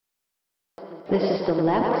This is the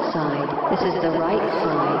left side. This is the right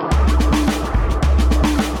side.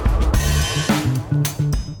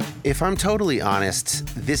 If I'm totally honest,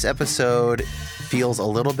 this episode feels a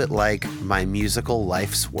little bit like my musical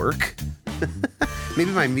life's work.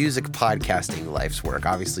 Maybe my music podcasting life's work.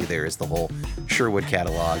 Obviously, there is the whole Sherwood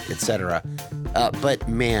catalog, etc. But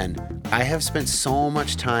man, I have spent so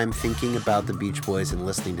much time thinking about the Beach Boys and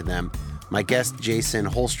listening to them. My guest, Jason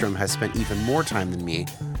Holstrom, has spent even more time than me,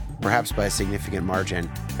 perhaps by a significant margin,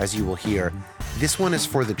 as you will hear. This one is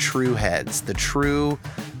for the true heads, the true,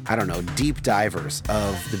 deep divers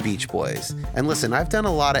of the Beach Boys. And listen, I've done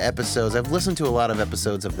a lot of episodes. I've listened to a lot of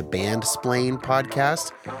episodes of the Bandsplain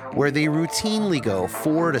podcast where they routinely go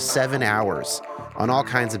 4 to 7 hours on all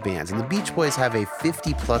kinds of bands. And the Beach Boys have a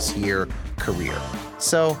 50-plus year career.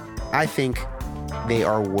 So I think they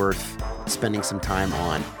are worth spending some time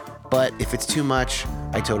on. But if it's too much,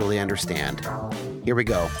 I totally understand. Here we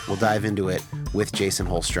go. We'll dive into it with Jason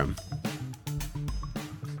Holstrom.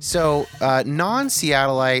 So,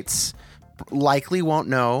 non-Seattleites likely won't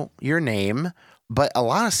know your name, but a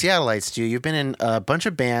lot of Seattleites do. You've been in a bunch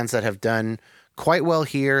of bands that have done quite well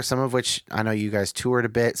here, some of which I know you guys toured a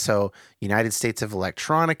bit. So, United States of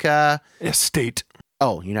Electronica. Yeah, State.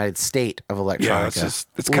 Oh, United State of Electronica. Yeah,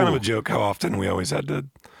 it's kind of a joke how often we always had to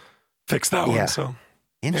fix that one. So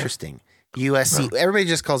interesting. Yeah. USC. Everybody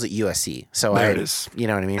just calls it USC. So there it is. You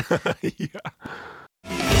know what I mean? Yeah.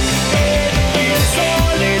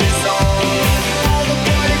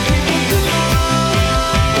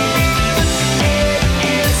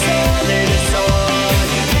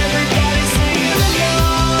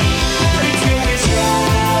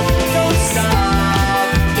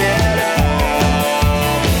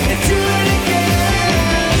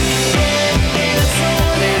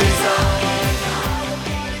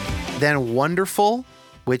 Then Wonderful,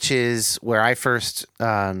 which is where I first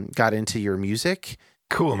got into your music.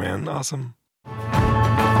 Cool, man. Awesome.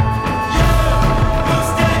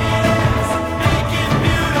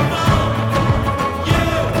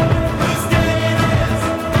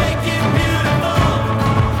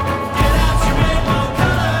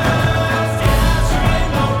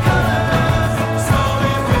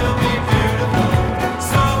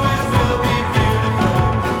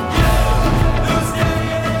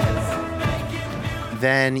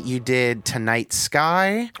 Then you did Tonight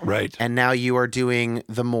Sky. Right. And now you are doing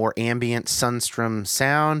the more ambient Sunstrom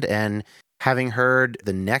sound. And having heard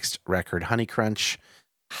the next record, Honey Crunch,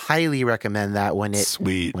 highly recommend that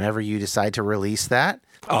whenever you decide to release that.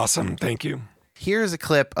 Awesome. Thank you. Here's a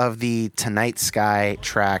clip of the Tonight Sky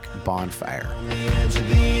track, Bonfire.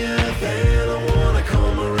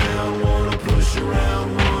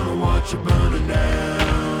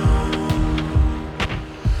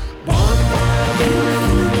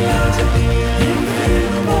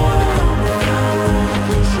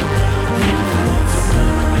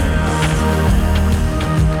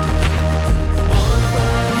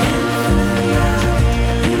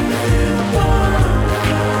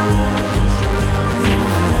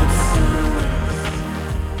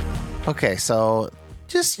 Okay, so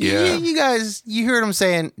just you guys, you heard him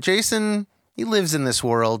saying, Jason, he lives in this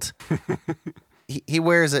world. he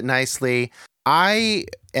wears it nicely. I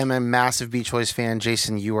am a massive Beach Boys fan.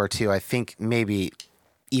 Jason, you are too. I think maybe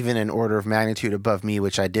even an order of magnitude above me,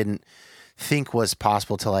 which I didn't think was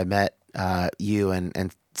possible till I met you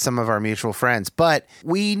and some of our mutual friends. But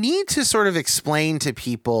we need to sort of explain to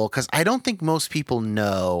people, because I don't think most people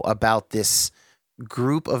know about this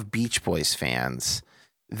group of Beach Boys fans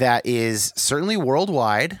that is certainly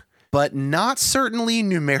worldwide, but not certainly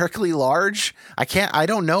numerically large. I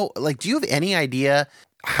don't know. Like, do you have any idea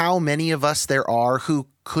how many of us there are who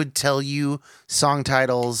could tell you song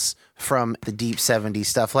titles from the deep 70s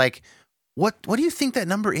stuff? Like, what do you think that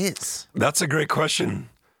number is? That's a great question.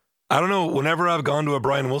 I don't know. Whenever I've gone to a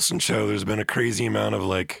Brian Wilson show, there's been a crazy amount of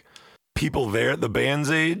like people there at the band's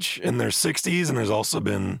age in their 60s. And there's also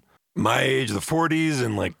been my age, the 40s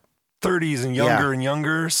and like 30s and younger and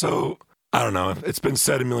younger. So I don't know. It's been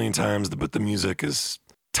said a million times, but the music is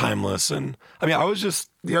timeless. And I mean, I was just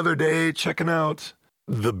the other day checking out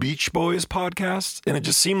the Beach Boys podcast, and it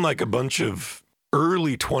just seemed like a bunch of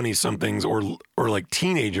early 20-somethings or like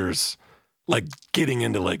teenagers like getting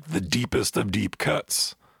into like the deepest of deep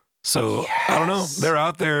cuts. So I don't know. They're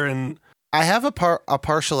out there, and I have a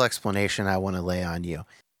partial explanation I want to lay on you.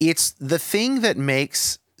 It's the thing that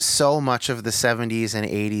makes so much of the 70s and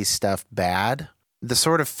 80s stuff bad. The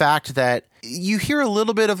sort of fact that you hear a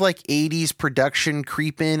little bit of like 80s production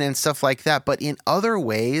creep in and stuff like that, but in other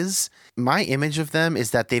ways, my image of them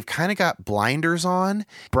is that they've kind of got blinders on.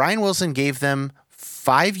 Brian Wilson gave them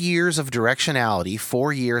 5 years of directionality,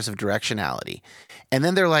 4 years of directionality. And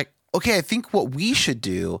then they're like, okay, I think what we should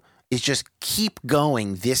do is just keep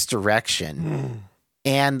going this direction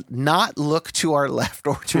and not look to our left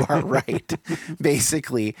or to our right,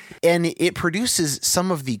 basically. And it produces some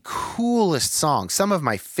of the coolest songs. Some of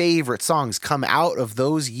my favorite songs come out of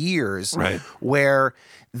those years, Right. where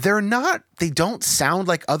they don't sound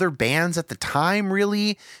like other bands at the time,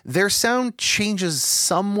 really. Their sound changes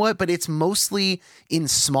somewhat, but it's mostly in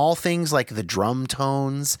small things like the drum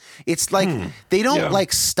tones. It's like they don't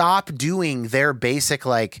like stop doing their basic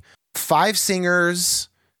like 5 singers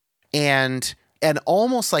and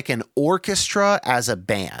almost like an orchestra as a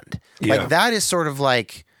band. Yeah. Like that is sort of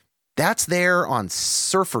like, that's there on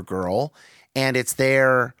Surfer Girl, and it's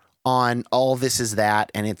there on All This Is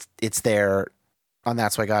That, and it's there on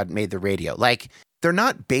That's Why God Made the Radio. Like they're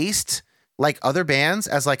not based like other bands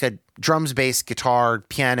as like a drums, bass, guitar,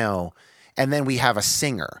 piano, and then we have a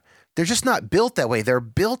singer. They're just not built that way. They're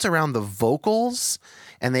built around the vocals,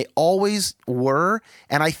 and they always were.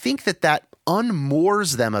 And I think that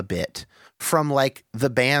unmoors them a bit from like the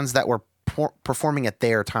bands that were performing at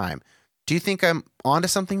their time. Do you think I'm onto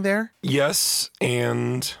something there? Yes,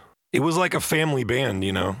 and it was like a family band,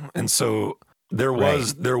 you know, and so they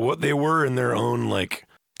were in their own like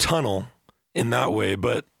tunnel in that way.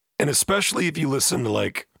 But and especially if you listen to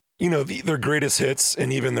like, you know, their greatest hits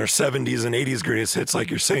and even their 70s and 80s greatest hits, like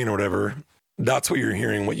you're saying or whatever, that's what you're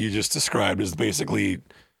hearing. What you just described is basically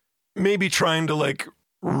maybe trying to like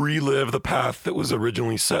relive the path that was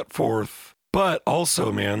originally set forth. But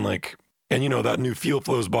also, man, like, and you know, that new Field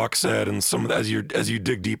Flows box set and some of the, as you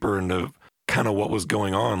dig deeper into kind of what was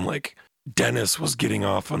going on, like Dennis was getting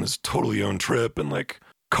off on his totally own trip, and like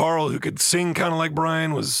Carl, who could sing kind of like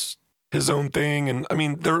Brian, was his own thing. And I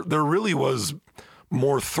mean, there really was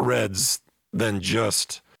more threads than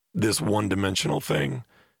just this one-dimensional thing.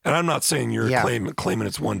 And I'm not saying you're claiming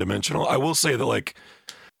it's one-dimensional. I will say that like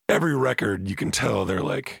every record, you can tell they're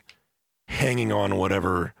like hanging on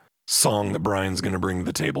whatever song that Brian's going to bring to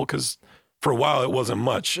the table, because for a while it wasn't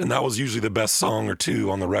much, and that was usually the best song or two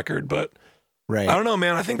on the record. But I don't know,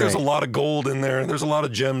 man. I think there's a lot of gold in there. There's a lot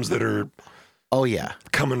of gems that are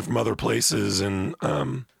coming from other places. And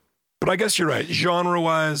but I guess you're right.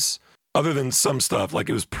 Genre-wise, other than some stuff, like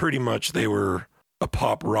it was pretty much they were a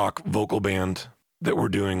pop rock vocal band that were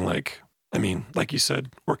doing like, I mean, like you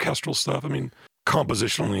said, orchestral stuff. I mean,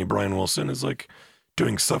 compositionally, Brian Wilson is like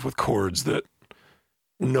doing stuff with chords that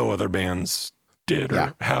no other bands did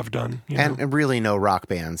or have done. You know? And really no rock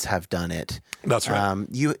bands have done it. That's right.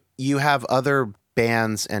 You have other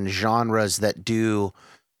bands and genres that do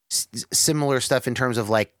similar stuff in terms of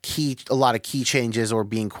like a lot of key changes or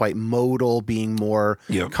being quite modal, being more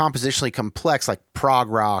compositionally complex, like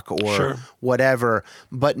prog rock or whatever.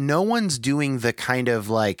 But no one's doing the kind of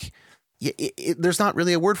like, there's not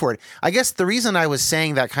really a word for it. I guess the reason I was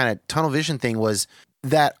saying that kind of tunnel vision thing was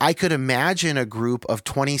that I could imagine a group of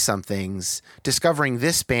 20-somethings discovering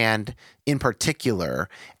this band in particular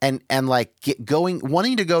and like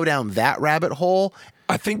wanting to go down that rabbit hole.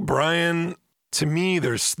 I think Brian, to me,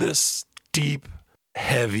 there's this deep,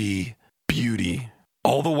 heavy beauty,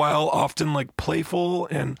 all the while often like playful,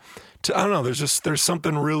 and I don't know, there's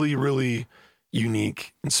something really, really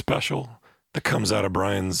unique and special that comes out of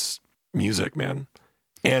Brian's music, man.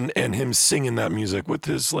 And him singing that music with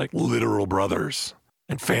his like literal brothers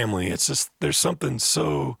and family. It's just, there's something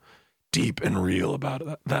so deep and real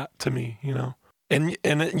about that to me, you know? And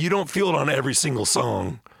you don't feel it on every single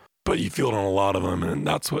song, but you feel it on a lot of them. And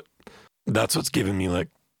that's what's giving me like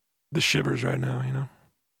the shivers right now, you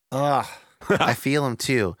know? I feel them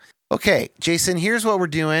too. Okay, Jason, here's what we're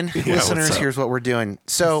doing. Listeners, here's what we're doing.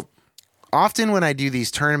 So often when I do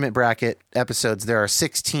these tournament bracket episodes, there are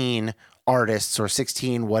 16 artists or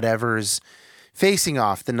 16 whatevers facing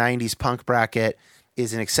off. The 90s punk bracket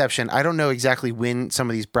is an exception. I don't know exactly when some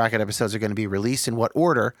of these bracket episodes are going to be released, in what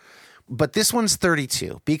order, but this one's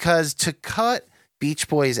 32, because to cut Beach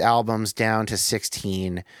Boys albums down to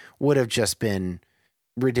 16 would have just been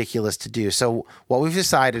ridiculous to do. So what we've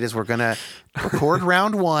decided is we're going to record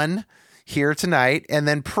round one here tonight, and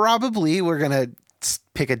then probably we're going to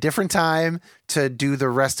pick a different time to do the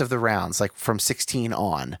rest of the rounds, like from 16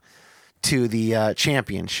 on to the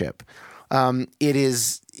championship. It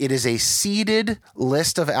is a seeded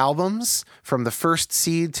list of albums from the first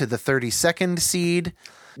seed to the 32nd seed.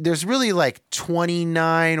 There's really like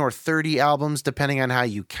 29 or 30 albums, depending on how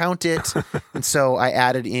you count it. And so I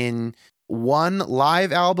added in one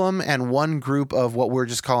live album and one group of what we're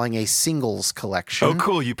just calling a singles collection. Oh,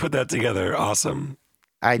 cool. You put that together. Awesome.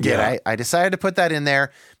 I did. Yeah. I decided to put that in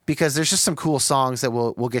there because there's just some cool songs that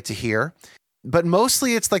we'll get to hear. but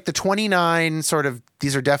mostly it's like the 29 sort of,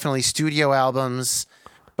 these are definitely studio albums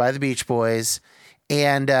by the Beach Boys.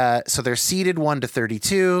 And so they're seeded 1 to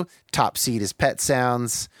 32. Top seed is Pet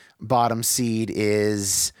Sounds. Bottom seed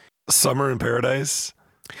is Summer in Paradise.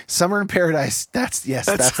 Summer in Paradise. That's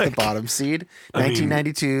That's the like- bottom seed. I mean,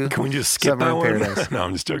 1992. Can we just skip Summer that in one? Paradise. No,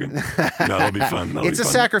 I'm just joking. No, that'll be fun. That'll It's be a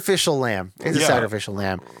fun. sacrificial lamb. It's a Yeah. sacrificial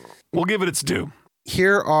lamb. We'll give it its due.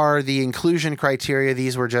 Here are the inclusion criteria.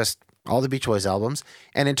 These were just all the Beach Boys albums.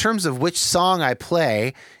 And in terms of which song I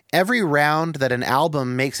play, every round that an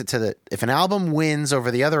album makes it to if an album wins over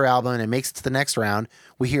the other album and it makes it to the next round,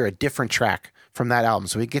 we hear a different track from that album.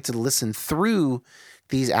 So we get to listen through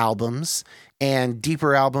these albums, and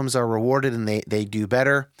deeper albums are rewarded, and they do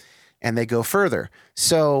better and they go further.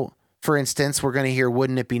 So for instance, we're going to hear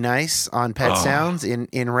Wouldn't It Be Nice on Pet Sounds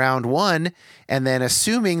in round 1. And then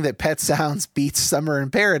assuming that Pet Sounds beats Summer in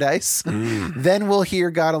Paradise, then we'll hear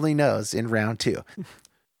God Only Knows in round 2.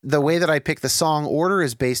 The way that I pick the song order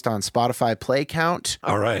is based on Spotify play count.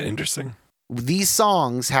 All right. Interesting. These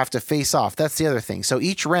songs have to face off. That's the other thing. So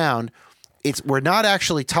each round, we're not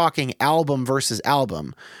actually talking album versus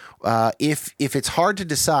album. If it's hard to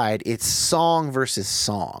decide, it's song versus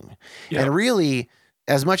song. Yeah. And really,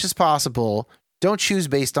 as much as possible, don't choose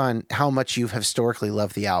based on how much you've historically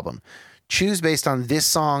loved the album. Choose based on this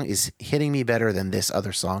song is hitting me better than this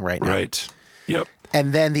other song right now. Right. Yep.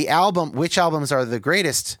 And then the album, which albums are the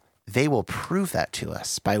greatest, they will prove that to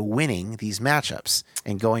us by winning these matchups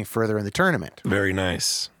and going further in the tournament. Very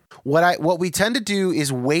nice. What we tend to do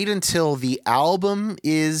is wait until the album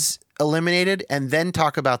is eliminated and then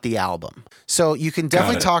talk about the album. So you can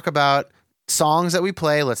definitely it. talk about songs that we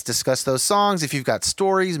play. Let's discuss those songs. If you've got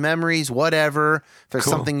stories, memories, whatever, if there's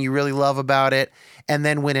Cool. something you really love about it. And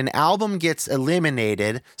then when an album gets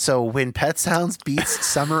eliminated, so when Pet Sounds beats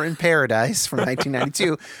Summer in Paradise from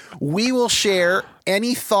 1992, we will share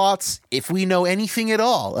any thoughts, if we know anything at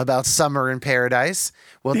all about Summer in Paradise.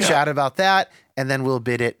 We'll Yeah. chat about that, and then we'll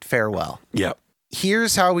bid it farewell. Yep.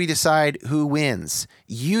 Here's how we decide who wins.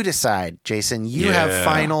 You decide, Jason. You have Yeah.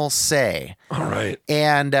 final say. All right.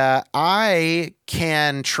 And I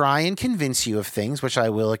can try and convince you of things, which I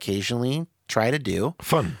will occasionally try to do.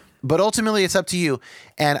 Fun. But ultimately, it's up to you.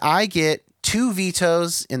 And I get 2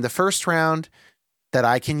 vetoes in the first round that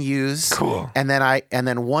I can use. Cool. And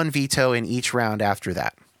then 1 veto in each round after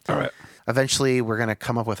that. All right. Eventually, we're going to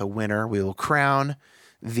come up with a winner. We will crown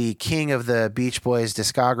the king of the Beach Boys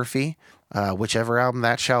discography, whichever album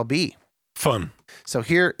that shall be. Fun. So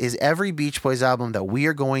here is every Beach Boys album that we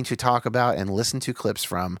are going to talk about and listen to clips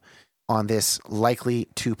from on this likely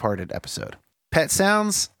 2-parted episode. Pet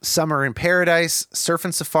Sounds, Summer in Paradise,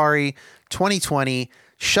 Surfin' Safari, 2020,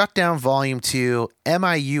 Shutdown Volume 2,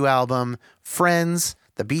 MIU album, Friends,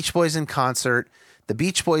 The Beach Boys in Concert, The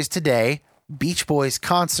Beach Boys Today, Beach Boys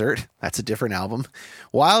Concert, that's a different album,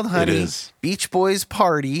 Wild Honey, is. Beach Boys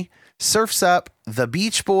Party, Surf's Up, The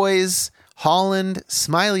Beach Boys, Holland,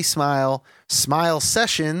 Smiley Smile, Smile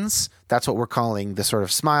Sessions, that's what we're calling the sort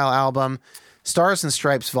of Smile album, Stars and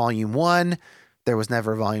Stripes Volume 1, There Was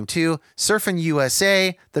Never Volume 2, Surfin'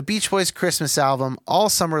 USA, The Beach Boys Christmas album, All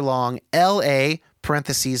Summer Long, L.A.,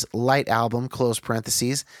 parentheses, light album, close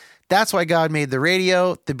parentheses, That's Why God Made the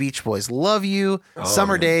Radio, The Beach Boys Love You,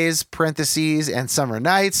 Summer man. Days, parentheses, and Summer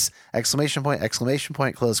Nights, exclamation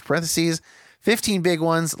point, close parentheses, 15 Big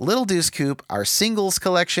Ones, Little Deuce Coupe, our singles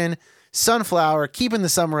collection, Sunflower, Keeping the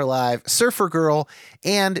Summer Alive, Surfer Girl,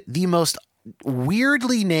 and the most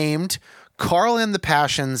weirdly named Carl and the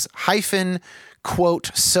Passions -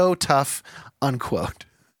 quote, so tough, unquote.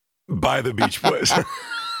 By the Beach Boys.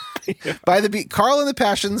 By Carl and the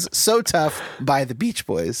Passions, so tough by the Beach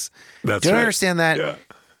Boys. That's Don't right. understand that. Yeah.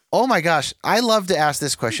 Oh my gosh. I love to ask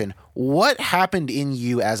this question. What happened in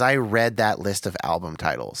you as I read that list of album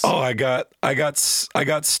titles? Oh, I got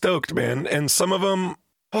stoked, man. And some of them,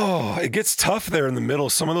 it gets tough there in the middle.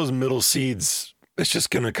 Some of those middle seeds, it's just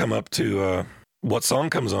going to come up to what song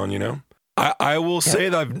comes on, you know? I will say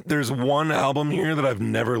that there's one album here that I've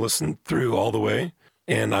never listened through all the way.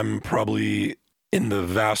 And I'm probably in the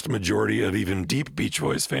vast majority of even deep Beach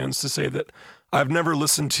Boys fans to say that I've never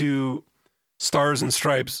listened to Stars and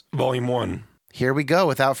Stripes Volume 1. Here we go.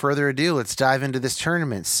 Without further ado, let's dive into this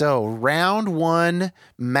tournament. So, round 1,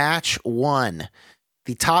 match 1.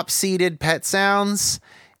 The top seeded Pet Sounds,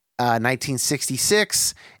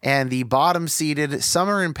 1966, and the bottom seeded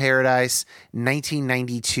Summer in Paradise,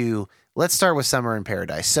 1992. Let's start with Summer in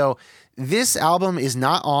Paradise. So, this album is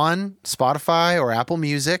not on Spotify or Apple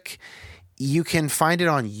Music. You can find it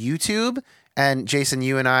on YouTube, And Jason,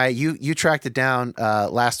 you and I, you tracked it down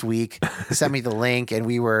last week, sent me the link, and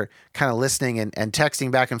we were kind of listening and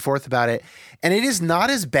texting back and forth about it. And it is not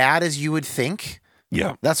as bad as you would think.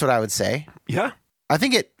 Yeah. That's what I would say. Yeah. I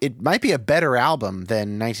think it might be a better album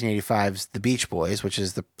than 1985's The Beach Boys, which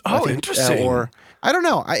is the interesting. Or I don't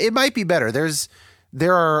know, it might be better.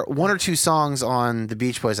 There are one or two songs on The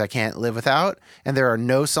Beach Boys I can't live without, and there are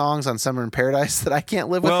no songs on Summer in Paradise that I can't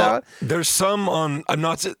live without. There's some on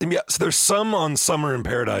there's some on Summer in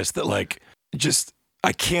Paradise that like just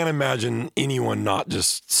I can't imagine anyone not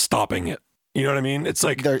just stopping it. You know what I mean? It's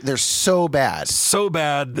like they're so bad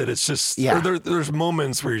that it's just there's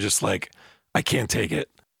moments where you're just like, I can't take it.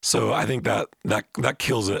 So I think that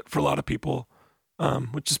kills it for a lot of people,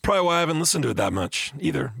 which is probably why I haven't listened to it that much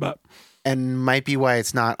either. And might be why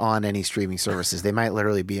it's not on any streaming services. They might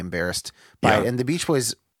literally be embarrassed by it. And the Beach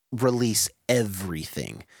Boys release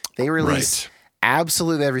everything. They release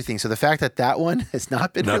absolutely everything. So the fact that one has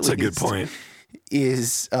not been released. That's a good point.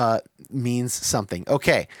 Is means something.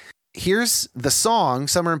 Okay. Here's the song,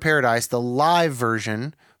 Summer in Paradise, the live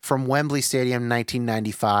version from Wembley Stadium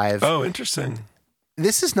 1995. Oh, interesting.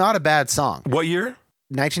 This is not a bad song. What year?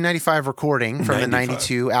 1995 recording from the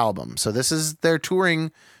 92 album. So this is their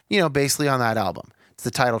touring, basically on that album. It's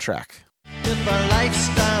the title track. If our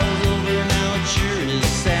lifestyle's over now, it sure is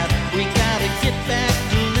sad. We gotta get back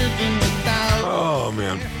to living without. Oh,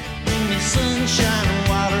 man. Bring me sunshine,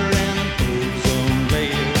 water, and an ozone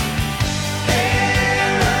layer.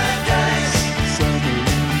 Paradise, summer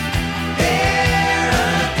paradise.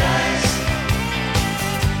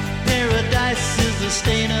 Paradise is a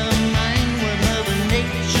state of mind where Mother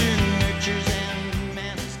Nature nurtures and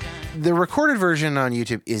mankind. The recorded version on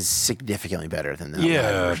YouTube is significantly better than the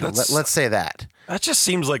live version. Let's say that. That just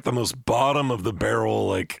seems like the most bottom of the barrel,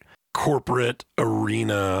 like corporate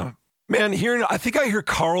arena. Man, I think I hear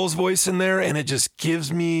Carl's voice in there, and it just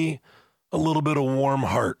gives me a little bit of warm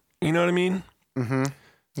heart. You know what I mean? Mm-hmm.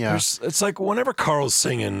 Yeah. It's like whenever Carl's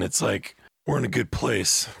singing, it's like we're in a good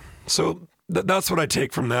place. So that's what I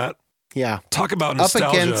take from that. Yeah. Talk about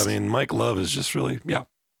nostalgia. Mike Love is just really,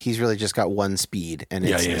 He's really just got one speed, and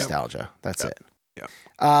it's nostalgia. That's it. Yeah.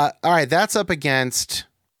 All right, that's up against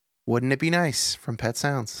Wouldn't It Be Nice from Pet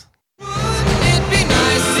Sounds. Wouldn't it be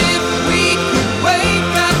nice if we could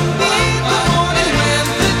wake up in the morning when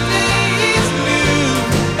the day is new?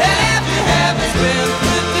 After having spent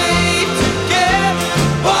the day together,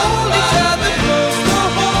 hold each other close the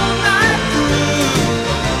whole night through.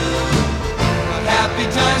 What happy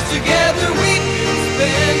times together we'd be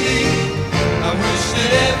spending. I wish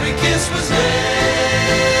that every kiss was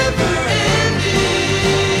never ending.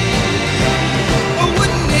 But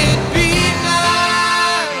wouldn't it be nice?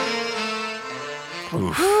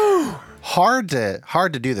 Hard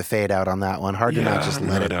to do the fade out on that one. Hard to not just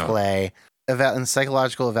let it play. In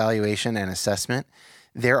psychological evaluation and assessment,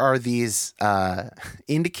 there are these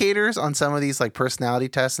indicators on some of these like personality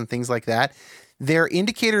tests and things like that. They're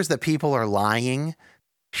indicators that people are lying.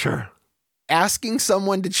 Sure. Asking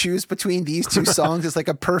someone to choose between these two songs is like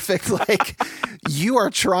a perfect, you are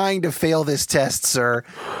trying to fail this test, sir.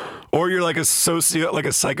 Or you're like a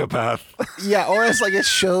psychopath. Yeah, or it's like it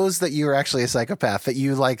shows that you're actually a psychopath, that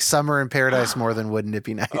you like Summer in Paradise more than Wouldn't It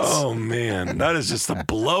Be Nice. Oh, man. That is just a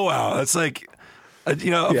blowout. That's like, of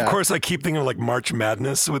course, I keep thinking of like March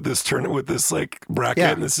Madness with this like bracket,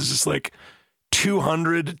 and this is just like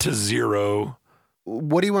 200-0.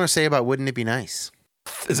 What do you want to say about Wouldn't It Be Nice?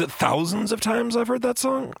 Is it thousands of times I've heard that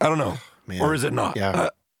song? I don't know. Man. Or is it not? Yeah.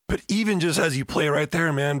 But even just as you play right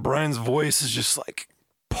there, man, Brian's voice is just like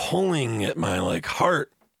pulling at my like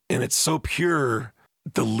heart, and it's so pure.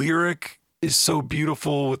 The lyric is so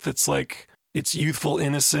beautiful with its youthful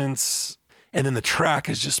innocence, and then the track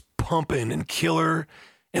is just pumping and killer,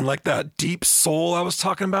 and like that deep soul I was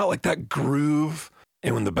talking about, like that groove.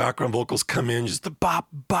 And when the background vocals come in, just the bop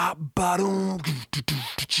bop ba-dum.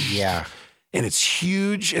 Yeah. And it's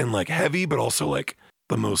huge and like heavy, but also like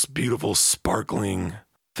the most beautiful, sparkling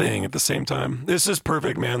thing at the same time. This is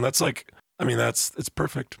perfect, man. It's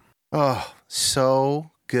perfect. Oh,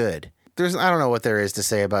 so good. I don't know what there is to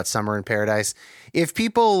say about Summer in Paradise. If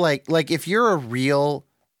people like if you're a real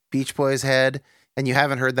Beach Boys head and you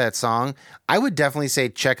haven't heard that song, I would definitely say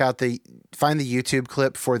find the YouTube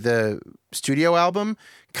clip for the studio album,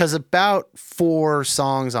 because about 4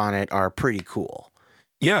 songs on it are pretty cool.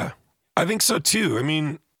 Yeah. I think so too. I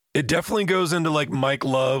mean, it definitely goes into like Mike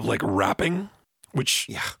Love, like rapping, which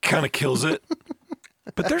kind of kills it.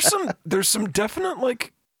 But there's some definite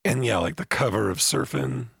like the cover of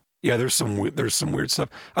Surfin'. Yeah, there's some weird stuff.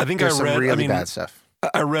 I think there's some really bad stuff.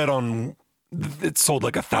 I read on it sold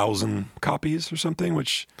like 1,000 copies or something,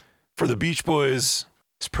 which for the Beach Boys,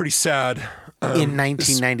 it's pretty sad. In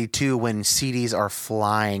 1992, when CDs are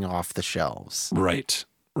flying off the shelves. Right.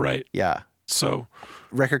 Yeah. So,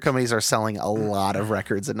 Record companies are selling a lot of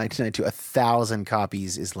records in 1992. 1,000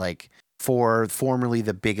 copies is like, for formerly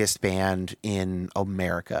the biggest band in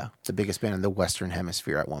America, the biggest band in the Western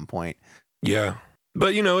Hemisphere at one point. yeah.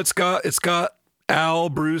 But, you know, it's got Al,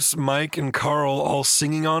 Bruce, Mike, and Carl all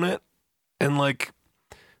singing on it. And, like,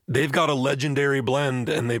 they've got a legendary blend,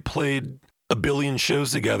 and they played a billion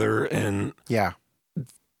shows together. And Yeah.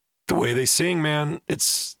 the way they sing, man,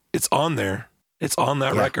 it's on there. It's on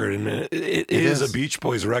that Yeah. record. And it is is. a Beach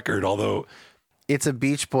Boys record, although, It's a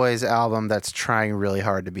Beach Boys album that's trying really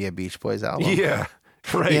hard to be a Beach Boys album. yeah,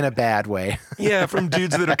 right. In a bad way. Yeah, from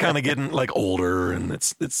dudes that are kind of getting, like, older. And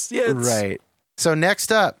it's Right. So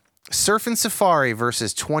next up, Surfin' Safari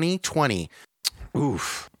versus 2020.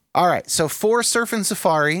 Oof. All right. So for Surfin'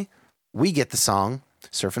 Safari, we get the song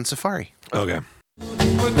Surfin' Safari. Okay.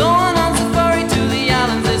 We're going on safari to the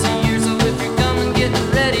islands this year, so if you're coming, get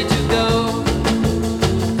ready to go.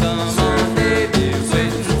 Come on, baby,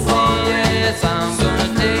 wait and see. Yes, I'm gonna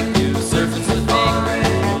take you surfing with me.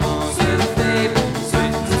 Come on, baby, wait and see.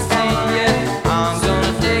 Yeah, I'm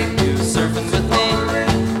gonna take you surfing with me.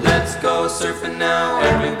 Let's go surfing now.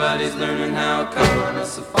 Everybody's learning how. Come on a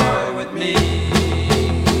safari with me.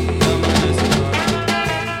 Come on a safari.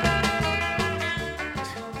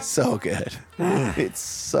 So good. It's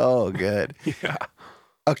so good. Yeah.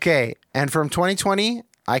 Okay. And from 2020,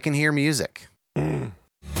 I Can Hear Music. Loving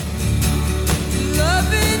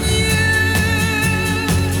you,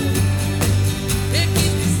 it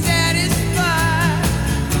keeps me satisfied,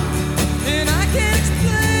 and I can't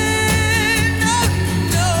explain,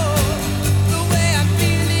 no, the way I'm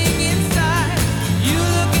feeling inside. You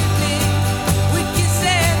look at me, we kiss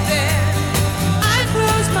and then I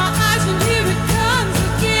close my eyes and here it comes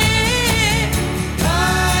again. I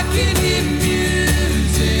can hear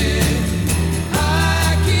music, I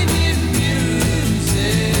can hear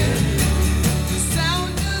music. The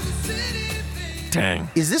sound of the city, baby. Dang.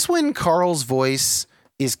 Is this when Carl's voice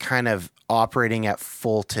is kind of operating at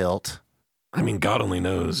full tilt? I mean, God only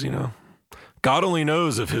knows, you know. God only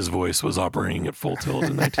knows if his voice was operating at full tilt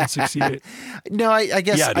in 1968. No, I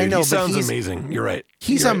guess Yeah, dude, I know, he but sounds he's, amazing. You're right.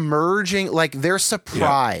 he's You're right. emerging. Like they're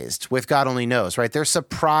surprised with God Only Knows, right? They're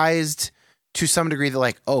surprised to some degree that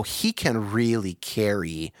like, oh, he can really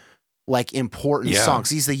carry like important Yeah. songs.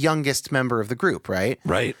 He's the youngest member of the group, right?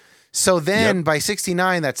 Right. So then Yep. by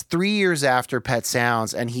 69, that's 3 years after Pet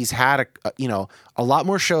Sounds, and he's had a lot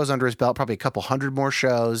more shows under his belt, probably a couple hundred more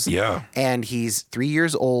shows. Yeah. And he's 3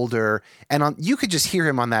 years older, and you could just hear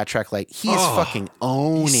him on that track, like he is Oh, fucking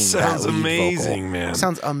owning sounds that lead amazing, vocal. man.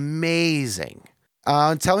 Sounds amazing.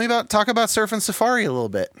 Talk about Surfin' Safari a little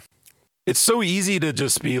bit. It's so easy to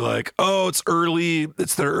just be like, oh, it's early.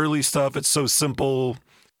 It's their early stuff. It's so simple.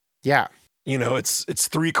 Yeah, You know, it's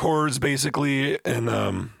 3 chords basically.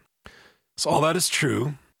 And so all that is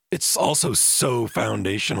true. It's also so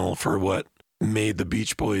foundational for what made the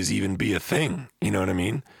Beach Boys even be a thing. You know what I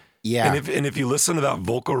mean? yeah. And if you listen to that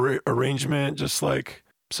vocal arrangement, just like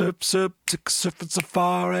surf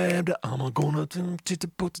safari, I'm gonna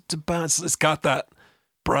it's got that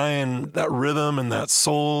Brian, that rhythm and that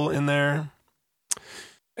soul in there.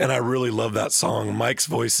 And I really love that song. Mike's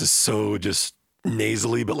voice is so just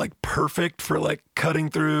nasally, but like perfect for like cutting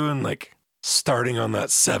through and like starting on that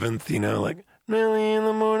 7th, you know, like early in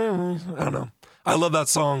the morning. I don't know. I love that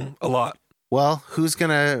song a lot. Well, who's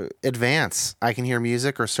gonna advance? I Can Hear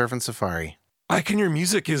Music or Surfin' Safari? I Can Hear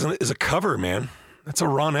Music is a cover, man. That's a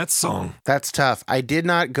Ronettes song. That's tough. I did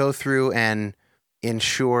not go through and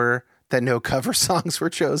ensure that no cover songs were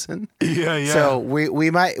chosen. Yeah. So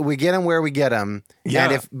we get them where we get them. Yeah.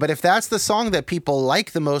 And if that's the song that people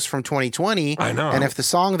like the most from 2020, I know. and if the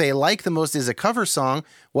song they like the most is a cover song,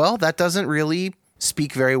 well, that doesn't really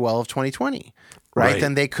speak very well of 2020, right? Right.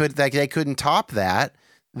 Then they couldn't top that.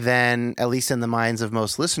 Then at least in the minds of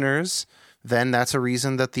most listeners, then that's a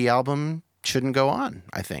reason that the album shouldn't go on.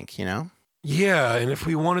 I think, you know. Yeah, and if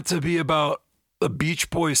we want it to be about a Beach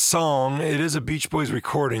Boys song, it is a Beach Boys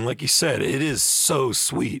recording. Like you said, it is so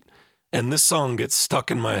sweet. And this song gets stuck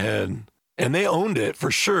in my head. And they owned it for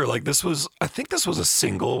sure. Like I think this was a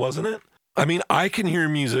single, wasn't it? I mean, I Can Hear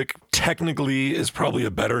Music technically is probably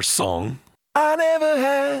a better song. I never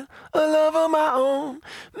had a love of my own.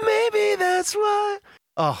 Maybe that's why.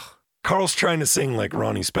 Oh, Carl's trying to sing like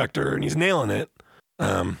Ronnie Spector and he's nailing it.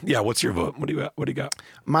 Yeah, what's your vote? What do you got?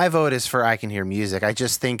 my vote is for I Can Hear Music. I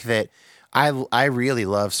just think that I really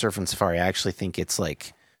love Surfin' Safari. I actually think it's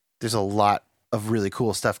like there's a lot of really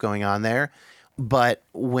cool stuff going on there. But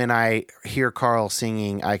when I hear Carl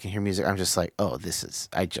singing I Can Hear Music, I'm just like, oh,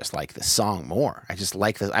 I just like this song more. I just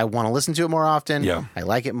like this. I want to listen to it more often. Yeah. I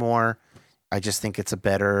like it more. I just think it's a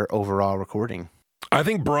better overall recording. I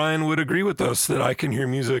think Brian would agree with us that I Can Hear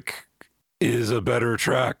Music is a better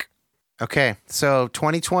track. Okay, so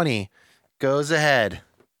 2020 goes ahead.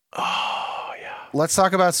 Oh, yeah. Let's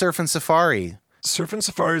talk about Surfin' Safari. Surfin'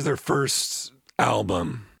 Safari is their first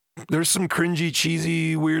album. There's some cringy,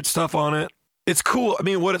 cheesy, weird stuff on it. It's cool. I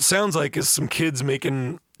mean, what it sounds like is some kids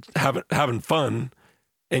having fun,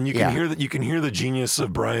 and you can hear the genius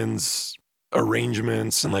of Brian's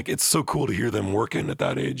arrangements, and like it's so cool to hear them working at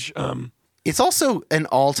that age. It's also an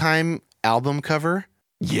all-time album cover.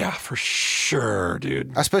 Yeah, for sure,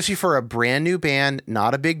 dude. Especially for a brand new band,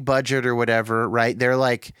 not a big budget or whatever, right? They're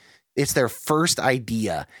like, it's their first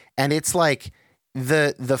idea. And it's like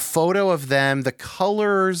the photo of them, the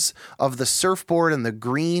colors of the surfboard and the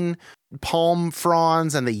green palm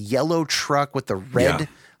fronds and the yellow truck with the red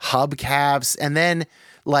hubcaps. And then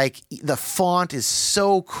like the font is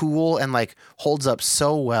so cool and like holds up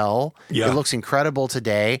so well. Yeah. It looks incredible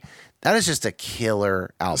today. That is just a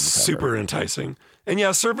killer album cover. Super enticing. And yeah,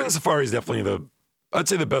 Surfin' Safari is definitely I'd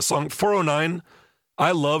say the best song. 409.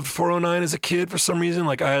 I loved 409 as a kid for some reason.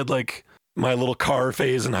 Like I had like my little car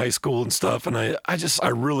phase in high school and stuff. And I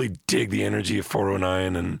really dig the energy of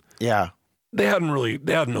 409. And yeah, they hadn't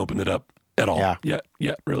opened it up at all yet,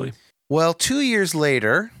 really. Well, 2 years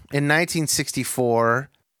later, in 1964,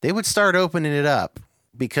 they would start opening it up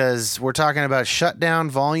because we're talking about Shutdown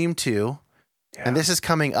Volume 2. Yeah. And this is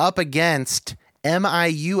coming up against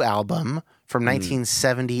MIU album from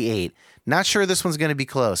 1978. Not sure this one's going to be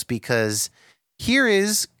close because here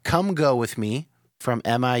is Come Go With Me from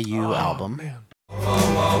MIU album. Man.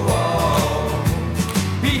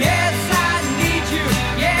 Yes, I need you.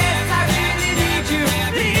 Yes, I really need you.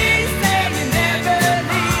 Please say you never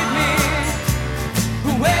leave me.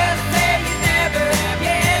 Well, say you never.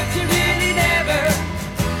 Yes, you really never.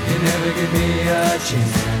 You never give me a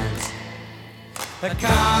chance. Come,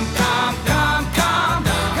 come, come, come,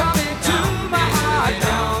 come into my heart.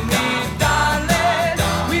 Tell me, darling,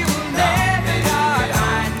 we will never part.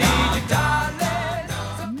 I need you,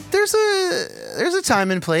 darling. There's a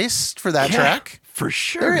time and place for that track. For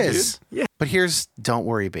sure. There is. Dude. Yeah. But here's Don't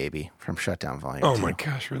Worry Baby from Shutdown Volume 2. Oh my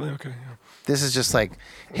gosh, really? Okay. Yeah. This is just like,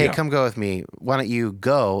 hey, come go with me. Why don't you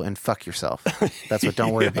go and fuck yourself? That's what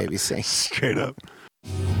Don't Worry Baby's saying. Straight up.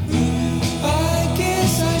 I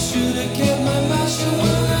guess I should have kept my mouth shut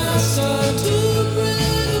when I started to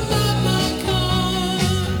brag about my car.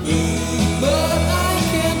 But I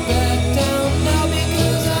can't back down now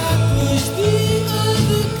because I pushed the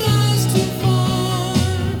other guys too far.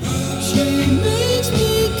 She makes me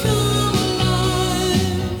come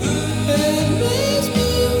alive and makes me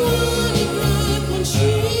want it right when she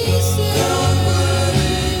says, don't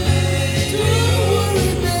worry,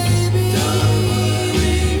 baby, don't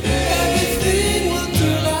worry, everything will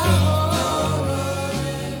turn out alright.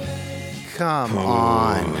 Come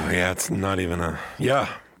on. Yeah, it's not even a. Yeah.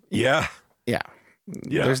 Yeah. Yeah.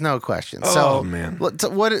 There's no question. Oh, So, man.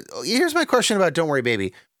 Here's my question about Don't Worry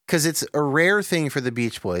Baby, because it's a rare thing for the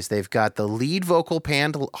Beach Boys. They've got the lead vocal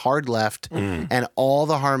panned hard left and all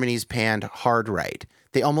the harmonies panned hard right.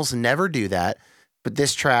 They almost never do that, but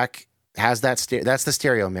this track has that. That's the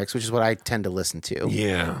stereo mix, which is what I tend to listen to.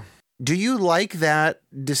 Yeah. Do you like that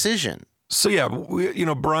decision? So yeah,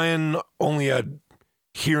 Brian only had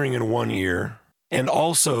hearing in one ear, and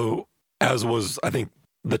also, as was I think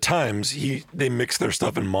the times, they mix their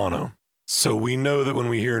stuff in mono. So we know that when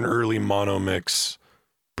we hear an early mono mix,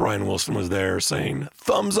 Brian Wilson was there saying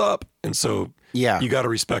thumbs up, and so you got to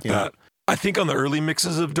respect that. I think on the early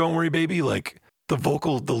mixes of Don't Worry Baby, like the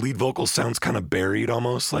lead vocal sounds kind of buried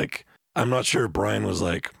almost. Like I'm not sure Brian was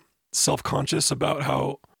like self-conscious about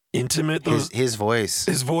how intimate his voice,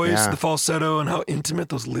 the falsetto, and how intimate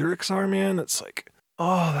those lyrics are, man. It's like,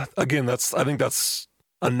 I think that's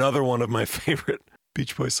another one of my favorite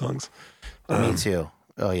Beach Boys songs. Me too.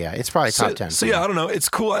 Oh yeah, it's probably top 10. So yeah, I don't know. It's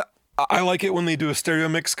cool. I like it when they do a stereo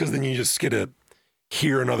mix because then you just get to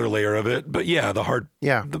hear another layer of it. But yeah,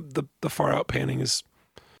 the far out panning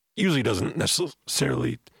usually doesn't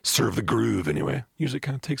necessarily serve the groove anyway. Usually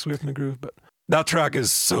kind of takes away from the groove. But that track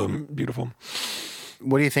is so beautiful.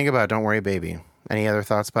 What do you think about Don't Worry Baby? Any other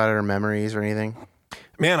thoughts about it or memories or anything?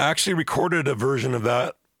 Man, I actually recorded a version of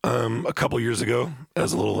that a couple years ago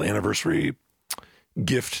as a little anniversary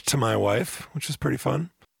gift to my wife, which was pretty fun.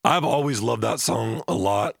 I've always loved that song a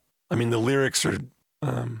lot. I mean, the lyrics are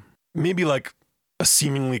maybe like a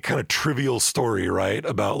seemingly kind of trivial story, right?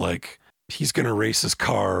 About like he's going to race his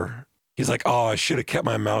car. he's like, oh, I should have kept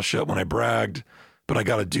my mouth shut when I bragged, but I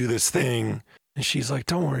got to do this thing. And she's like,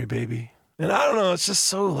 don't worry, baby. And I don't know, it's just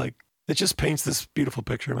so like, it just paints this beautiful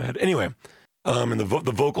picture in my head. Anyway, and the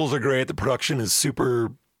vocals are great. The production is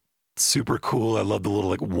super, super cool. I love the little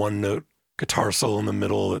like one note guitar solo in the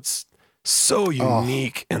middle. It's so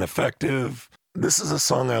unique and effective. This is a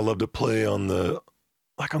song I love to play on the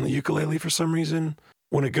ukulele for some reason.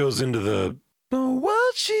 When it goes into the, oh,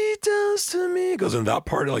 what she does to me, it goes in that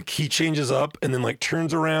part, like key changes up and then like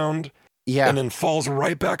turns around Yeah. and then falls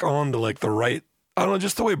right back on to like the right. I don't know,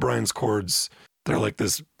 just the way Brian's chords, they're like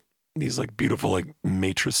these like beautiful like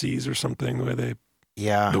matrices or something, the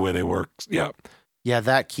way they work. Yeah. Yeah,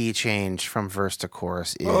 that key change from verse to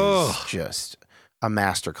chorus is just a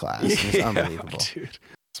masterclass. It's unbelievable. Dude,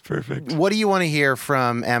 it's perfect. What do you want to hear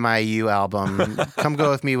from MIU album? Come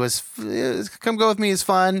Go With Me is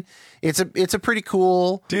fun. It's a pretty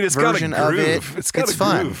cool Dude, it's got a version of it. groove. It's got a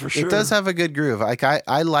fun. groove, for sure. It does have a good groove. Like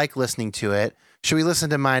I like listening to it. Should we listen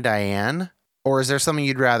to My Diane, or is there something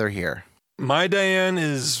you'd rather hear? My Diane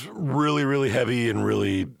is really, really heavy and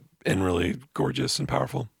really gorgeous and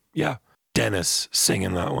powerful. Yeah. Dennis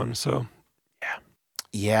singing that one. So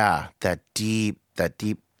Yeah, that deep,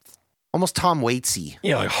 almost Tom Waitsy,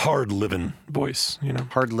 yeah, like hard living voice, you know.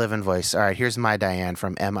 hard living voice. All right, here's My Diane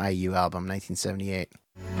from MIU album, 1978.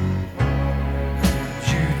 You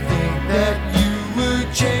think that you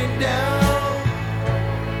were chained down,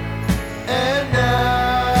 and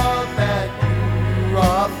now that you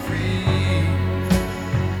are free,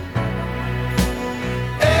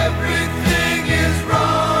 everything is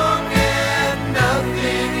wrong and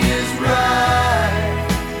nothing is right.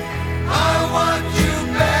 I want you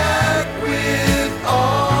back with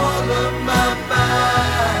all of my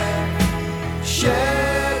mind.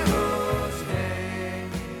 Shadows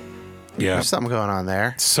hanging. Yeah. There's something going on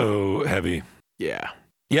there. So heavy. Yeah.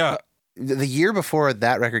 Yeah. The year before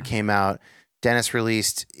that record came out, Dennis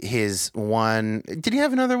released his one. Did he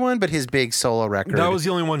have another one? But his big solo record. That was the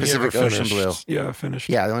only one Pacific he ever Ocean finished. Blue. Yeah, finished.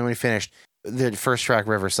 Yeah, the only one he finished. The first track,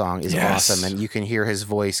 River Song, is Yes. awesome, and you can hear his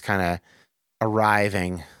voice kind of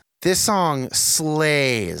arriving. This song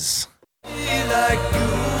slays. Be like you.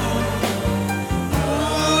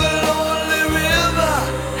 Ooh, a lonely river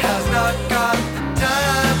has not got the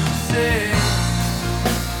time to say.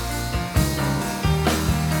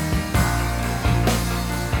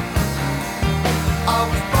 I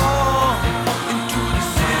was born into the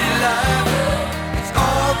city life. It's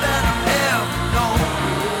all that I've ever known.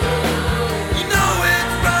 You know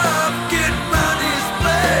it's rough getting round this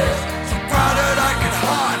place, so crowded I can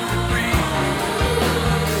hardly breathe.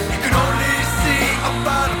 You can only see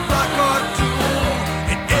about a block or two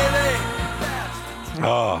in LA. That's the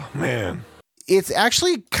Oh, man. It's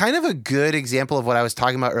actually kind of a good example of what I was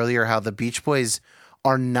talking about earlier, how the Beach Boys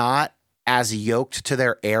are not as yoked to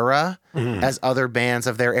their era as other bands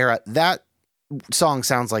of their era. That song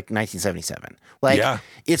sounds like 1977. Like, Yeah.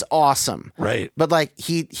 it's awesome. Right. But like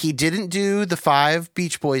he didn't do the 5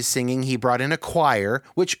 Beach Boys singing. He brought in a choir,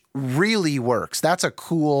 which really works. That's a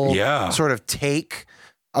cool sort of take,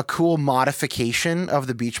 a cool modification of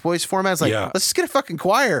the Beach Boys format. It's like, let's just get a fucking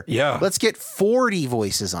choir. Yeah. Let's get 40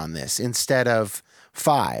 voices on this instead of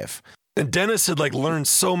 5. And Dennis had like learned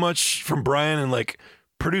so much from Brian and like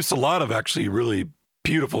produced a lot of actually really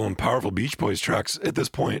beautiful and powerful Beach Boys tracks at this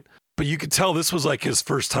point. But you could tell this was like his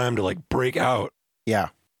first time to like break out. Yeah.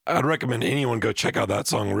 I'd recommend anyone go check out that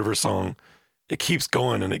song, River Song. It keeps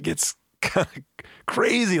going and it gets kind of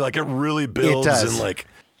crazy. Like it really builds does. and like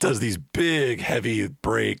does these big heavy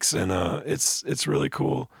breaks and it's really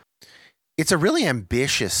cool. It's a really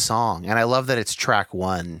ambitious song, and I love that it's track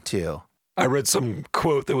 1 too. I read some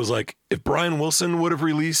quote that was like, if Brian Wilson would have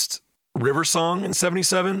released River Song in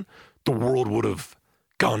 77, the world would have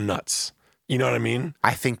gone nuts. You know what I mean?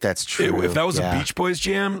 I think that's true. If that was a Beach Boys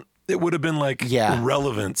jam, it would have been like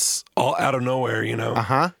relevance all out of nowhere, you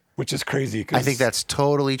know? Which is crazy. I think that's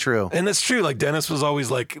totally true. And that's true. Like Dennis was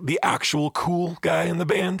always like the actual cool guy in the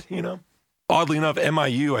band, you know? Oddly enough,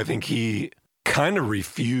 MIU, I think he kind of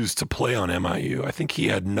refused to play on MIU. I think he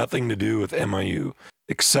had nothing to do with MIU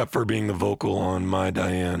except for being the vocal on My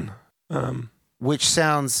Diane. Which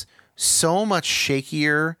sounds so much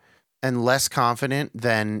shakier and less confident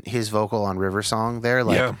than his vocal on River Song there.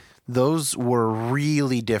 Like those were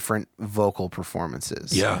really different vocal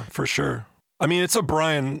performances. Yeah, for sure. I mean, it's a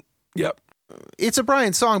Brian. Yep. It's a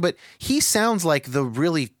Brian song, but he sounds like the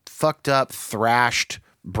really fucked up, thrashed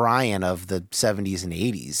Brian of the 70s and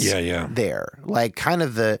 80s. Yeah. There. Like kind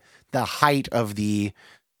of the height of the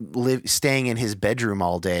staying in his bedroom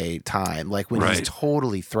all day time. Like when he's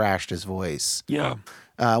totally thrashed his voice. Yeah.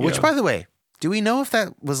 Which, by the way, Do we know if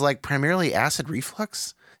that was like primarily acid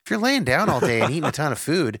reflux? If you're laying down all day and eating a ton of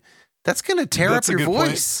food, that's going to tear That's up a your good point.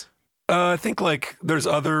 voice. I think like there's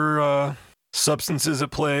other substances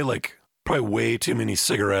at play, like probably way too many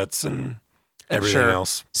cigarettes and everything Sure.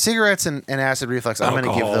 else, Cigarettes and acid reflux, I'm going to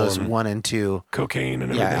give Alcohol those and 1 and 2. cocaine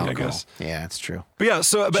and Yeah, everything, I alcohol. guess. Yeah, it's true. But yeah,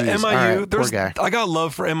 so but Jeez, MIU, all right, poor there's guy. I got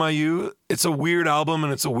love for MIU. It's a weird album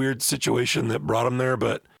and it's a weird situation that brought him there,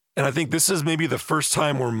 and I think this is maybe the first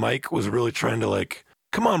time where Mike was really trying to like,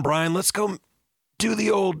 come on, Brian, let's go do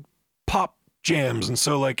the old pop jams. And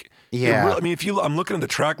so like, Yeah. I mean, I'm looking at the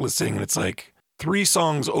track listing and it's like 3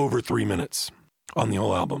 songs over 3 minutes on the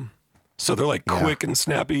whole album. So they're like Yeah. quick and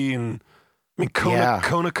snappy. And I mean, Yeah.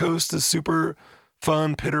 Kona Coast is super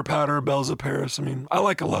fun. Pitter Patter, Bells of Paris. I mean, I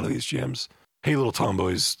like a lot of these jams. Hey Little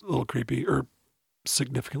Tomboy's a little creepy, or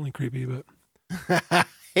significantly creepy, but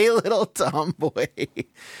Hey, little tomboy.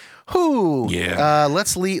 Who? Yeah.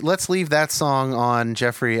 Let's leave that song on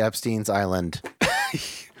Jeffrey Epstein's island.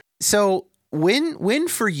 So when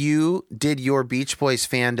for you did your Beach Boys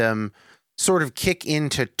fandom sort of kick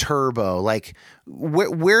into turbo? Like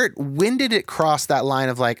when did it cross that line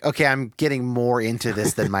of like, okay, I'm getting more into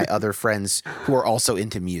this than my other friends who are also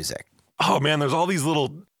into music? oh man, there's all these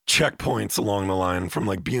little checkpoints along the line from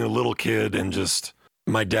like being a little kid and just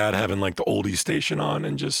my dad having like the oldie station on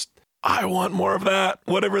and just, I want more of that,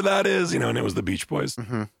 whatever that is, and it was the Beach Boys,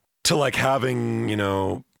 Mm-hmm. to like having,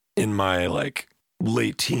 in my like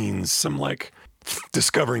late teens, some like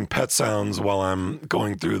discovering Pet Sounds while I'm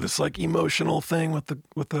going through this like emotional thing with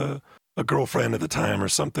a girlfriend at the time or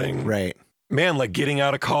something. Right. Man, like getting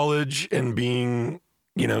out of college and being,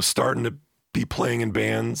 starting to be playing in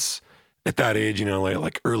bands at that age,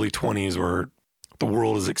 like early 20s where the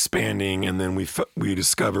world is expanding. And then we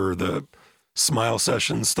discover the Smile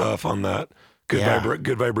Session stuff on that Good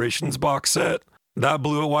Vibrations box set. That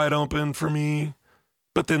blew it wide open for me.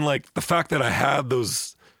 But then like the fact that I had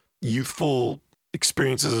those youthful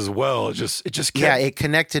experiences as well, it just kept, It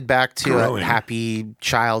connected back to growing. a happy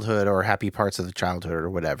childhood or happy parts of the childhood or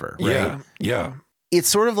whatever. Right? Yeah. It's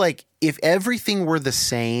sort of like if everything were the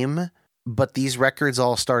same, but these records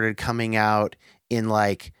all started coming out in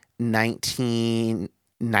like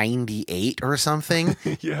 1998 or something,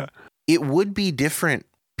 Yeah. it would be different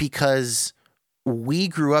because we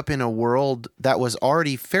grew up in a world that was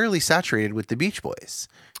already fairly saturated with the Beach Boys.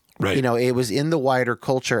 Right. It was in the wider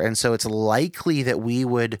culture. And so it's likely that we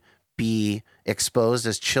would be exposed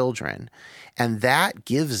as children. And that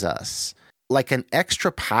gives us like an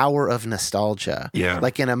extra power of nostalgia, Yeah.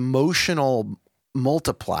 like an emotional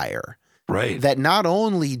multiplier. Right. That not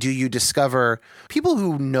only do you discover people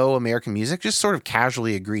who know American music just sort of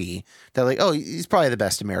casually agree that like, oh, he's probably the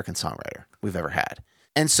best American songwriter we've ever had.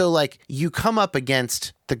 And so like you come up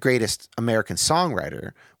against the greatest American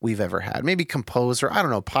songwriter we've ever had, maybe composer, I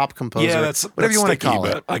don't know, pop composer, Yeah, that's whatever you want to sticky, call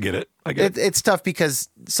it. but I get it. I get it. It's tough because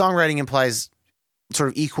songwriting implies sort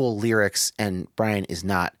of equal lyrics, and Brian is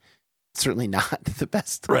certainly not the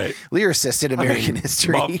best Right. lyricist in American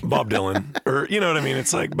history. Bob Dylan, or you know what I mean?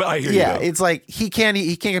 It's like, but I hear Yeah, you. it's like he can't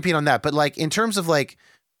compete on that. But like in terms of like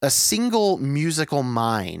a single musical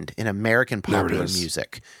mind in American There it popular is.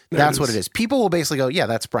 music, There that's it what is. it is. People will basically go, yeah,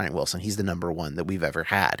 that's Brian Wilson. He's the number one that we've ever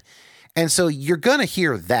had. And so you're going to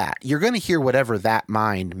hear that. You're going to hear whatever that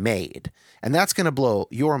mind made. And that's going to blow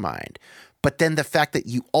your mind. But then the fact that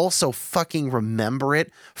you also fucking remember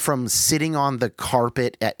it from sitting on the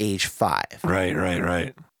carpet at age 5.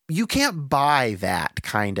 Right. You can't buy that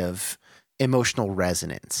kind of emotional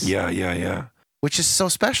resonance. Yeah. Which is so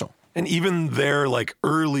special. And even their like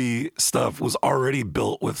early stuff was already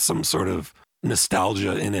built with some sort of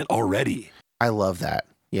nostalgia in it already. I love that.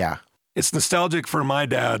 Yeah. It's nostalgic for my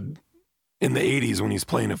dad in the 80s when he's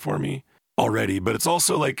playing it for me already, but it's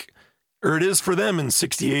also like, or it is for them in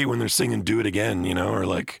 68 when they're singing Do It Again, or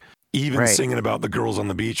like even Right. singing about the girls on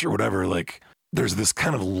the beach or whatever. Like there's this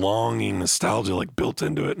kind of longing nostalgia like built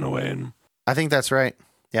into it in a way. And I think that's right.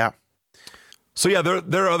 Yeah. so, yeah,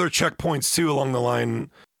 there are other checkpoints too along the line.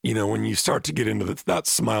 When you start to get into that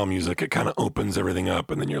Smile music, it kind of opens everything up,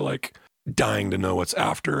 and then you're like dying to know what's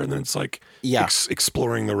after. And then it's like Yeah.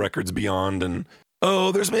 exploring the records beyond. And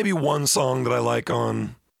there's maybe one song that I like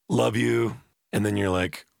on Love You. And then you're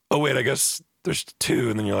like, oh, wait, I guess there's 2.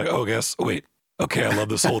 And then you're like, oh, wait, okay, I love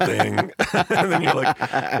this whole thing. And then you're like,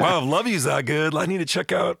 wow, if Love You's that good, I need to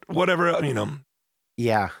check out whatever,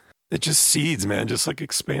 Yeah. it just seeds, man, just like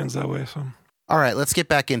expands that way. So All right, let's get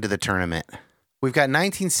back into the tournament. We've got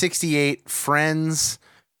 1968 Friends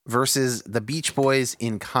versus the Beach Boys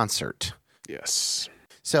in concert. yes.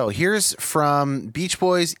 So here's from Beach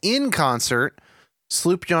Boys in concert,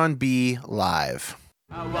 Sloop John B live.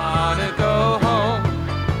 I wanna go home.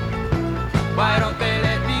 Why don't they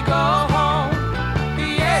let me go home?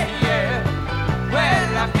 Yeah, yeah.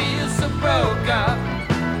 Well, I feel so broke up.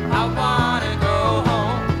 I wanna go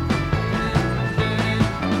home.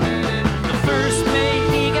 The first mate,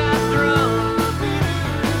 he got drunk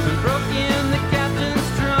and broke in the captain's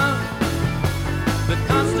trunk. The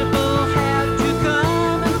constable had to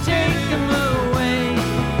come and take him away.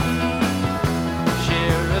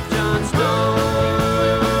 Sheriff John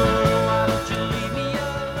Stone, why don't you leave me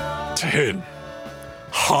alone? Dude,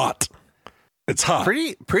 hot. It's hot.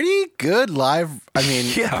 Pretty good live. I mean,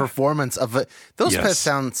 Yeah. performance of it. Those Yes. Pet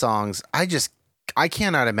Sound songs. I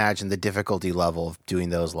cannot imagine the difficulty level of doing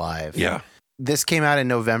those live. Yeah. This came out in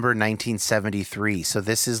November 1973, so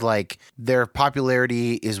this is like their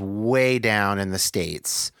popularity is way down in the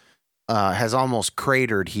States, has almost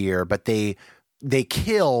cratered here, but they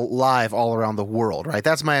kill live all around the world, right?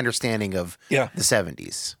 That's my understanding of Yeah. the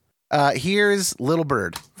 70s. Here's Little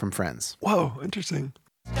Bird from Friends. Whoa, interesting.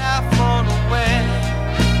 Staff on away.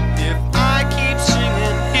 If I keep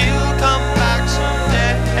singing, he'll come back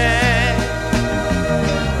someday.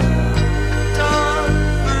 Dawn,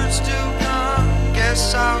 birds still gone.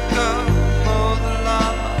 Guess I'll go mow the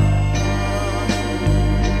lawn.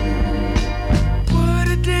 What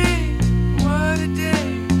a day, what a day.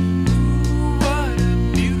 Ooh, what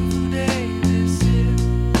a beautiful day this is.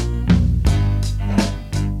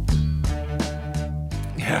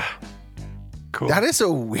 Yeah. Cool. That is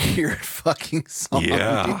a weird fucking song,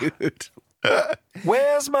 Yeah. dude.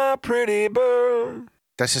 Where's my pretty bird?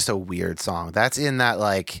 That's just a weird song. That's in that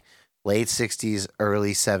like late 60s,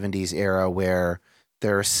 early 70s era where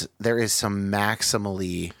there is some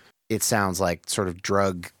maximally, it sounds like sort of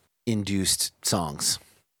drug induced songs.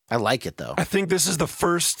 I like it though. I think this is the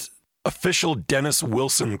first official Dennis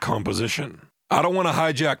Wilson composition. I don't want to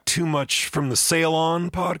hijack too much from the Sail On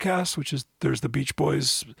podcast, which is there's the Beach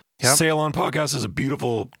Boys. Yep. Sail On podcast is a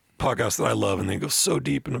beautiful podcast that I love, and they go so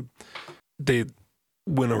deep, and they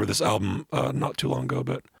went over this album not too long ago.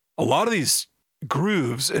 But a lot of these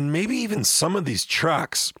grooves, and maybe even some of these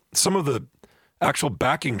tracks, some of the actual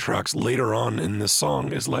backing tracks later on in this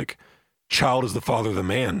song is like "Child is the Father of the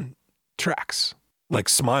Man" tracks, like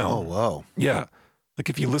 "Smile." Oh, whoa. Yeah, like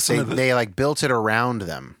if you listen to They like built it around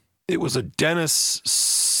them. it was a Dennis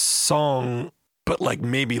song, but like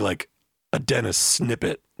maybe like a Dennis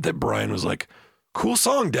snippet that Brian was like, cool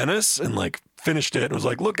song, Dennis, and like finished it and was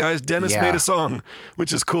like, look, guys, Dennis Yeah. made a song,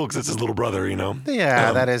 which is cool because it's his little brother, you know?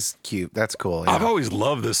 Yeah, that is cute. That's cool. Yeah. I've always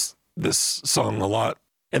loved this song a lot.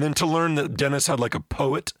 And then to learn that Dennis had like a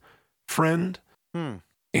poet friend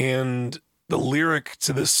and the lyric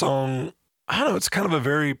to this song, I don't know, it's kind of a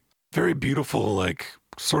very, very beautiful, like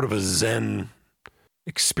sort of a Zen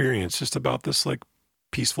experience just about this like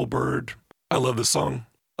peaceful bird. I love this song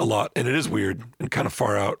a lot, and it is weird and kind of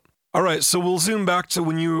far out. All right, so we'll zoom back to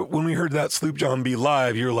when we heard that Sloop John B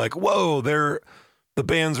live. You're like, whoa, the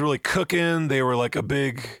band's really cooking. They were like a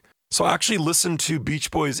big. So I actually listened to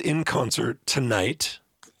Beach Boys in concert tonight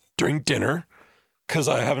during dinner because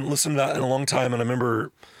I haven't listened to that in a long time, and I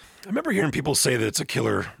remember hearing people say that it's a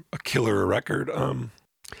killer record.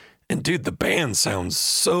 And dude, the band sounds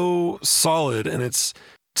so solid, and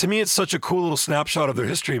to me it's such a cool little snapshot of their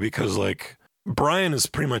history because like Brian is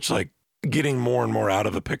pretty much like getting more and more out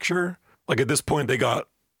of the picture. Like at this point, they got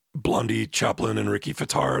Blondie Chaplin and Ricky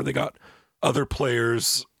Fataar. They got other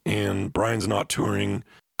players, and Brian's not touring.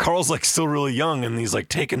 Carl's like still really young, and he's like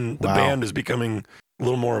taking the Wow. band is becoming a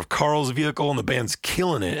little more of Carl's vehicle, and the band's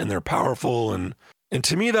killing it, and they're powerful. And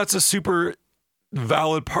to me, that's a super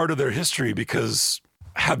valid part of their history because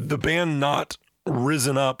had the band not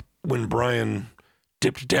risen up when Brian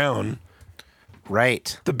dipped down,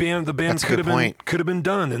 Right. the band That's a could good have point. been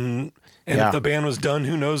done, and Yeah. if the band was done,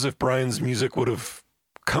 who knows if Brian's music would have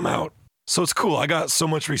come out. So it's cool. I got so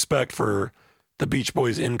much respect for the Beach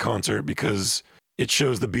Boys in concert because it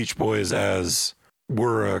shows the Beach Boys as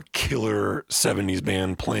we're a killer 70s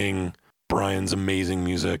band playing Brian's amazing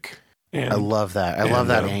music. And I love that. I love and,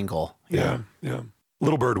 that uh, angle. yeah.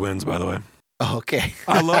 Little Bird wins, by the way. Okay.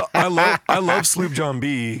 I love Sloop John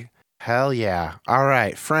B. Hell yeah. All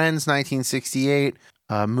right. Friends, 1968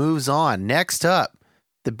 moves on. Next up,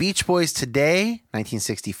 the Beach Boys Today,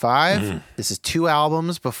 1965. This is 2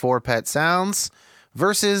 albums before Pet Sounds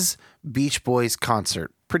versus Beach Boys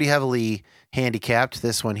Concert. Pretty heavily handicapped.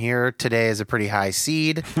 This one here today is a pretty high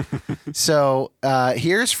seed. So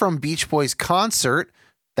here's from Beach Boys Concert,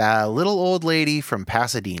 the little old lady from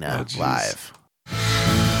Pasadena Oh, jeez. live.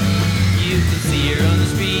 You can see her on the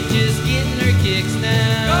street just getting her kicks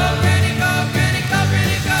now. Go, Granny, go, Granny, go,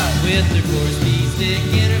 Granny, go. With her 4-speed stick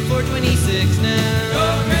and her 426 now. Go,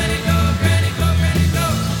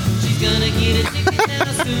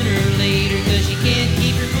 sooner or later, 'cause she can't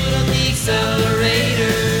keep her foot on the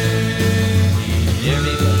accelerator.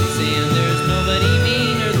 Everybody's saying there's nobody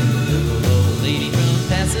meaner than the little old lady from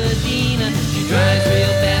Pasadena. She drives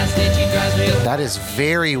real fast and she drives real That is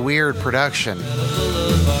very weird production.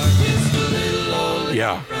 Boulevard. It's the little old lady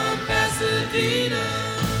Yeah. from Pasadena.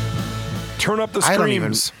 Turn up the I don't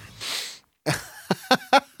even- screams.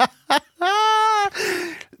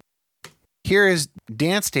 Here is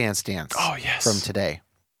Dance, Dance, Dance Oh, yes. from today.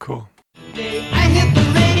 Cool. I hit the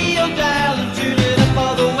radio dial and turned it up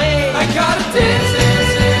all the way. I gotta dance,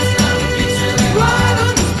 dance, dance, now the beats really right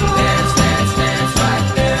on the floor. Dance, dance, dance, right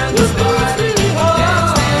there in the spot. Really hard.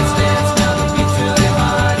 Dance, dance, dance, now the beats really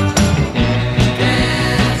hard.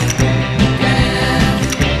 Dance, dance,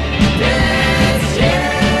 dance,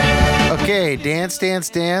 yeah. Okay, Dance, Dance,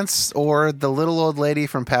 Dance, or The Little Old Lady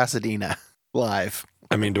from Pasadena live.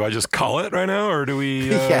 I mean, do I just call it right now, or do we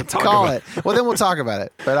Yeah, talk call about it. Well, then we'll talk about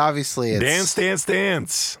it. But obviously it's... Dance, dance,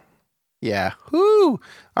 dance. Yeah. Woo!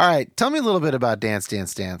 All right, tell me a little bit about Dance,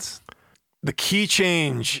 Dance, Dance. The key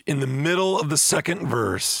change in the middle of the second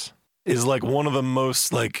verse is like one of the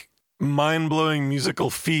most like mind-blowing musical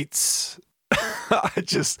feats.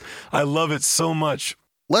 I love it so much.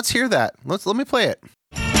 Let's hear that. Let me play it.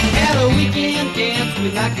 At a weekend dance,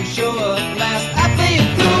 we like to show up last. I play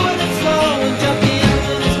it cool and it's slow and jump in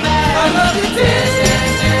when it's mad. I love to dance,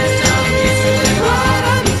 dance, dance, now the beats really right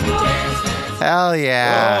on the floor. Dance, dance. Hell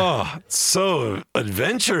yeah. Oh, it's so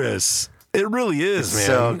adventurous. It really is, man.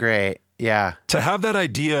 So great. Yeah. To have that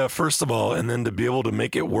idea, first of all, and then to be able to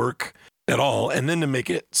make it work at all, and then to make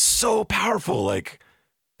it so powerful. Like,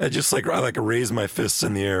 I raise my fists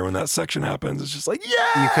in the air when that section happens. It's just like,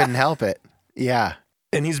 yeah. You couldn't help it. Yeah.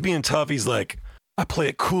 And he's being tough. He's like, I play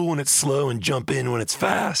it cool when it's slow and jump in when it's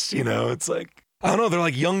fast. You know, it's like, I don't know. They're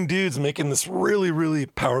like young dudes making this really, really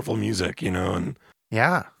powerful music, you know? And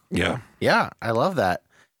Yeah. yeah. Yeah. I love that.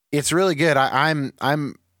 It's really good.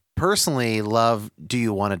 I'm personally love Do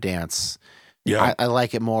You Want to Dance? Yeah. I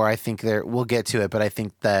like it more. I think we'll get to it, but I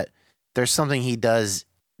think that there's something he does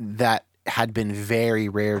that had been very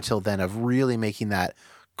rare till then of really making that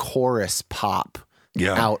chorus pop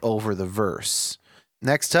yeah. out over the verse.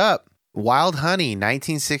 Next up, Wild Honey,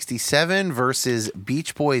 1967 versus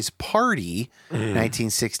Beach Boys Party,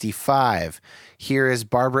 1965. Here is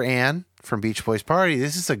Barbara Ann from Beach Boys Party.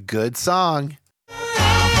 This is a good song.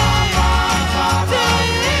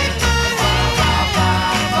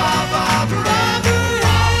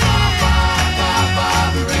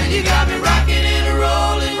 You got me rocking and a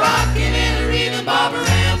rolling, rocking and a reeling, Barbara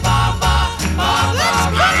Ann, ba ba ba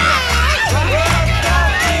ba ba.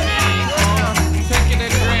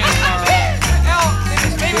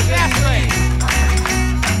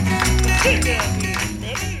 Taking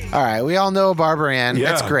it All right, we all know Barbara Ann. Yeah,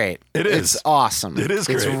 That's great. it is. It's awesome. It is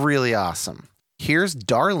It's great. really awesome. Here's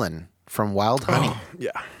Darlin' from Wild Honey. Oh,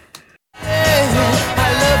 yeah. I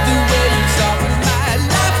love the way you soften my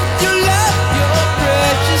life with your love, your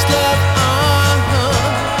precious love.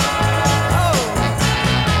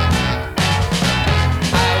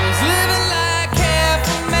 I was living like half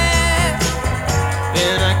a man,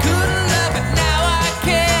 then I couldn't love, but now I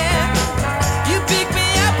can. You pick me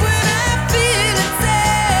up when I'm feeling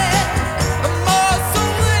sad, more so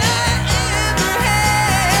than I ever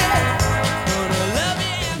had. Gonna love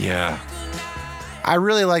you. Yeah. I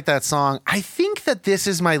really like that song. I think that this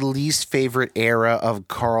is my least favorite era of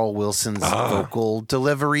Carl Wilson's vocal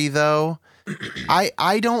delivery, though.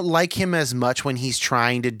 I don't like him as much when he's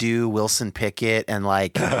trying to do Wilson Pickett and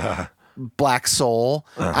like Black Soul.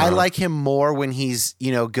 I like him more when he's,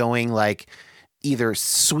 going like either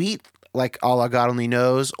sweet, like All I God Only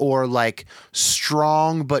Knows, or like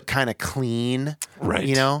strong but kind of clean.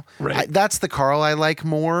 Right. Right. That's the Carl I like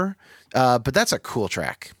more. But that's a cool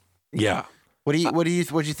track. Yeah. What do you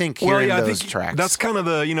think hearing those tracks? That's kind of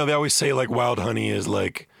the, they always say like Wild Honey is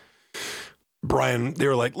like Brian, they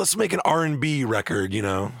were like, let's make an R&B record,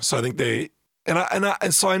 So I think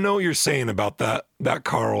so I know what you're saying about that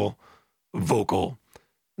Carl vocal.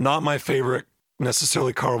 Not my favorite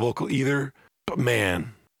necessarily Carl vocal either, but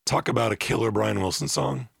man, talk about a killer Brian Wilson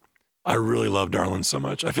song. I really love Darlin' so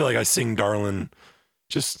much. I feel like I sing Darlin'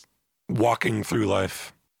 just walking through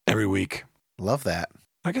life every week. Love that.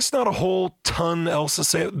 I guess not a whole ton else to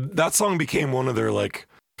say. That song became one of their like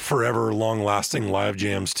forever long lasting live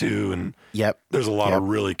jams too. And Yep. there's a lot of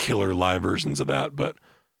really killer live versions of that. But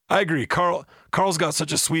I agree. Carl's got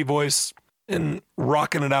such a sweet voice, and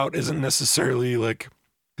rocking it out isn't necessarily like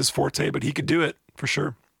his forte, but he could do it for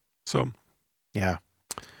sure. So Yeah.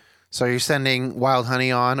 So you're sending Wild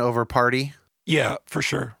Honey on over Party? yeah, for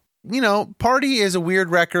sure. Party is a weird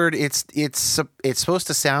record. It's supposed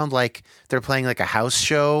to sound like they're playing like a house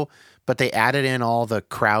show, but they added in all the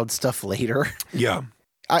crowd stuff later. Yeah.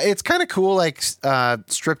 It's kind of cool, like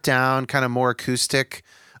stripped down, kind of more acoustic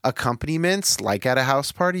accompaniments, like at a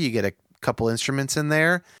house party. You get a couple instruments in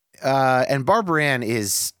there. And Barbara Ann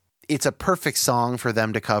it's a perfect song for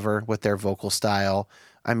them to cover with their vocal style.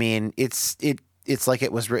 I mean, it's like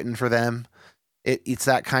it was written for them. It's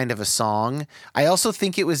that kind of a song. I also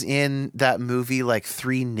think it was in that movie, like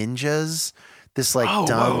Three Ninjas, this like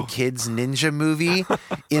dumb kids ninja movie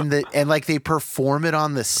and like they perform it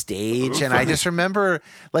on the stage. And I just remember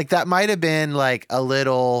like that might've been like a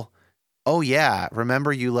little, oh yeah,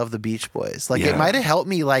 remember You Love the Beach Boys. Like it might've helped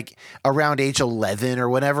me like around age 11 or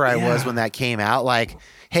whenever I was when that came out. Like,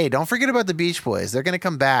 hey, don't forget about the Beach Boys. They're going to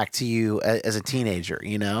come back to you as a teenager,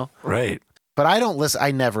 Right. But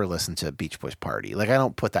I never listen to Beach Boys Party. Like I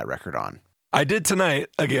don't put that record on. I did tonight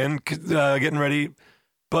again, getting ready,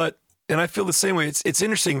 and I feel the same way. It's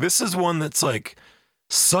interesting. This is one that's like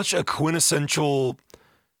such a quintessential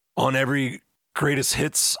on every greatest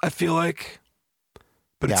hits, I feel like,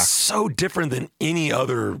 but it's so different than any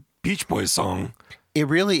other Beach Boys song. It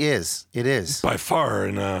really is. It is by far.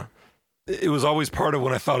 And it was always part of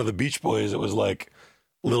when I thought of the Beach Boys. It was like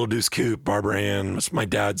Little Deuce Coupe, Barbara Ann, my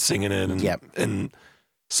dad singing it. And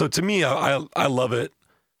so to me, I love it.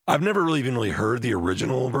 I've never even really heard the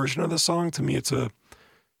original version of the song. To me, it's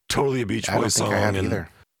totally a Beach Boys song. I have either.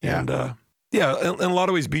 And in a lot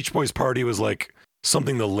of ways, Beach Boys Party was like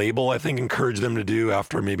something the label, I think, encouraged them to do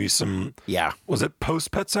after maybe some, was it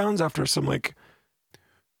post Pet Sounds, after some like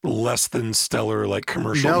less than stellar like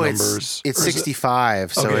commercial numbers? It's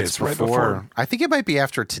 65, so it's right before. I think it might be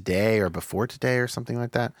after Today or before Today or something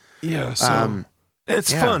like that. Yeah, so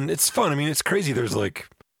it's fun. It's fun. I mean, it's crazy. There's like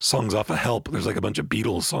songs off of Help. There's like a bunch of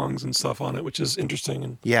Beatles songs and stuff on it, which is interesting.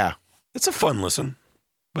 And it's a fun listen.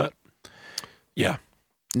 But yeah.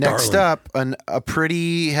 Next up, a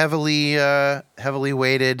pretty heavily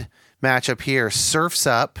weighted matchup here. Surf's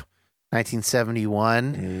Up,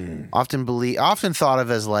 1971. Often thought of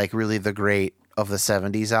as like really the great of the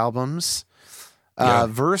 70s albums.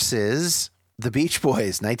 Versus the Beach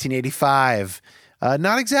Boys, 1985.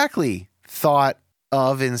 Not exactly thought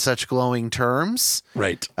of in such glowing terms.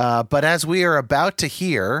 Right. But as we are about to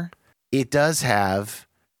hear, it does have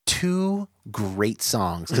two great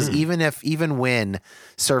songs, because even when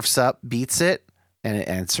Surf's Up beats it,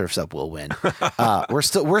 and Surf's Up will win, we're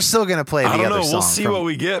still gonna play the other song. We'll see what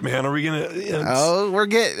we get, man. Are we gonna? We're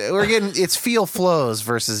getting it's Feel Flows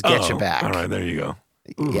versus Get You Back. All right, there you go.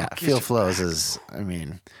 Ooh, Feel Flows is.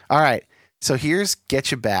 All right. So here's Get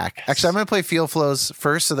You Back. Actually, I'm gonna play Feel Flows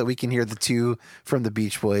first so that we can hear the two from the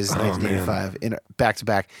Beach Boys, 1985, in back to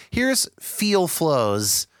back. Here's Feel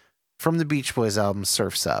Flows from the Beach Boys album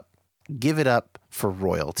Surf's Up. Give it up for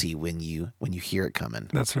royalty when you hear it coming.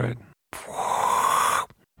 That's right.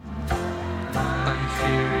 I'm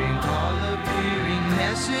fearing all appearing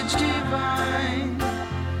message divine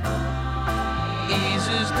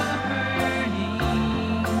eases the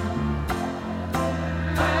burning,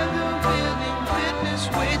 where the willing witness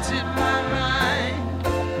waits at my mind,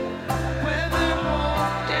 where the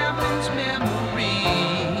hope dampens memory,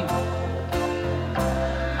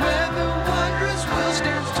 where the wondrous will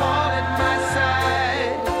stands tall at my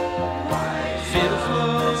side. Feel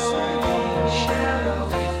flows, shall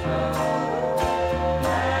we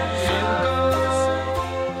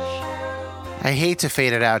I hate to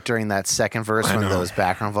fade it out during that second verse when those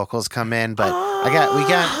background vocals come in, but we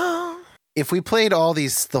got. If we played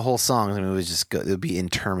the whole song, it would just go. It would be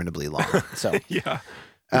interminably long. So yeah,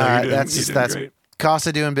 that's great.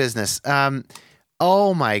 Casa doing business.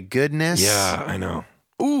 Oh my goodness. Yeah, I know.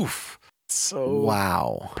 Oof. So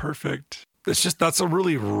wow. Perfect. That's a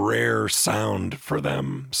really rare sound for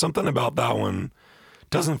them. Something about that one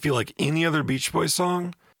doesn't feel like any other Beach Boys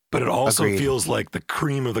song, but it also feels like the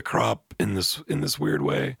cream of the crop in this weird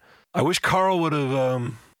way. I wish Carl would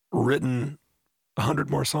have written 100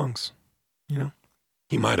 more songs.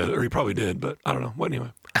 He might have, or he probably did, but I don't know. What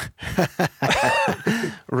anyway?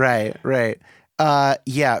 Right.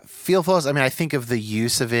 Feel Flows. I mean, I think of the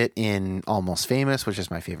use of it in Almost Famous, which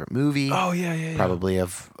is my favorite movie. Oh yeah. Probably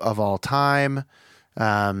of all time.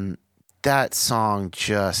 That song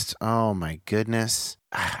just, oh my goodness.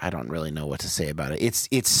 I don't really know what to say about it.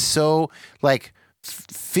 It's so like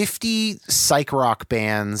 50 psych rock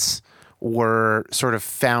bands were sort of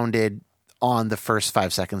founded on the first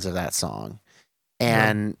 5 seconds of that song.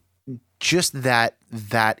 And just that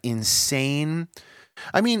insane.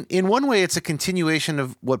 I mean, in one way, it's a continuation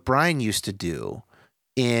of what Brian used to do,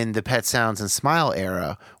 in the Pet Sounds and Smile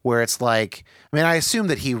era, where it's like, I mean, I assume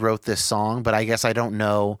that he wrote this song, but I guess I don't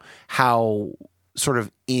know how sort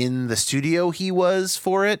of in the studio he was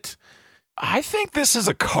for it. I think this is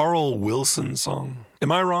a Carl Wilson song.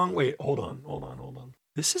 Am I wrong? Wait, hold on.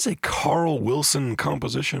 This is a Carl Wilson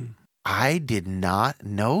composition. I did not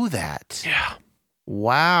know that. Yeah.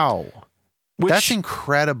 Wow. That's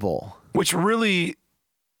incredible. Which really,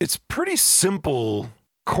 it's pretty simple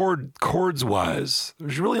chords wise.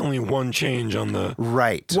 There's really only one change on the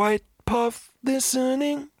Right. white puff,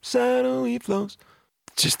 listening, shadowy flows.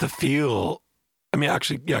 Just the feel. I mean,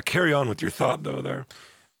 actually, yeah, carry on with your thought though there.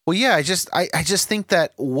 Well, yeah, I just think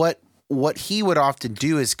that what he would often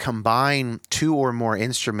do is combine two or more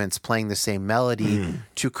instruments playing the same melody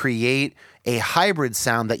to create a hybrid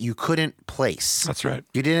sound that you couldn't place. That's right.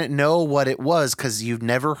 You didn't know what it was because you've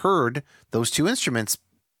never heard those two instruments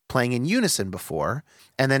playing in unison before.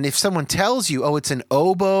 And then if someone tells you, oh, it's an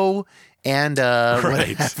oboe and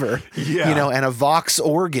Right. whatever, Yeah. you know, and a Vox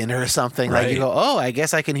organ or something, like you Right. go, oh, I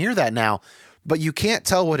guess I can hear that now. But you can't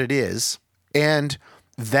tell what it is. And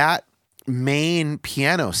that main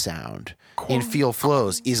piano sound in Feel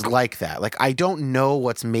Flows is like that. Like, I don't know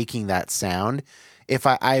what's making that sound. If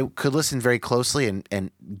I could listen very closely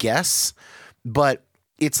and guess, but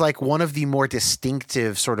it's like one of the more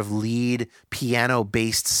distinctive sort of lead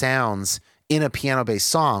piano-based sounds in a piano-based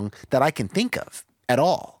song that I can think of at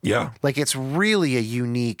all. Yeah. Like, it's really a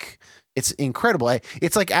unique, it's incredible.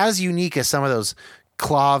 It's like as unique as some of those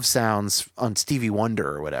clav sounds on Stevie Wonder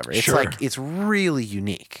or whatever. It's Sure. like, it's really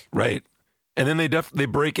unique. Right. And then they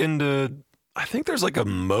break into, I think there's like a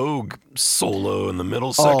Moog solo in the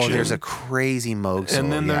middle section. Oh, there's a crazy Moog solo.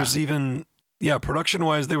 And then yeah. there's even, production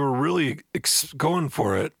wise, they were really going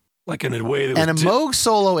for it, like in a way that was and a Moog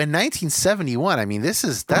solo in 1971. I mean, that's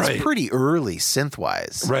Right. pretty early synth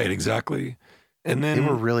wise. Right, exactly. And then They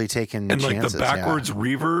were really taking and chances. like the backwards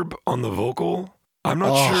reverb on the vocal. I'm not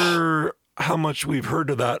Oh. sure how much we've heard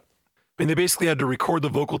of that. I mean, they basically had to record the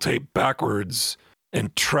vocal tape backwards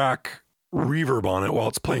and track reverb on it while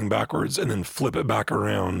it's playing backwards, and then flip it back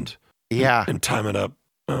around. Yeah. And time it up.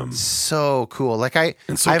 So cool. Like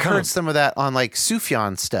And so I've kind heard of- some of that on like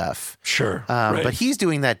Sufjan stuff. Sure. Right. But he's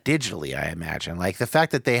doing that digitally, I imagine. Like the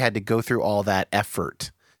fact that they had to go through all that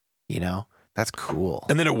effort, you know, that's cool.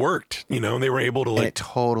 And then it worked, they were able to And it like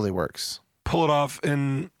totally works. pull it off.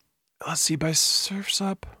 And let's see, by Surf's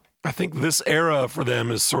Up, I think this era for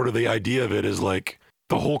them is sort of the idea of it is like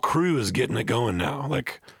the whole crew is getting it going now.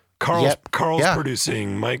 Like Carl's Yeah.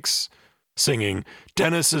 producing, Mike's singing,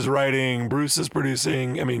 Dennis is writing, Bruce is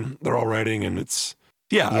producing. I mean, they're all writing, and it's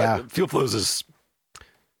Feel Flows is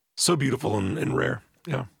so beautiful and rare.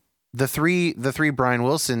 Yeah. The three Brian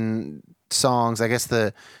Wilson songs, I guess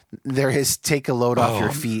there is Take a Load Off Your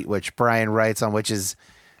Oh. Feet, which Brian writes on, which is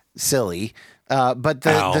silly. But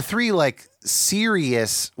Ow. the three like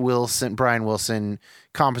serious Brian Wilson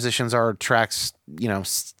compositions are tracks,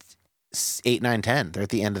 8, 9, 10. They're at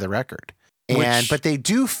the end of the record. But they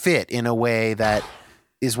do fit in a way that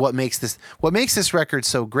is what makes this record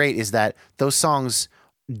so great is that those songs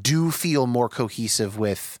do feel more cohesive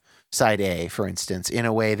with side A, for instance, in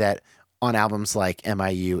a way that on albums like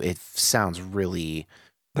MIU, it sounds really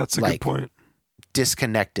That's a like, good point.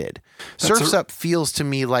 disconnected. That's Surf's Up feels to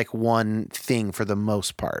me like one thing for the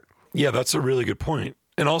most part. Yeah, that's a really good point.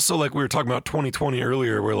 And also, like we were talking about 2020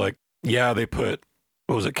 earlier, where like, they put,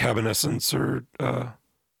 what was it, Cabanescence or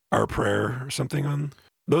Our Prayer or something on.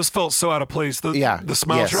 Those felt so out of place. The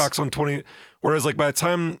Smile yes. tracks on 20, whereas like by the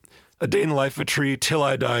time A Day in the Life of a Tree, Till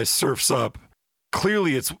I Die, Surf's Up,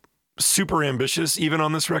 clearly it's super ambitious even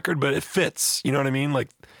on this record, but it fits. You know what I mean? Like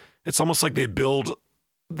it's almost like they build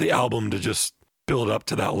the album to just build up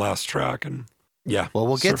to that last track. And Well,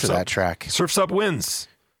 we'll get Surf's to Up. that track. Surf's Up wins.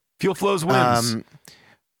 Feel Flows wins.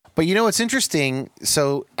 But what's interesting?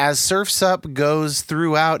 So as Surf's Up goes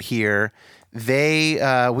throughout here, we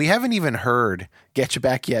haven't even heard Get You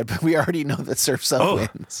Back yet, but we already know that Surf's Up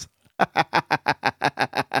wins.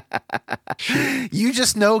 You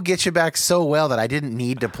just know Get You Back so well that I didn't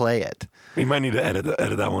need to play it. We might need to edit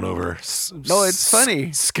that one over. No, it's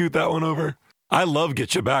funny. Scoot that one over. I love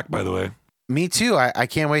Get You Back, by the way. Me too. I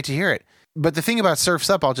can't wait to hear it. But the thing about Surf's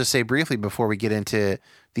Up, I'll just say briefly before we get into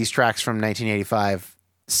these tracks from 1985,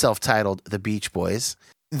 self-titled The Beach Boys.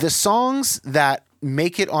 The songs that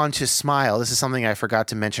make it onto Smile, this is something I forgot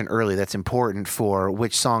to mention earlier that's important for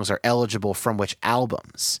which songs are eligible from which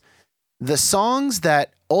albums. The songs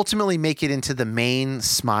that ultimately make it into the main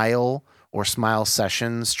Smile or Smile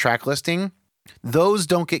Sessions track listing, those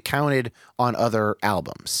don't get counted on other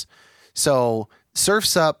albums. So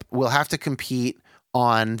Surf's Up will have to compete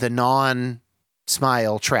on the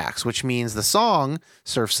Smile tracks, which means the song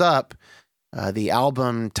Surf's Up, the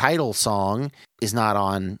album title song, is not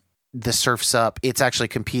on the Surf's Up. It's actually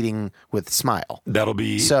competing with Smile. That'll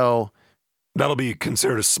be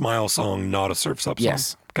considered a Smile song, not a Surf's Up song.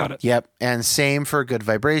 Yes. Got it. Yep. And same for Good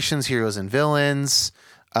Vibrations, Heroes and Villains,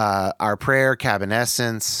 Our Prayer,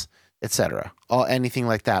 Cabinescence, etc. Anything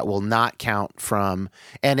like that will not count from,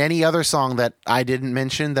 and any other song that I didn't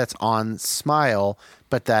mention that's on Smile,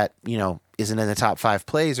 but that, isn't in the top 5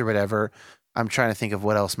 plays or whatever. I'm trying to think of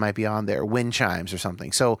what else might be on there. Wind Chimes or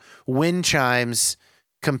something. So Wind Chimes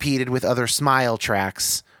competed with other Smile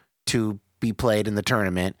tracks to be played in the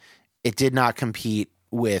tournament. It did not compete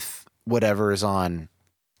with whatever is on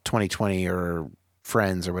 2020 or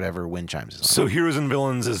Friends or whatever Wind Chimes is on. So Heroes and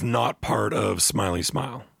Villains is not part of Smiley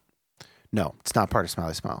Smile. No, it's not part of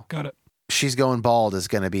Smiley Smile. Got it. She's Going Bald is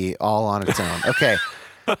going to be all on its own. Okay.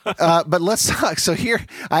 But let's talk. So here,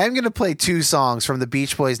 I am going to play 2 songs from the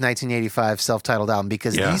Beach Boys 1985 self-titled album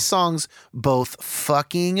because these songs both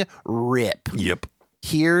fucking rip. Yep.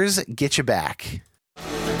 Here's Get You Back. No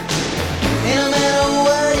matter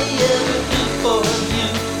what he ever do for you,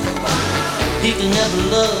 he can never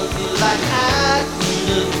love you like I can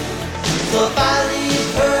do. So if I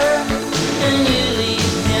leave her and you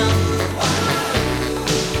leave him,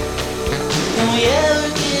 can we ever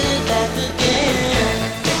get it back again?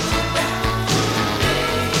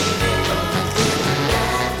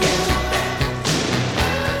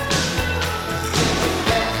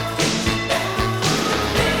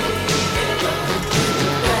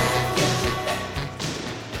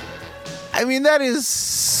 I mean, that is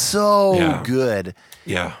so good.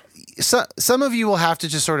 Yeah. So, some of you will have to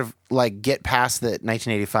just sort of like get past the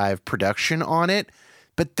 1985 production on it,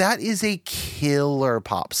 but that is a killer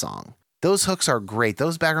pop song. Those hooks are great.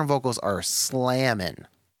 Those background vocals are slamming.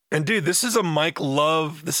 And dude, this is a Mike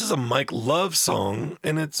Love song,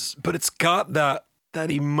 and it's got that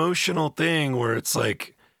emotional thing where it's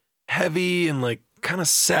like heavy and like kind of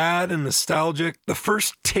sad and nostalgic. The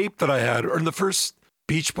first tape that I had, or the first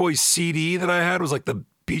Beach Boys CD that I had, was like the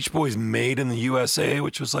Beach Boys Made in the USA,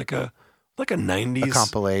 which was like a 90s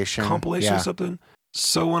compilation or something.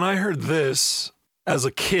 So when I heard this as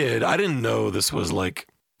a kid, I didn't know this was like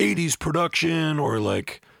 80s production or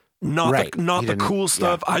like not the cool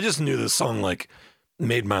stuff. I just knew this song like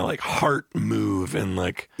made my like heart move and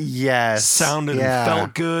like sounded and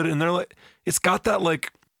felt good. And they're like, it's got that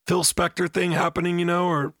like Phil Spector thing happening,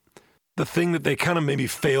 or the thing that they kind of maybe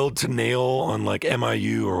failed to nail on like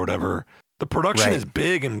MIU or whatever. The production is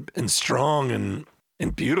big and strong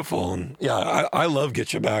and beautiful. And I love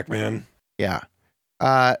Get You Back, man. Yeah.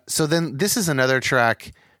 So then this is another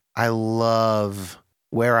track I love,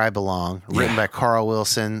 Where I Belong, written by Carl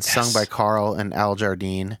Wilson, sung by Carl and Al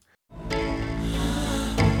Jardine. My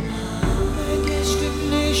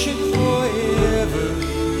destination forever.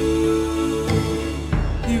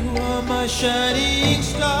 You are my shining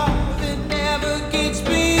star that never gets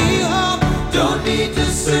me home. Don't need to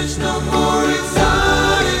search no more. It's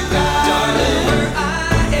all you got. Darling, where I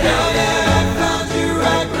am. Now that I found you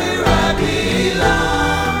right where I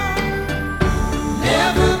belong.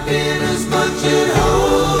 Never been as much at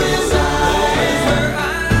home as I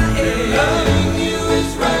am. Loving you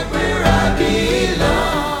is right where I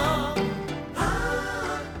belong.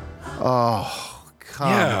 Oh,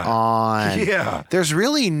 come on. Yeah. There's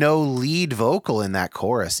really no lead vocal in that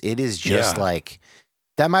chorus. It is just like,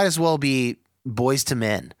 that might as well be Boys to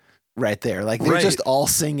Men right there. Like they're just all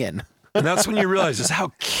singing. And that's when you realize just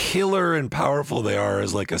how killer and powerful they are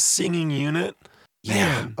as like a singing unit.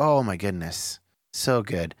 Man. Oh my goodness. So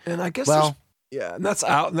good. And I guess and that's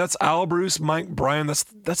Al, Bruce, Mike, Brian. That's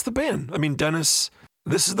the band. I mean, Dennis,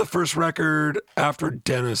 this is the first record after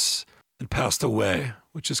Dennis had passed away,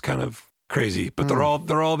 which is kind of crazy, but they're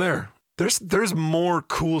all there. There's more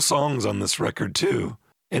cool songs on this record too.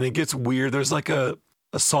 And it gets weird. There's like a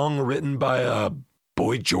song written by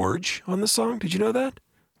Boy George on the song. Did you know that?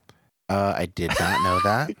 I did not know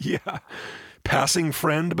that. Yeah. Passing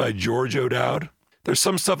Friend by George O'Dowd. There's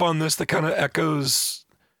some stuff on this that kind of echoes,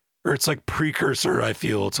 or it's like precursor, I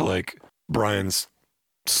feel, to like Brian's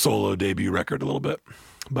solo debut record a little bit.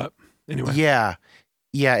 But anyway. Yeah.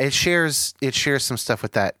 It shares some stuff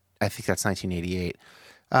with that. I think that's 1988.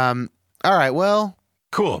 All right. Well,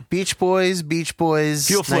 cool. Beach Boys, Feel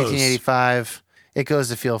 1985. It goes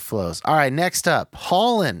to Feel Flows. All right. Next up,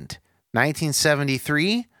 Holland,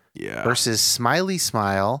 1973 versus Smiley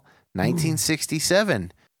Smile,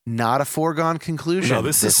 1967. Not a foregone conclusion. No,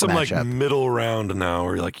 this is some matchup. Like middle round now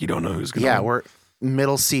where like you don't know who's going to win. We're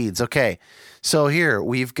middle seeds. Okay. So here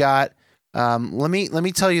we've got Let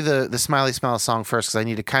me tell you the Smiley Smile song first because I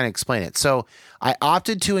need to kind of explain it. So I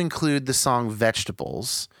opted to include the song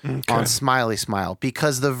Vegetables on Smiley Smile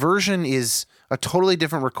because the version is a totally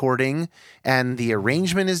different recording and the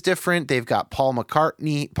arrangement is different. They've got Paul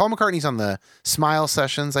McCartney. Paul McCartney's on the Smile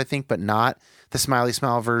sessions, I think, but not the Smiley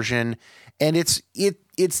Smile version. And it's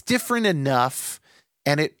different enough.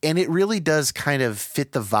 And it really does kind of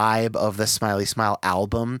fit the vibe of the Smiley Smile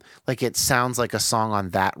album. Like it sounds like a song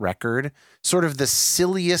on that record. Sort of the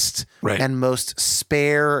silliest and most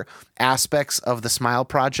spare aspects of the Smile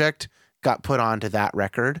Project got put onto that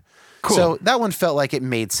record. Cool. So that one felt like it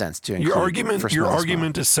made sense to include. Your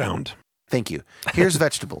argument is sound. Thank you. Here's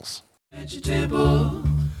Vegetables. Vegetable,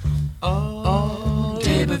 oh,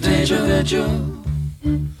 vegetable.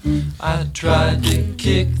 I tried to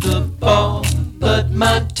kick the ball, but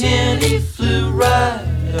my tenny flew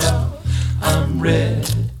right off. I'm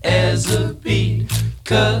red as a beet,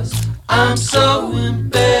 'cause I'm so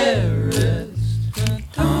embarrassed.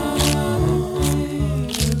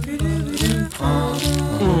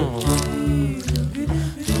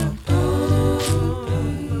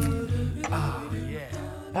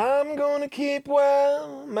 I'm gonna keep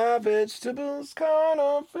well my vegetables caught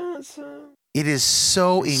off and some. It is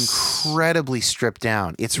so incredibly stripped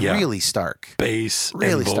down. It's really stark. Bass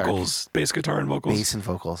Really and vocals. Bass guitar and vocals. Bass and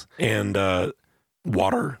vocals. And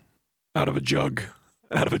water out of a jug.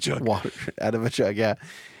 Out of a jug. Water out of a jug, yeah.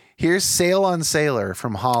 Here's Sail on Sailor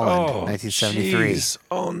from Holland, 1973. Geez.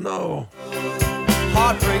 Oh, no.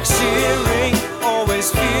 Heartbreak searing,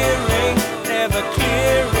 always fearing, never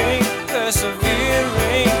clearing,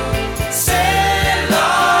 persevering. Sail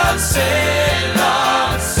on, sail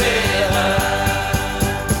on, sailor.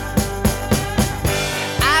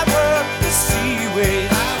 I work the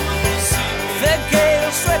seaways, the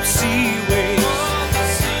gale swept seaways,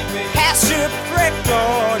 past shipwrecked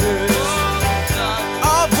daughters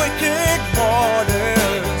of wicked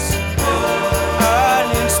waters,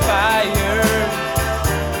 uninspired,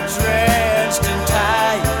 drenched and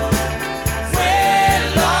tired.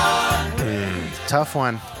 Well on. Tough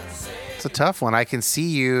one. It's a tough one. I can see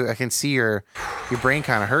you. I can see your brain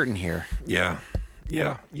kind of hurting here. Yeah.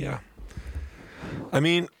 I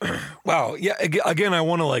mean, wow. Yeah. Again, I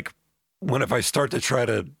want to if I start to try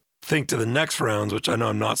to think to the next rounds, which I know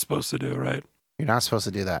I'm not supposed to do, right? You're not supposed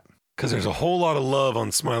to do that. Because there's a whole lot of love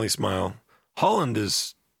on Smiley Smile.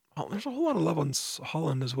 There's a whole lot of love on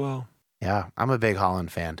Holland as well. Yeah, I'm a big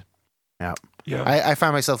Holland fan. Yeah. Yeah. I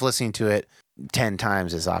find myself listening to it 10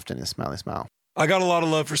 times as often as Smiley Smile. I got a lot of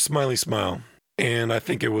love for Smiley Smile, and I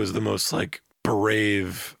think it was the most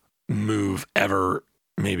brave move ever,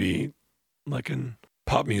 maybe in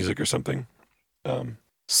pop music or something.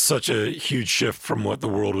 Such a huge shift from what the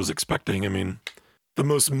world was expecting. I mean, the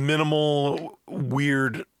most minimal,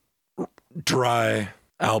 weird, dry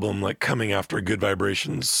album coming after Good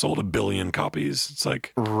Vibrations sold 1 billion copies. It's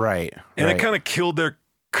right. And it kind of killed their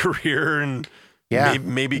career and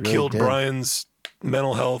maybe really killed did. Brian's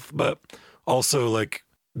mental health, but also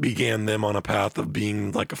began them on a path of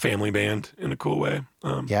being a family band in a cool way.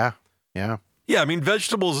 Yeah. I mean,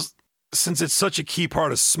 Vegetables, since it's such a key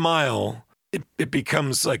part of Smile, it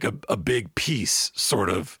becomes a big piece sort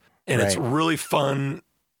of, and it's really fun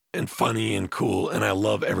and funny and cool, and I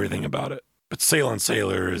love everything about it. But Sail on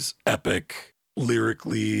Sailor is epic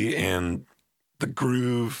lyrically, and the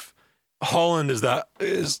groove. Holland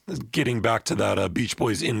is getting back to that Beach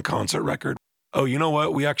Boys in concert record. Oh, you know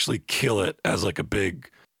what? We actually kill it as a big,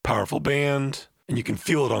 powerful band, and you can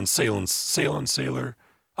feel it on Sail on Sailor.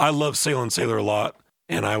 I love Sail on Sailor a lot,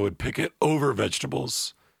 and I would pick it over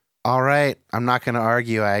Vegetables. All right. I'm not going to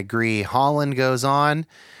argue. I agree. Holland goes on.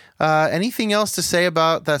 Anything else to say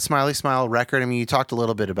about that Smiley Smile record? I mean, you talked a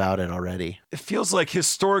little bit about it already. It feels like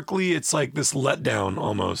historically it's this letdown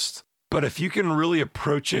almost. But if you can really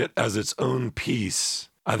approach it as its own piece,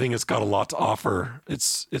 I think it's got a lot to offer.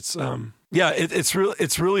 It's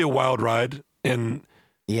really a wild ride. And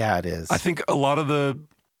yeah, it is. I think a lot of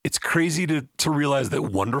it's crazy to realize that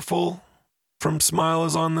Wonderful from Smile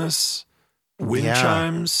is on this. Wind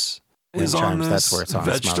Chimes is on this. That's where it's on.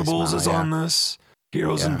 Vegetables Smiley is Smile, on this.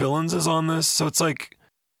 Heroes and Villains is on this. So it's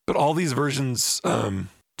but all these versions,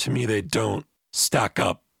 to me, they don't stack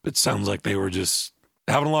up. It sounds like they were just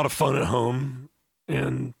having a lot of fun at home,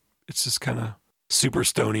 and it's just kind of super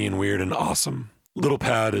stony and weird and awesome. Little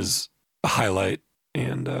Pad is a highlight,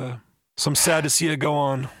 and so I'm sad to see it go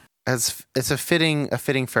on. It's a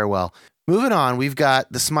fitting farewell. Moving on, we've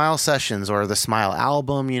got the Smile Sessions or the Smile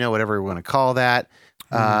album, whatever we want to call that,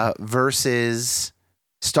 versus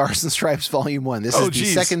Stars and Stripes Volume 1. This is the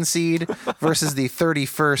second seed versus the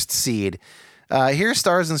 31st seed. Here's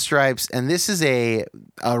Stars and Stripes, and this is a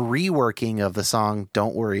reworking of the song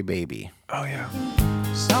 "Don't Worry, Baby." Oh yeah.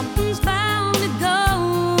 Something's bound to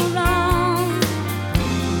go wrong,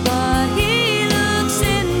 but he looks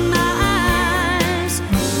in my eyes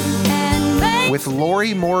and makes With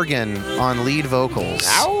Lori Morgan on lead vocals.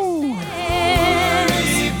 Don't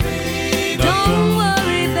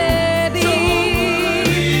worry, baby.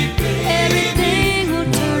 Everything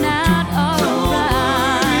will turn out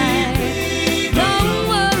alright. Don't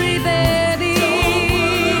worry, baby.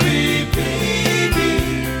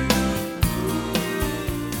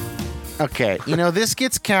 Okay, this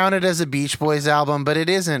gets counted as a Beach Boys album, but it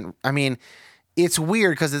isn't. I mean, it's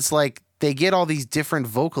weird because it's like they get all these different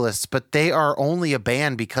vocalists, but they are only a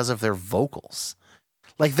band because of their vocals.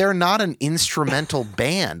 Like, they're not an instrumental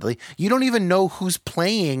band. Like, you don't even know who's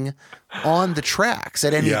playing on the tracks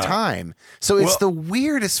at any time. So it's the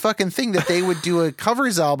weirdest fucking thing that they would do a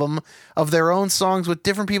covers album of their own songs with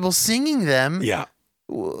different people singing them. Yeah.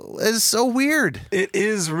 It's so weird. It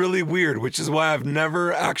is really weird, which is why I've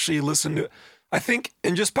never actually listened to it. I think,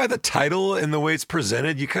 and just by the title and the way it's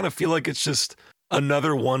presented, you kind of feel like it's just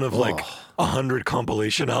another one of like 100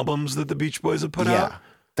 compilation albums that the Beach Boys have put out. Yeah,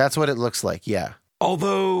 that's what it looks like. Yeah.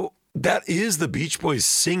 Although that is the Beach Boys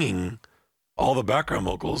singing all the background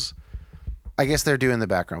vocals. I guess they're doing the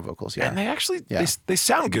background vocals. Yeah. And they actually, they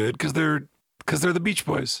sound good because they're the Beach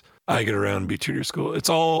Boys. I Get Around, Be True to Your School. It's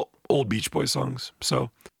all old Beach Boys songs.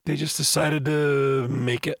 So they just decided to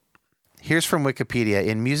make it. Here's from Wikipedia.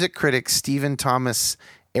 In music critic Stephen Thomas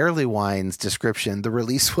Earlywine's description, the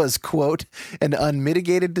release was, quote, an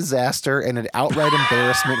unmitigated disaster and an outright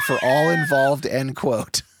embarrassment for all involved, end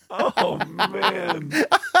quote. Oh, man.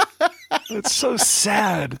 That's so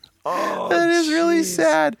sad. Oh, that is really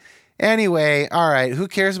sad. Anyway, all right. Who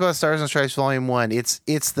cares about Stars and Stripes Volume 1?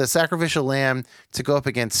 It's the Sacrificial Lamb to go up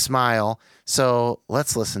against Smile. So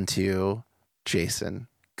let's listen to Jason.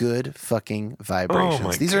 Good fucking vibrations. Oh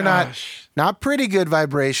my These gosh. are not pretty good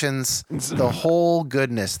vibrations. The whole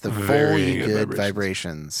goodness, the fully Very good good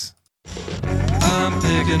vibrations. I'm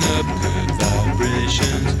picking up good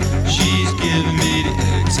vibrations. She's giving me the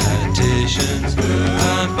excitations.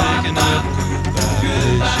 I'm picking up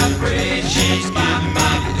good vibrations. She's giving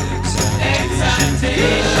me the excitations. I'm picking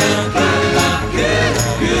up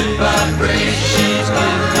good vibrations. She's giving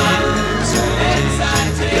me the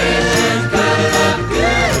excitations. Picking up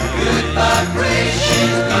good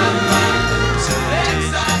vibrations.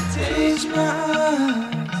 Close my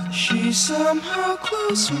eyes. She's somehow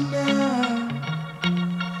closer now.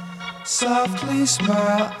 Softly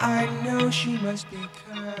smile, I know she must be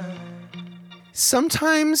kind.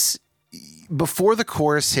 Sometimes before the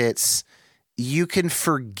chorus hits, you can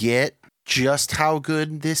forget just how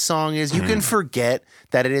good this song is. You can forget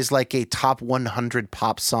that it is like a top 100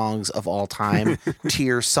 pop songs of all time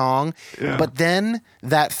tier song. Yeah. But then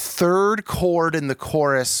that third chord in the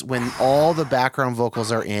chorus, when all the background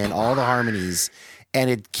vocals are in, all the harmonies, and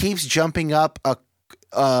it keeps jumping up a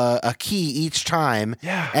key each time,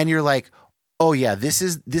 and you're like, oh yeah, this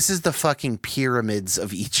is the fucking pyramids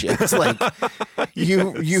of Egypt. Like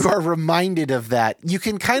you are reminded of that. You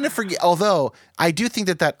can kind of forget, although I do think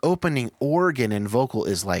that opening organ and vocal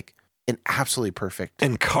is like an absolutely perfect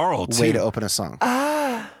And Carl, too. way to open a song.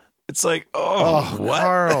 It's like, Oh, what?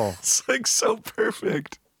 Carl. It's like so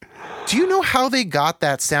perfect. Do you know how they got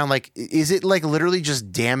that sound? Like, is it like literally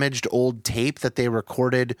just damaged old tape that they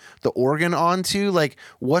recorded the organ onto? Like,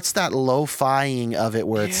 what's that lo-fiing of it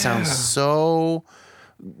where it sounds so,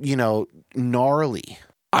 gnarly?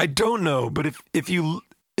 I don't know, but if you,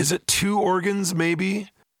 is it 2 organs maybe?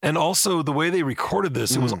 And also the way they recorded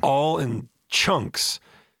this, it was all in chunks.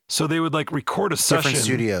 So they would like record a session. Different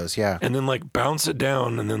studios, yeah. And then like bounce it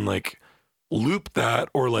down and then like loop that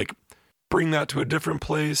or like bring that to a different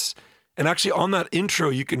place. And actually on that intro,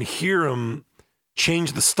 you can hear them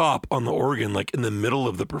change the stop on the organ, like in the middle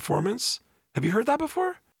of the performance. Have you heard that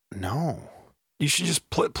before? No. You should just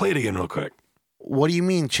play it again real quick. What do you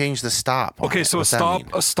mean change the stop? on Okay, it? so What's that mean?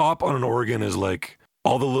 a stop on an organ is like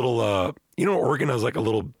all the little, an organ has like a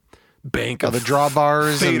little bank of the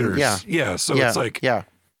drawbars and- faders. yeah. So it's like, yeah.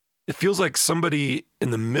 it feels like somebody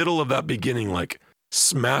in the middle of that beginning, like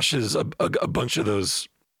smashes a bunch of those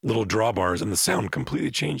little drawbars and the sound completely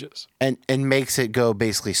changes. And makes it go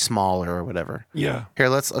basically smaller or whatever. Yeah. Here,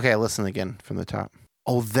 listen again from the top.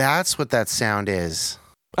 Oh, that's what that sound is.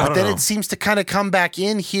 I But don't then know. it seems to kind of come back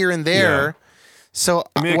in here and there. Yeah. So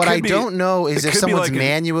I mean, it what could I be- don't know is it if could be someone's like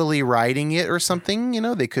manually writing it or something,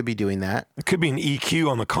 they could be doing that. It could be an EQ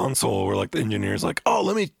on the console where like the engineer's like, oh,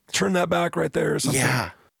 let me turn that back right there or something. Yeah.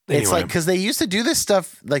 It's Anyway. like, because they used to do this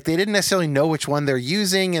stuff, like they didn't necessarily know which one they're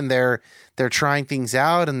using, and they're trying things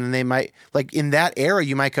out, and then they might, like in that era,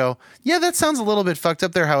 you might go, yeah, that sounds a little bit fucked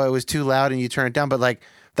up there, how it was too loud, and you turn it down, but like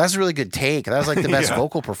that's a really good take. That was like the best Yeah.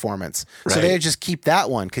 vocal performance. So Right. they would just keep that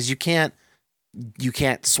one, because you can't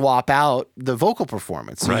swap out the vocal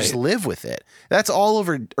performance. You just Right. live with it. That's all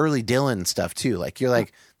over early Dylan stuff too. Like you're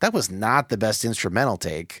like, that was not the best instrumental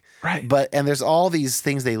take. Right. And there's all these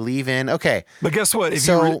things they leave in. Okay. But guess what?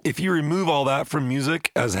 So- If you remove all that from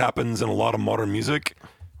music, as happens in a lot of modern music,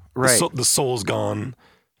 Right. the soul's gone,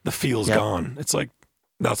 the feel's Yep. gone. It's like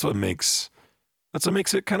that's what makes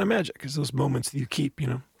it kind of magic. Is those moments that you keep, you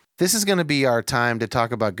know. This is going to be our time to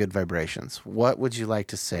talk about Good Vibrations. What would you like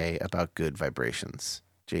to say about Good Vibrations,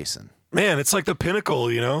 Jason? Man, it's like the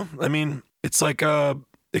pinnacle, you know? I mean, it's like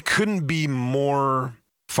it couldn't be more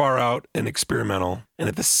far out and experimental. And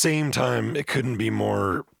at the same time, it couldn't be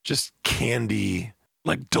more just candy,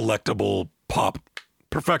 like delectable pop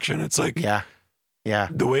perfection. It's like Yeah. Yeah.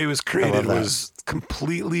 the way it was I created love that. was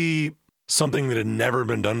completely something that had never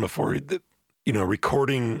been done before. That, you know,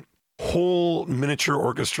 recording whole miniature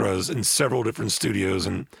orchestras in several different studios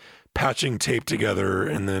and patching tape together,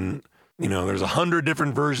 and then, you know, there's 100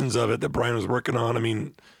 different versions of it that Brian was working on. I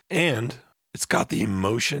mean, and it's got the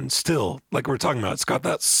emotion still, like we're talking about. It's got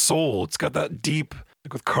that soul. It's got that deep,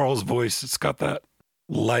 like with Carl's voice, it's got that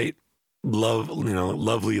light,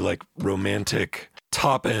 lovely, like romantic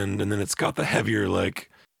top end, and then it's got the heavier, like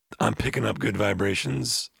I'm picking up good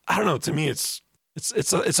vibrations. I don't know. To me, it's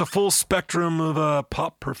a full spectrum of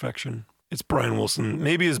pop perfection. It's Brian Wilson,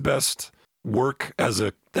 maybe his best work as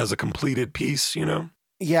a completed piece, you know.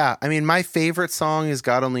 Yeah. I mean, my favorite song is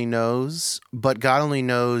God Only Knows, but God Only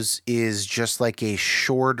Knows is just like a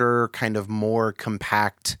shorter, kind of more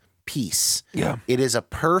compact piece. Yeah, It is a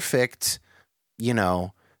perfect, you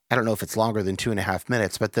know, I don't know if it's longer than 2.5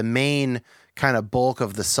 minutes, but the main kind of bulk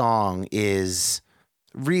of the song is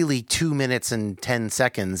really 2 minutes and 10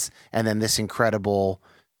 seconds. And then this incredible,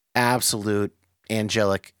 absolute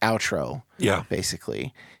angelic outro, yeah,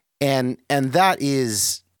 basically. And that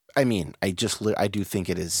is, I mean, I do think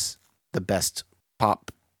it is the best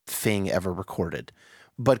pop thing ever recorded.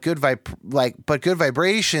 But Good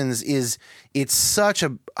Vibrations it's such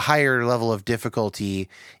a higher level of difficulty.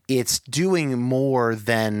 It's doing more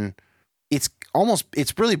than it's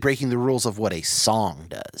really breaking the rules of what a song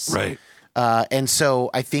does. right. And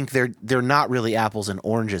so I think they're not really apples and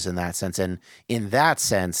oranges in that sense. And in that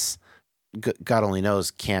sense, God Only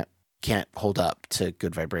Knows can't hold up to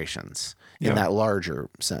Good Vibrations in Yeah. that larger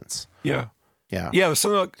sense. Yeah. Yeah. Yeah, there's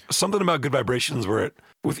something about Good Vibrations where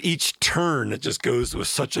with each turn, it just goes to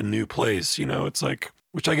such a new place. You know, it's like,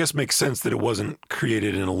 which I guess makes sense that it wasn't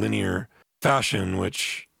created in a linear fashion,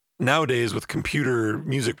 which nowadays with computer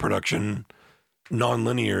music production,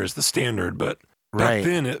 non-linear is the standard. But Right.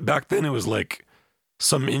 back then it was like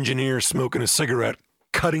some engineer smoking a cigarette,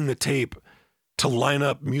 cutting the tape to line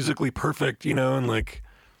up musically perfect, you know, and like,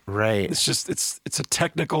 Right. it's just, it's a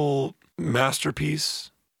technical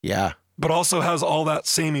masterpiece, Yeah. but also has all that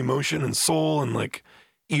same emotion and soul and like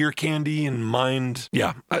ear candy and mind.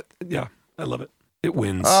 Yeah. I love it. It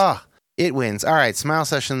wins. Ah, it wins. All right. Smile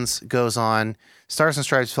Sessions goes on. Stars and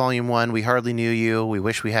Stripes Volume 1. We hardly knew you. We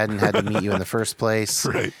wish we hadn't had to meet you in the first place.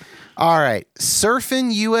 Right. All right.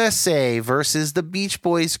 Surfin' USA versus the Beach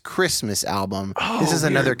Boys Christmas album. This is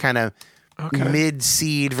another weird. kind of Okay.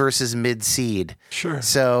 mid-seed versus mid-seed. Sure.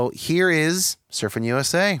 So here is Surfin'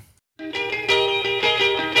 USA.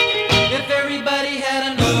 If everybody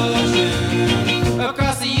had an ocean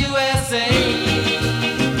across the USA,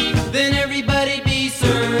 then everybody'd be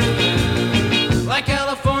surfing like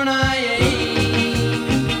California.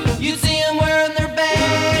 You'd see them wearing their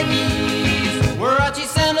baggies, Warachi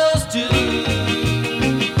sandals too,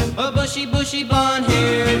 a bushy blonde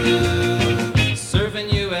hairdo,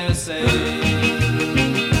 surfing USA.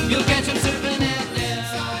 You'll catch them surfing at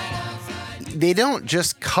night. They don't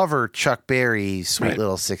just cover Chuck Berry's Sweet Right.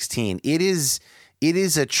 Little 16. It is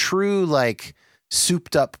a true like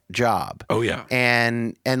souped up job. Oh yeah.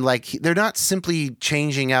 And like they're not simply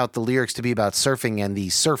changing out the lyrics to be about surfing and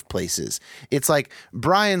these surf places. It's like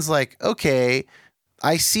Brian's like, okay,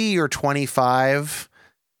 I see you're 25,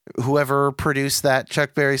 whoever produced that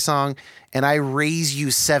Chuck Berry song, and I raise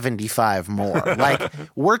you 75 more. Like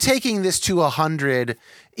we're taking this to 100.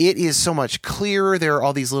 It is so much clearer. There are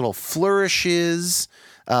all these little flourishes.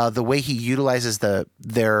 The way he utilizes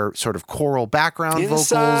their sort of choral background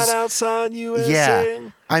vocals. outside USA. Yeah.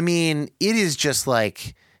 I mean, it is just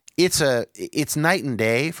like it's night and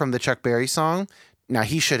day from the Chuck Berry song. now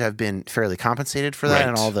he should have been fairly compensated for that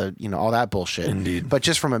and Right. all the, all that bullshit. Indeed. But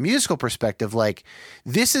just from a musical perspective, like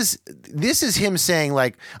this is him saying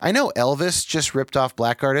like, I know Elvis just ripped off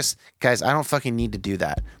black artists. Guys, I don't fucking need to do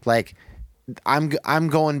that. Like I'm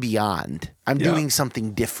going beyond. I'm Yeah. doing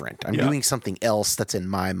something different. I'm Yeah. doing something else that's in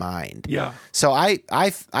my mind. Yeah. So I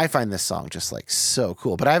find this song just like so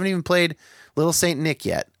cool. But I haven't even played Little Saint Nick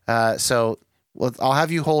yet. So I'll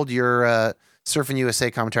have you hold your Surfing USA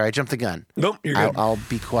commentary. I jumped the gun. Nope, you're good. I'll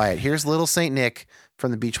be quiet. Here's Little Saint Nick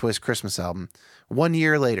from the Beach Boys Christmas album. 1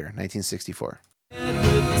 year later, 1964. With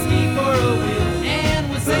the ski for a wheel, and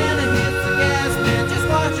when Santa hits the gas, man, just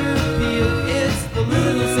watch her peel. It's the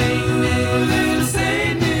little Saint Nick, little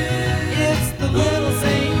Saint Nick. It's the little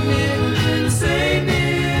Saint Nick, little Saint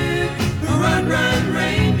Nick. Run, run,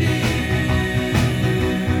 reindeer.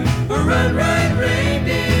 Run, run,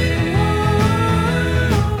 reindeer.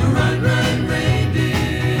 Run, run,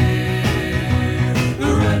 reindeer.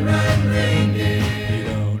 Run, run, reindeer. You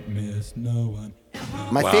don't miss no one.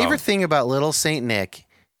 My Wow. favorite thing about Little Saint Nick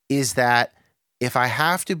is that if I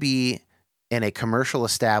have to be in a commercial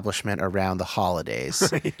establishment around the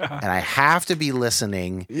holidays and I have to be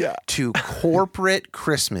listening Yeah. to corporate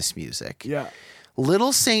Christmas music, Yeah.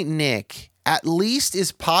 Little Saint Nick at least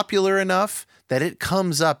is popular enough that it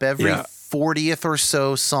comes up every Yeah. 40th or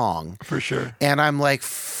so song. For sure. And I'm like,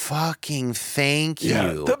 fucking thank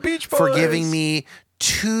Yeah, you the Beach for Boys. giving me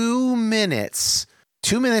 2 minutes.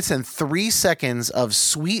 2 minutes and 3 seconds of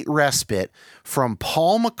sweet respite from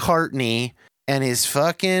Paul McCartney and his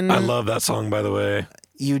fucking. I love that song, by the way.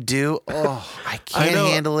 You do? Oh, I can't know.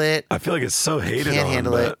 handle it. I feel like it's so hated Can't on,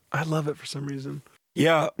 handle but it. I love it for some reason.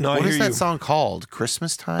 Yeah, no, What I is hear that you. song called?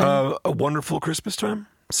 Christmas Time? A Wonderful Christmas Time?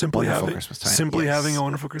 Simply Wonderful having Christmas Time, Simply yes. having a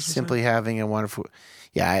wonderful Christmas Simply having a wonderful.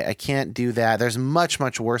 Yeah, I can't do that. There's much,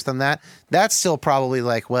 much worse than that. That's still probably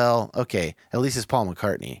like, well, okay, at least it's Paul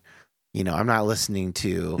McCartney. I'm not listening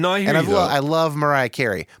to. No, I hear and you, though. I love Mariah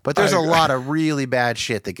Carey, but there's I a agree. lot of really bad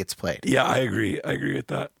shit that gets played. Yeah, I agree. I agree with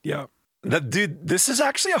that. Yeah. Dude, this is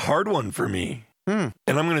actually a hard one for me. And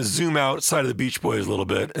I'm going to zoom outside of the Beach Boys a little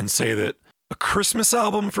bit and say that a Christmas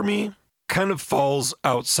album for me kind of falls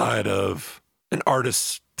outside of an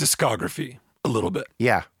artist's discography a little bit.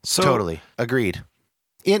 Yeah, So- totally agreed.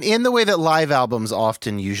 In the way that live albums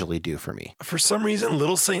often usually do for me. For some reason,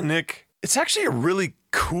 Little Saint Nick, it's actually a really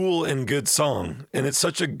cool and good song. And it's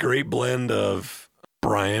such a great blend of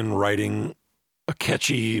Brian writing a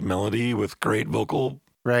catchy melody with great vocal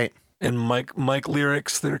Right. and Mike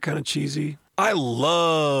lyrics that are kind of cheesy. I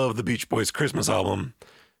love the Beach Boys Christmas album,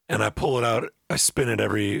 and I pull it out. I spin it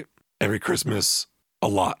every Christmas a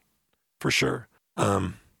lot, for sure.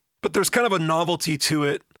 But there's kind of a novelty to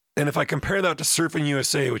it. And if I compare that to Surfing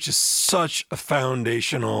USA, which is such a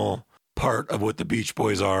foundational part of what the Beach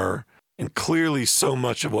Boys are, and clearly so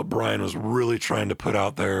much of what Brian was really trying to put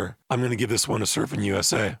out there, I'm going to give this one to Surfing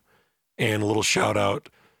USA. And a little shout out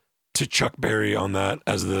to Chuck Berry on that,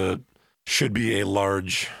 as should be a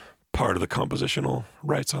large part of the compositional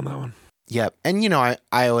rights on that one. Yep. And,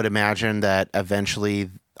 I would imagine that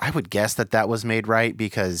eventually, I would guess that was made right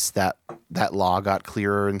because that law got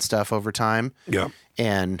clearer and stuff over time. Yeah.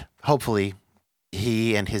 And hopefully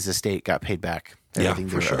he and his estate got paid back everything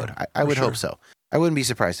for they sure. owed. I For would sure. hope so. I wouldn't be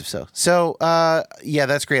surprised if so. So, yeah,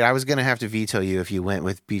 that's great. I was going to have to veto you if you went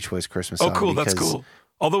with Beach Boys Christmas Oh, Song. cool. That's because- cool.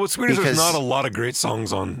 Although what's weird is there's because- not a lot of great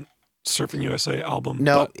songs on Surfing USA album.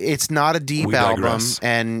 No, but it's not a deep we album, digress.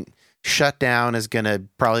 and Shutdown is going to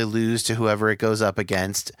probably lose to whoever it goes up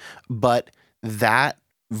against. But that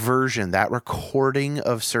version, that recording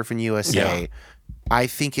of Surfing USA, Yeah. I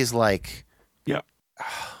think is like, Yeah.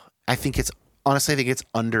 I think it's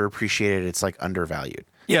underappreciated. It's like undervalued.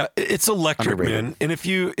 Yeah, it's electric, Underrated. man. And if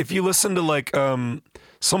you listen to like some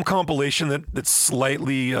compilation that's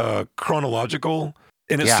slightly chronological,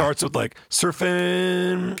 and it Yeah. starts with like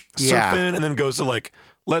surfing, Yeah. and then goes to like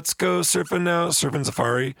let's go surfing now, surfing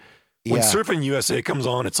safari. When Yeah. Surfing USA comes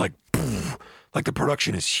on, it's like poof, like the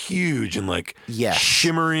production is huge and like Yes.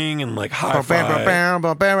 shimmering and like high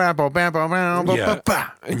Yeah.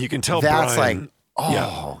 and you can tell That's Brian, like, oh,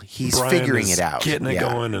 yeah, he's Brian figuring is it out. getting it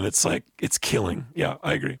Yeah. going, and it's like it's killing. Yeah,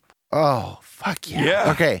 I agree. Oh, fuck yeah.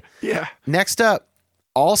 Yeah. Okay. Yeah. Next up,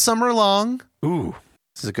 All Summer Long. Ooh.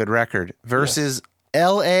 This is a good record. Versus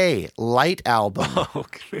LA Light Album,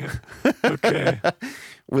 Okay. Okay.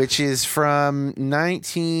 which is from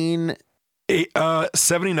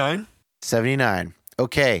 1979. 79.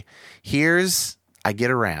 Okay. Here's I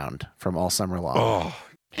Get Around from All Summer Long. Oh,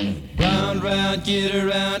 Round, round, get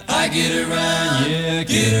around, I get around, yeah,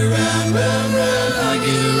 get around, round, round, I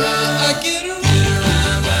get around, I get around,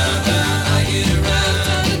 round, round, I get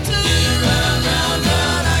around, get around, round, round,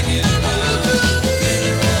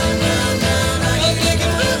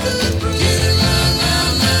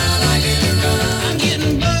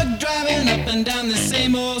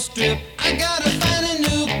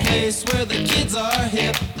 place where the kids are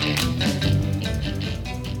hip.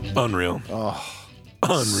 Unreal. Oh,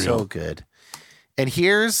 Unreal. so good. And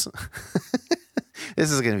here's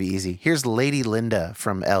this is gonna be easy. Here's Lady Linda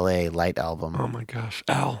from LA Light Album. Oh my gosh.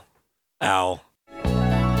 Al. Al.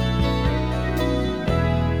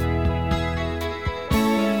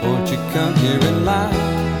 Won't you come here and lie,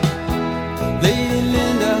 Lady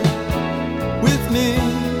Linda, with me?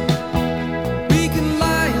 We can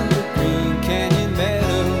lie in the Green Canyon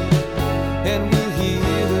meadow, and we'll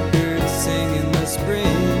hear the birds sing in the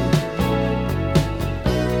spring.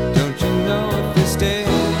 Don't you know if you stay,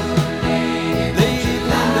 Lady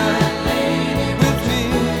Linda, with me?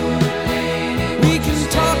 We can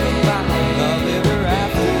talk about love ever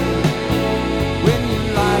after when you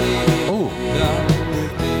lie down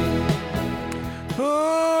with me.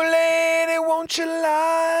 Ooh, lady, won't you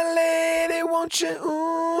lie, lady, won't you?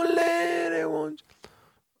 Ooh, lady, won't you?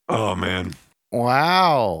 Oh, man.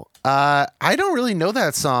 Wow. I don't really know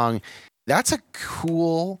that song. That's a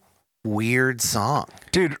cool, weird song.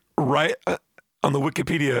 Dude, right on the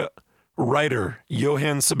Wikipedia, writer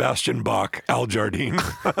Johann Sebastian Bach, Al Jardine.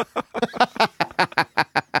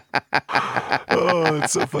 Oh,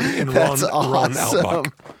 it's so funny. And That's Ron awesome.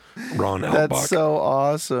 Altbach. Ron Altbach. That's so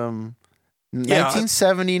awesome. Yeah.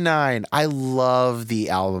 1979. I love the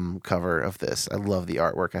album cover of this. I love the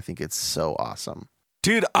artwork. I think it's so awesome.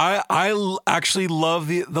 Dude, I actually love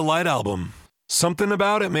the Light album. Something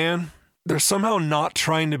about it, man. They're somehow not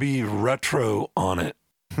trying to be retro on it.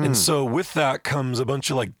 And so with that comes a bunch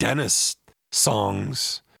of like Dennis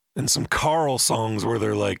songs and some Carl songs where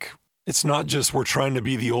they're like, it's not just we're trying to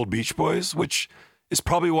be the old Beach Boys, which is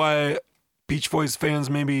probably why Beach Boys fans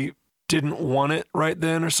maybe didn't want it right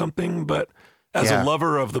then or something. But as Yeah. a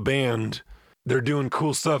lover of the band, they're doing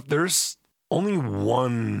cool stuff. There's only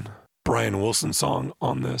one Brian Wilson song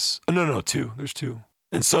on this. No, two. There's two.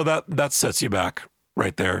 And so that sets you back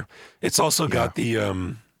right there. It's also got the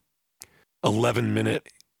 11-minute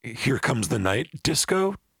Here Comes the Night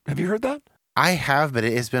disco. Have you heard that? I have, but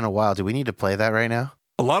it has been a while. Do we need to play that right now?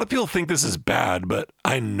 A lot of people think this is bad, but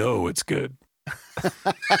I know it's good.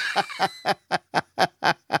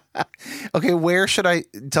 Okay,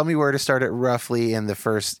 tell me where to start it roughly in this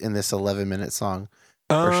 11-minute song?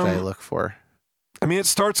 Where should I look for? I mean, it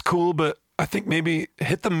starts cool, but I think maybe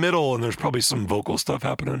hit the middle and there's probably some vocal stuff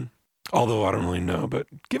happening. Although I don't really know, but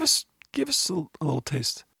give us a little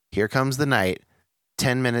taste. Here Comes the Night,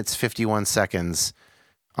 10 minutes, 51 seconds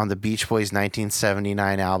on the Beach Boys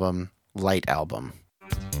 1979 album, Light Album.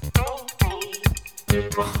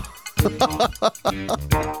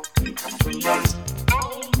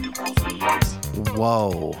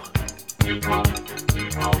 Whoa.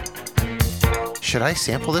 Should I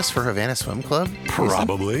sample this for Havana Swim Club?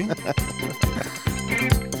 Probably.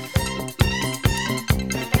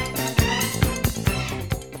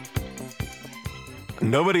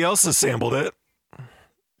 Nobody else has sampled it.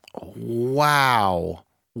 Wow.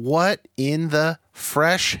 What in the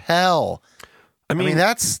fresh hell? I mean,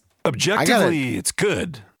 that's objectively, it's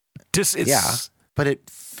good. yeah, but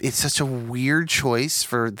it's such a weird choice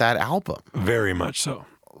for that album. Very much so.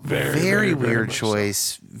 Very, Very very weird much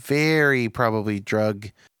choice. Very probably drug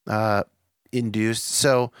induced.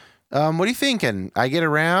 So, what are you thinking? I Get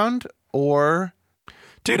Around or?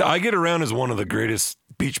 Dude, I Get Around is one of the greatest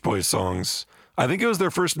Beach Boys songs. I think it was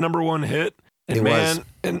their first #1 hit. And It man,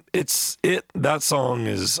 was. and that song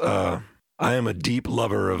is I am a deep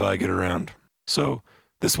lover of I Get Around. So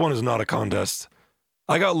this one is not a contest.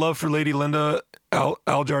 I got love for Lady Linda,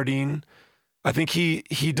 Al Jardine. I think he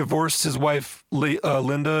divorced his wife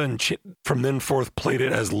Linda and from then forth played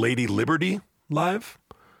it as Lady Liberty live.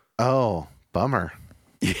 Oh, bummer.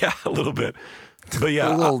 Yeah, a little bit. But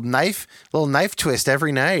yeah, A little knife twist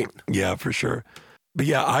every night. yeah, for sure. But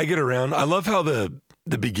yeah, I Get Around. I love how the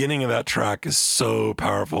beginning of that track is so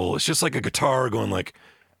powerful. It's just like a guitar going like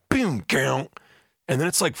boom, count, and then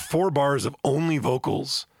it's like 4 bars of only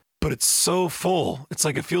vocals, but it's so full. It's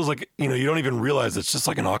like it feels like, you don't even realize it's just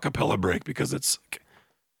like an a cappella break because it's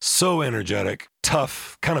so energetic,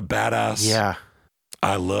 tough, kind of badass. Yeah.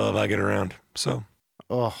 I love I Get Around. So,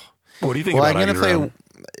 Oh. what do you think Well, about I'm I gonna Get play. Around?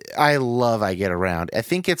 I love I Get Around. I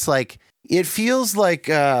think it's like it feels like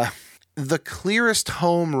the clearest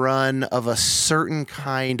home run of a certain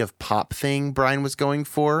kind of pop thing Brian was going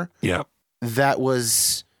for. Yeah. That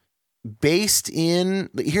was based in.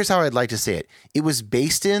 Here's how I'd like to say it. It was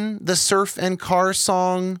based in the surf and car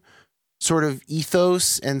song sort of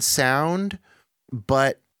ethos and sound,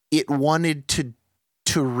 but it wanted to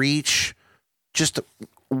reach just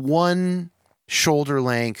one shoulder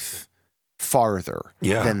length farther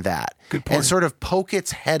Yeah. than that. Good point. And sort of poke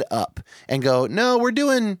its head up and go, no, we're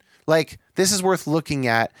doing like, this is worth looking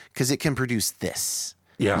at because it can produce this.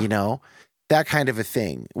 Yeah. You know, that kind of a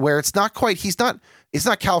thing where it's not quite, it's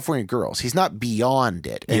not California Girls. He's not beyond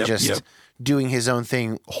it and just doing his own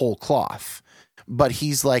thing whole cloth, but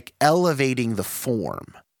he's like elevating the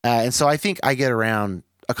form. And so I think I Get Around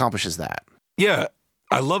accomplishes that. Yeah,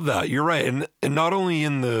 I love that. You're right. And not only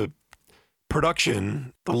in the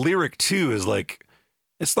production, the lyric too is like,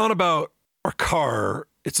 it's not about our car.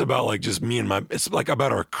 It's about like just me and it's like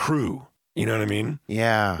about our crew. You know what I mean?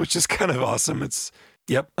 Yeah. Which is kind of awesome.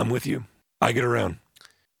 I'm with you. I Get Around.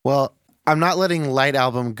 Well, I'm not letting Light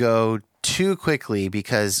Album go too quickly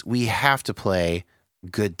because we have to play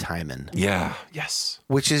Good Timin'. Yeah. Yes.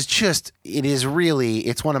 Which is just,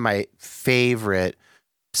 it's one of my favorite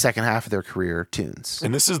second half of their career tunes.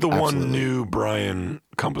 And this is the Absolutely. one new Brian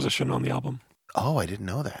composition on the album. Oh, I didn't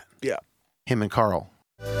know that. Yeah. Him and Carl.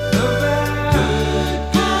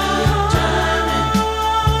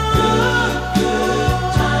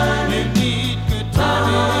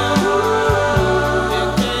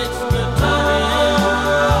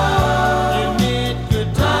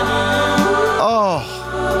 Oh,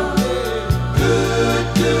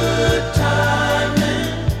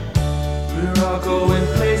 We're all going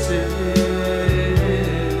places.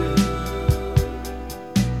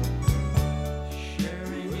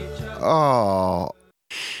 Sharing each other. oh.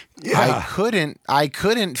 Yeah. I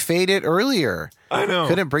couldn't fade it earlier. I know.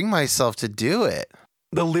 Couldn't bring myself to do it.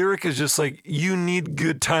 The lyric is just like, you need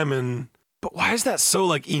good timing. But why is that so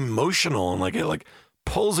like emotional and like it like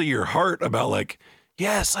pulls at your heart about like,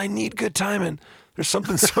 yes, I need good timing. There's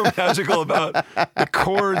something so magical about the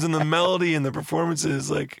chords and the melody and the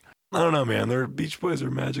performances. Like, I don't know, man. Their Beach Boys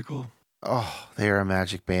are magical. Oh, they are a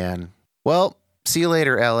magic band. Well, see you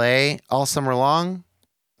later, LA. All summer long.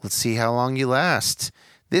 Let's see how long you last.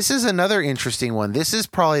 This is another interesting one. This is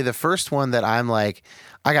probably the first one that I'm like,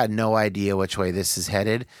 I got no idea which way this is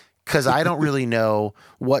headed because I don't really know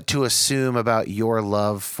what to assume about your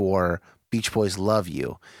love for Beach Boys Love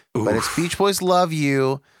You. But it's Beach Boys Love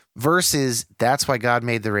You versus That's Why God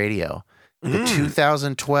Made the Radio. The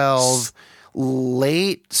 2012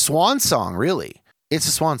 late swan song, really. It's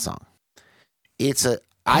a swan song.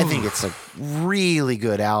 I think it's a really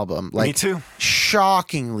good album. Like, Me too.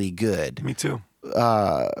 shockingly good Me too.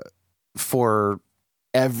 for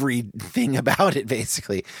everything about it,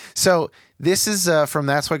 basically. So this is from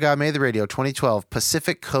That's Why God Made the Radio, 2012,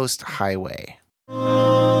 Pacific Coast Highway.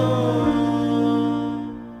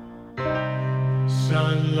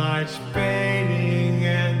 Sunlight's fading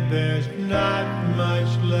and there's not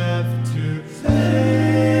much left to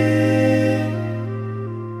say.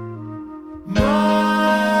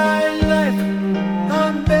 My life,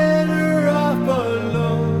 I'm better off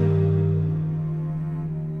alone.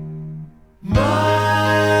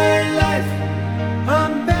 My life,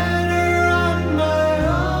 I'm better on my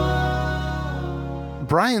own.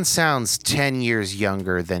 Brian sounds 10 years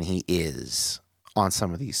younger than he is on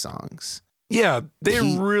some of these songs. Yeah, they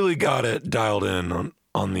He- really got it dialed in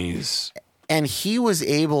on these. And he was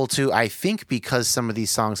able to, I think because some of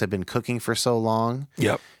these songs have been cooking for so long,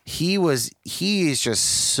 Yep. he is just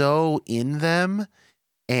so in them.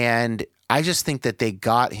 And I just think that they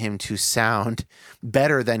got him to sound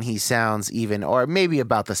better than he sounds even, or maybe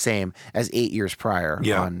about the same as 8 years prior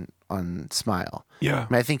Yeah. on Smile. Yeah.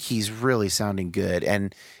 I mean, I think he's really sounding good.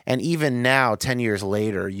 And even now, 10 years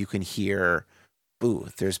later, you can hear,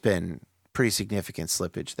 there's been pretty significant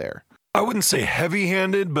slippage there. I wouldn't say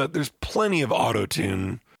heavy-handed, but there's plenty of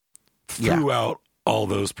auto-tune Yeah. throughout all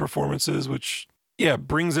those performances, which,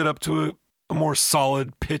 brings it up to a more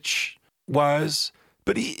solid pitch-wise.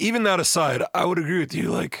 But even that aside, I would agree with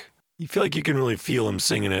you. Like, you feel like you can really feel him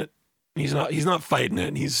singing it. He's not fighting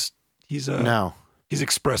it. He's No.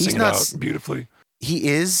 expressing He's it not out beautifully. He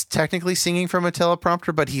is technically singing from a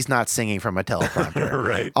teleprompter, but he's not singing from a teleprompter.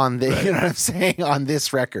 Right. On the, you know what I'm saying? On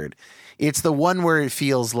this record. It's the one where it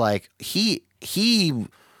feels like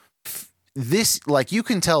this, like you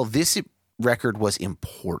can tell this record was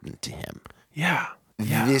important to him. Yeah.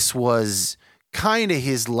 This was kind of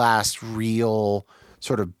his last real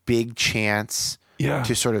sort of big chance Yeah.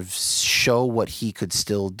 to sort of show what he could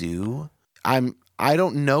still do. I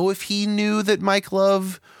don't know if he knew that Mike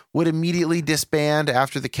Love would immediately disband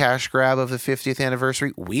after the cash grab of the 50th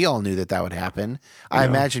anniversary. We all knew that would happen. I Yeah.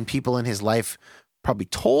 imagine people in his life probably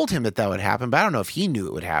told him that would happen, but I don't know if he knew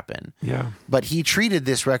it would happen. Yeah. But he treated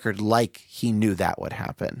this record like he knew that would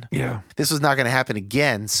happen. Yeah. This was not going to happen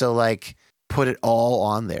again, so like put it all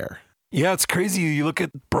on there. Yeah, it's crazy. You look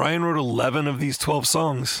at Brian wrote 11 of these 12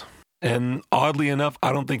 songs. And oddly enough,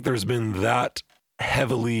 I don't think there's been that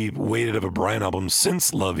heavily weighted of a Brian album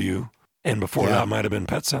since Love You. And before Yeah. that might have been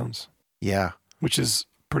Pet Sounds, Yeah. which is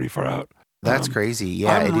pretty far out. That's Um, crazy.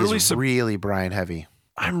 Yeah, I'm it really is really Brian heavy.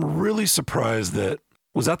 I'm really surprised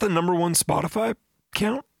was that the number one Spotify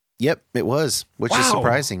count? Yep, it was, which is Wow.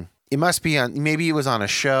 surprising. It must be on, maybe it was on a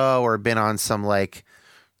show or been on some like,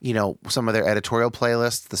 some of their editorial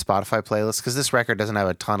playlists, the Spotify playlist, because this record doesn't have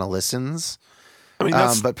a ton of listens. I mean,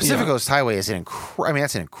 that's, But Pacific yeah. Coast Highway is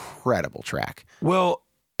that's an incredible track. Well,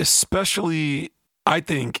 especially I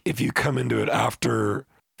think if you come into it after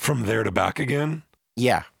From There to Back Again,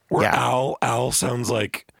 Yeah. where Yeah. Al sounds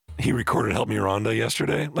like he recorded Help Me Rhonda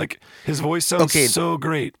yesterday. Like his voice sounds Okay. so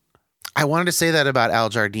great. I wanted to say that about Al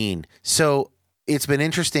Jardine. So it's been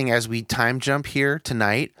interesting as we time jump here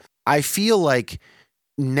tonight. I feel like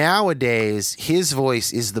nowadays his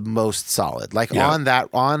voice is the most solid. Like Yeah.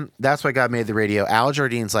 That's Why God Made the Radio. Al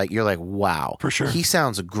Jardine's like, you're like, wow, For sure. he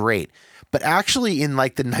sounds great. But actually in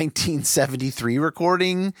like the 1973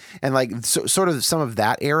 recording and like sort of some of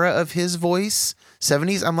that era of his voice,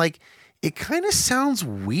 70s, I'm like, it kind of sounds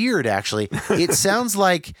weird actually. It sounds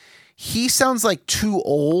like he sounds like too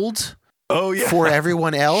old Oh yeah. for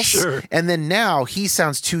everyone else. Sure. And then now he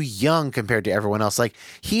sounds too young compared to everyone else. Like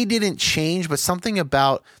he didn't change, but something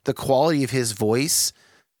about the quality of his voice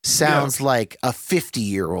sounds like a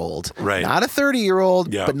 50-year-old. Right. Not a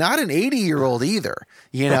 30-year-old, Yeah. but not an 80-year-old either.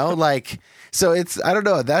 Like, so I don't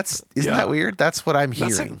know. Isn't Yeah. that weird? That's what I'm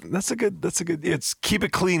That's hearing. a good, it's Keep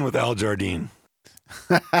It Clean with Al Jardine.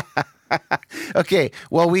 Okay.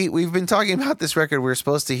 Well, we've been talking about this record. We're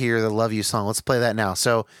supposed to hear the Love You song. Let's play that now.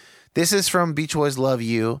 So this is from Beach Boys' Love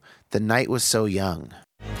You. The Night Was So Young.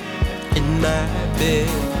 In my bed,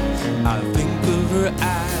 I think of her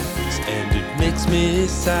eyes, and it makes me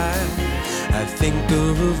sigh. I think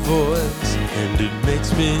of her voice, and it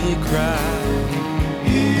makes me cry.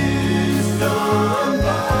 Is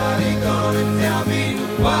somebody gonna tell me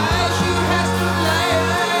why she has to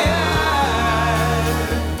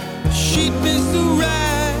lie? She'd be so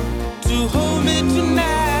right to hold me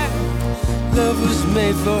tonight. Love was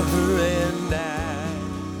made for her and I.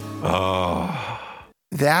 Oh,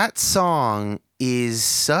 That song is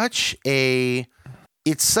such a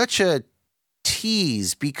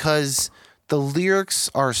tease because the lyrics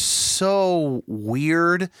are so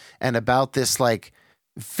weird and about this like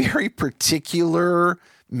very particular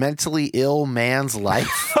mentally ill man's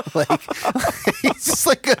life. like it's just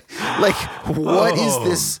like what is Oh.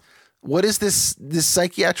 this? What is this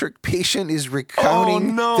psychiatric patient is recounting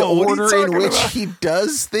Oh, no. the What are you order in talking which about? he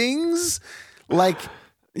does things? Like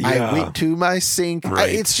I Yeah. went to my sink. Right.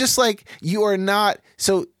 It's just like you are not.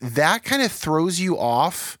 So that kind of throws you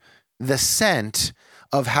off the scent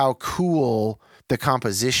of how cool the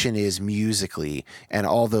composition is musically and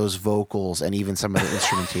all those vocals and even some of the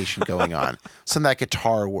instrumentation going on. Some of that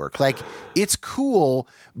guitar work. Like it's cool,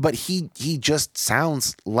 but he just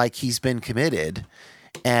sounds like he's been committed.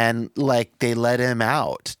 And like they let him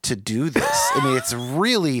out to do this. I mean,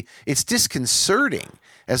 it's disconcerting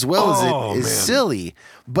as well as Oh, it is man. silly,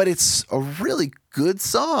 but it's a really good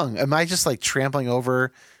song. Am I just like trampling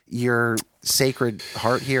over your sacred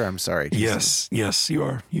heart here? I'm sorry. Jason. yes, you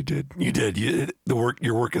are. You did.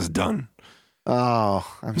 Your work is done. Oh,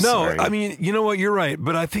 I'm No, sorry. I mean, you know what? You're right,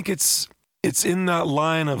 but I think it's in that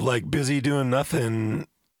line of like busy doing nothing,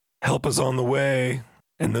 help is on the way,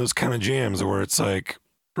 and those kind of jams where it's like,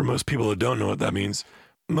 for most people that don't know what that means,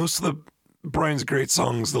 most of Brian's great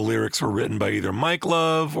songs, the lyrics were written by either Mike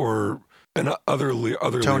Love or other Tony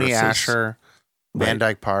lyricists. Asher, Van Right.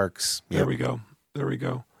 Dyke Parks. There Yep. we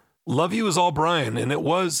go. Love You is all Brian, and it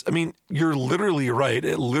was. I mean, you're literally right.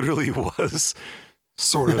 It literally was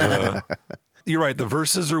sort of. You're right. The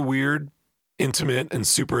verses are weird, intimate, and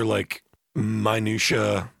super like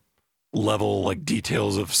minutia level, like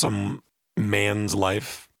details of some man's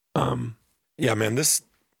life. Yeah, man.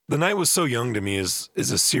 The Night Was So Young to me is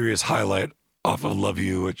a serious highlight off of Love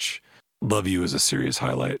You, which Love You is a serious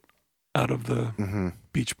highlight out of the Mhm.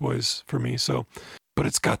 Beach Boys for me. So, but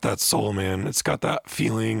it's got that soul, man. It's got that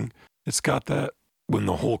feeling. It's got that when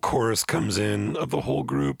the whole chorus comes in of the whole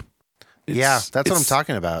group. Yeah, that's what I'm it's-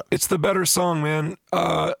 talking about. It's the better song, man.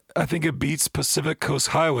 I think it beats Pacific Coast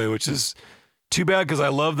Highway, which is too bad because I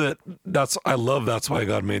love that. That's Why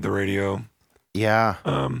God Made the Radio. Yeah.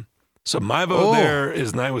 So my vote Oh. there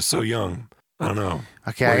is Night Was So Young. I don't know.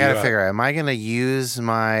 Okay, Where I you gotta at? figure out. Am I gonna use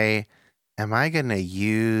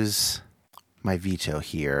my veto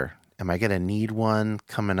here? Am I gonna need one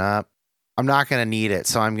coming up? I'm not gonna need it,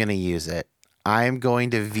 so I'm gonna use it. I'm going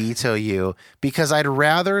to veto you because I'd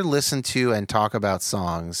rather listen to and talk about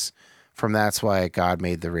songs from That's Why God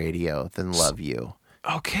Made the Radio than Love You.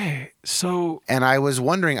 Okay, so And I was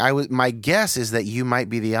wondering, my guess is that you might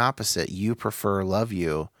be the opposite. You prefer Love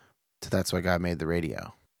You to That's Why God Made the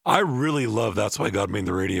Radio. I really love That's Why God Made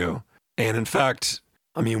the Radio. And in fact,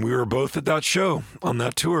 I mean, we were both at that show on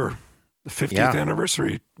that tour, the 50th Yeah.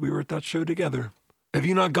 anniversary. We were at that show together. Have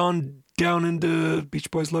you not gone down into Beach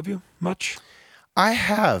Boys Love You much? I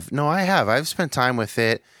have. No, I have. I've spent time with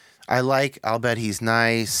it. I like I'll Bet He's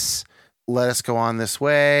Nice, Let Us Go On This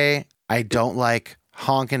Way. I don't like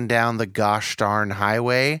Honking Down the Gosh Darn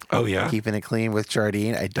Highway. Oh, yeah? Keeping It Clean with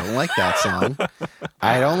Jardine. I don't like that song.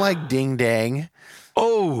 I don't like Ding Dang.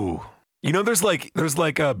 Oh, you know, there's like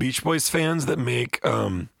Beach Boys fans that make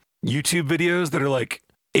YouTube videos that are like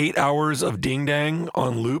 8 hours of Ding Dang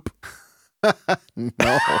on loop. No,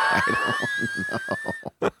 I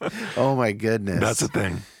don't know. Oh my goodness. That's a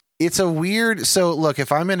thing. It's a weird. So look,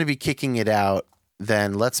 if I'm going to be kicking it out,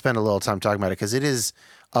 then let's spend a little time talking about it because it is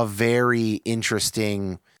a very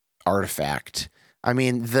interesting artifact. I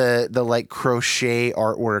mean, the like crochet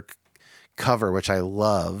artwork cover, which I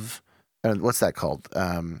love. What's that called?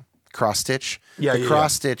 Cross stitch. Yeah, the yeah,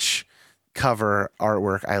 cross stitch cover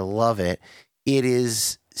artwork. I love it. It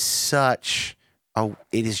is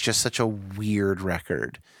just such a weird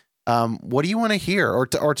record. What do you want to hear or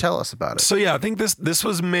tell us about it? So yeah, I think this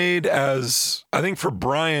was made as, I think for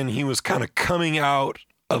Brian, he was kind of coming out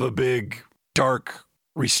of a big, dark,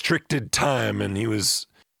 restricted time, and he was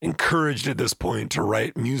encouraged at this point to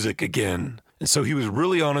write music again. And so he was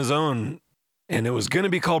really on his own, and it was going to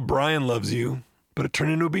be called Brian Loves You, but it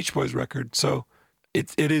turned into a Beach Boys record. So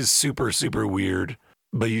it is super, super weird,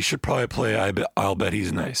 but you should probably play I'll Bet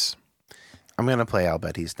He's Nice. I'm going to play I'll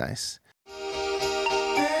Bet He's Nice.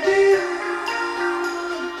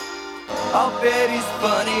 I'll bet he's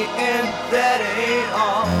funny and that ain't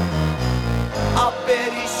all. I'll bet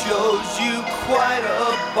he shows you quite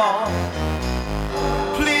a bomb.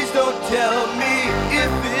 Please don't tell me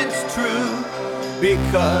if it's true,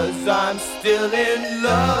 because I'm still in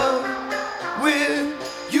love with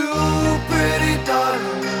you, pretty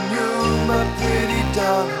darling. You, my pretty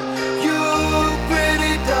darling. You,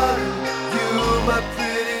 pretty darling. You, my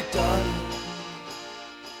pretty darling.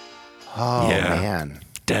 Oh, Yeah. man.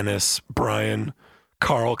 Dennis, Brian,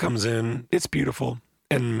 Carl comes in. It's beautiful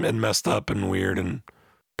and messed up and weird and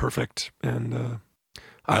perfect. And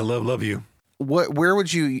I love you. Where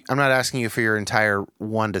would you, I'm not asking you for your entire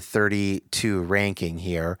 1 to 32 ranking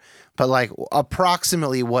here, but like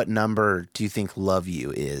approximately what number do you think Love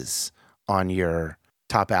You is on your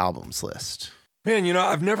top albums list? Man, you know,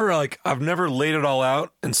 I've never laid it all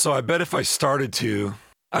out. And so I bet if I started to,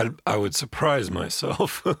 I would surprise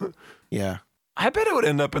myself. Yeah. I bet it would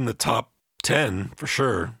end up in the top 10 for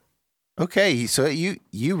sure. Okay. So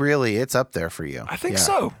you really, it's up there for you. I think Yeah.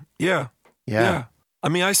 so. Yeah. Yeah. I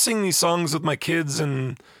mean, I sing these songs with my kids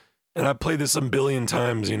and I play this a billion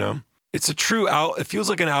times, you know. It's a true it feels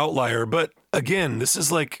like an outlier, but again, this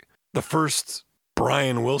is like the first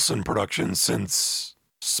Brian Wilson production since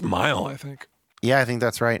Smile, I think. Yeah, I think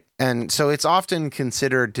that's right. And so it's often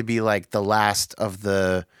considered to be like the last of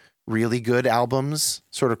the really good albums,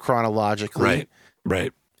 sort of chronologically.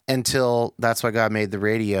 Right. Until That's Why God Made the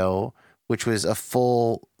Radio, which was a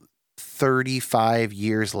full 35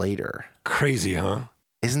 years later. Crazy, huh?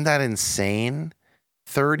 Isn't that insane?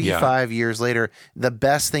 35 years later, the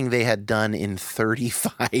best thing they had done in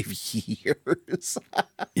 35 years.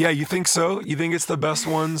 Yeah, you think so? You think it's the best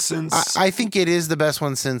one since? I think it is the best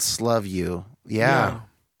one since Love You. Yeah.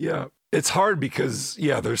 Yeah. It's hard because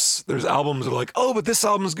there's albums that are like, oh, but this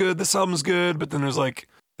album's good, but then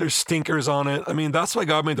there's stinkers on it. I mean, That's Why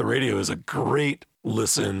God Made the Radio is a great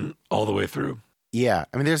listen all the way through. Yeah.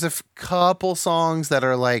 I mean, there's a couple songs that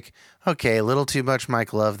are like, okay, a little too much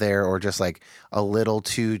Mike Love there, or just like a little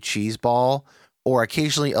too cheeseball, or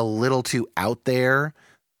occasionally a little too out there,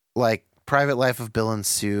 like Private Life of Bill and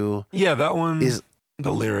Sue. Yeah, that one is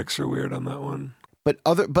the lyrics are weird on that one. But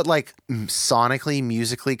like sonically,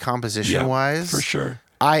 musically, composition wise, for sure.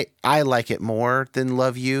 I like it more than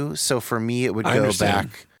Love You. So for me, it would go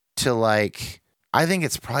back to like, I think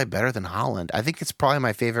it's probably better than Holland. I think it's probably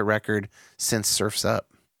my favorite record since Surf's Up.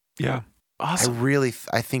 Yeah. Awesome.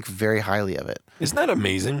 I think very highly of it. Isn't that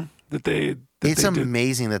amazing that they it's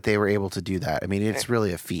amazing that they were able to do that. I mean, it's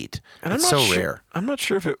really a feat. And it's so rare. I'm not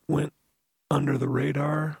sure if it went under the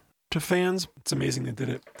radar to fans. It's amazing they did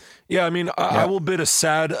it. Yeah, I mean, I will bid a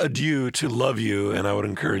sad adieu to Love You, and I would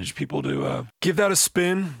encourage people to give that a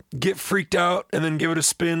spin, get freaked out, and then give it a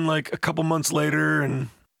spin like a couple months later, and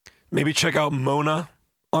maybe check out Mona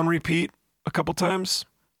on repeat a couple times.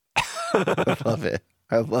 I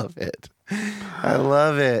love it. I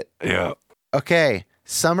love it. Yeah. Okay,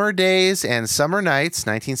 Summer Days and Summer Nights,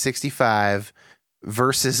 1965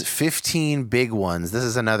 versus 15 Big Ones. This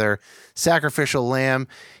is another Sacrificial Lamb.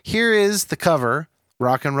 Here is the cover,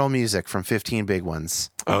 Rock and Roll Music from 15 Big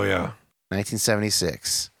Ones, Oh, yeah.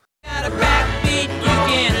 1976. Got a backbeat, you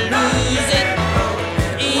can't lose it.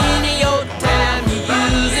 Any old time you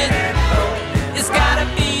use it. It's gotta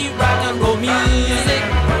be rock and roll music.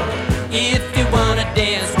 If you wanna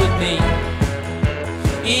dance with me.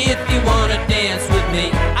 If you wanna dance with me.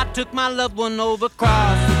 I took my loved one over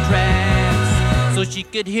across the tracks so she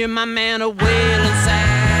could hear my man a wailing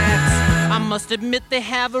sax. I must admit they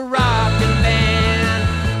have a rockin'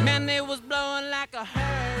 band. Man, they was blowing like a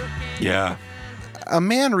hurricane. Yeah. A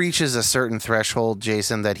man reaches a certain threshold,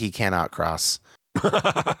 Jason, that he cannot cross.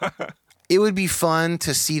 It would be fun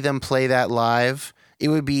to see them play that live. It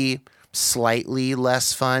would be slightly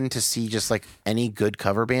less fun to see just like any good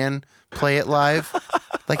cover band play it live.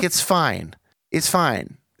 Like, it's fine. It's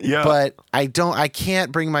fine. Yeah. But I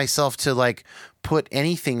can't bring myself to like put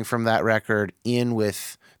anything from that record in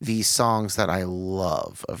with these songs that I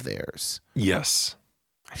love of theirs. Yes.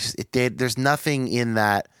 There's nothing in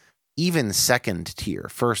that even second tier,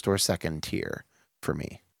 first or second tier for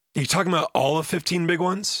me. Are you talking about all of 15 Big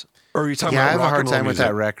Ones? Or are you talking Yeah, I about have a rock hard and roll time with music?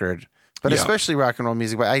 that record, but Yeah. especially rock and roll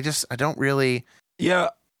music. But I don't really. Yeah.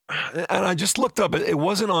 And I just looked up. It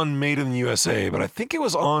wasn't on Made in the USA, but I think it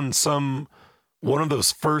was on one of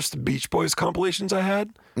those first Beach Boys compilations I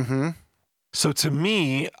had. Mm-hmm. So to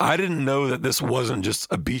me, I didn't know that this wasn't just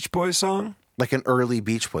a Beach Boys song. Like an early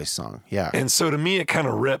Beach Boys song. Yeah. And so to me, it kind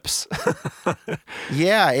of rips.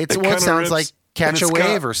 Yeah. It's It what kinda sounds rips, like Catch a and it's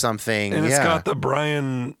Wave got- or something. And yeah. it's got the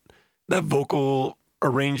Brian, that vocal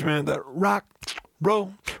arrangement, that rock,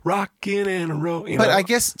 roll, rockin' in a row. You But know? I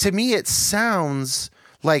guess to me, it sounds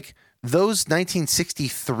like those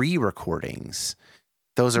 1963 recordings,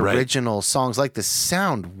 those Right. original songs like this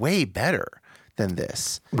sound way better than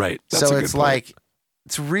this. Right. That's So a good it's point. like,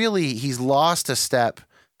 it's really, he's lost a step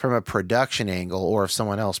from a production angle, or if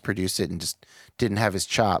someone else produced it and just didn't have his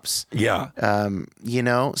chops. Yeah.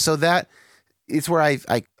 So that it's where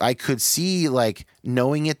I could see like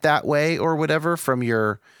knowing it that way or whatever from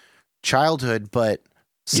your childhood, but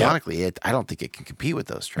Yeah. sonically, I don't think it can compete with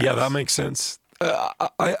those tracks. Yeah, that makes sense.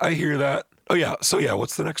 I hear that. Oh, yeah. So, yeah,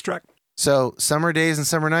 what's the next track? So Summer Days and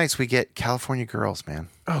Summer Nights, we get California Girls, man.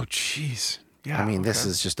 Oh, jeez. Yeah. I mean, this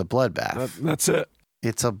is just a bloodbath. That's it.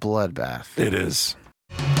 It's a bloodbath. It is.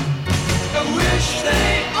 I wish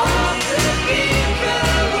they all could be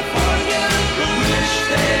California. I wish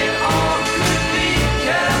they all could be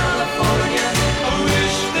California. I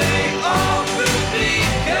wish they all could be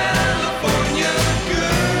California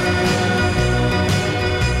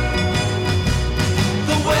girls.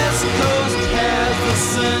 The West Coast has the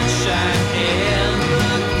sunshine and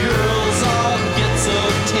the girls all get so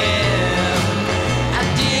tan. I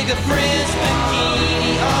dig a French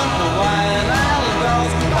bikini on Hawaiian Island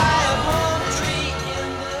girls by a palm tree in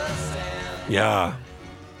the sand. Yeah.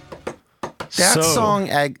 That So- song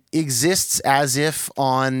exists as if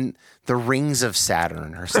on the rings of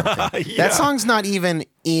Saturn or something. Yeah. That song's not even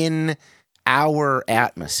in our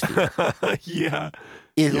atmosphere. Yeah.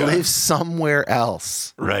 It Yeah. lives somewhere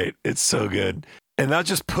else. Right. It's so good. And that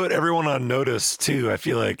just put everyone on notice, too. I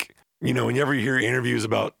feel like, whenever you hear interviews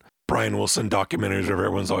about Brian Wilson documentaries, where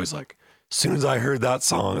everyone's always like, as soon as I heard that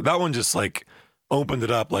song, that one just like opened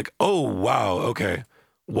it up like, oh, wow. Okay.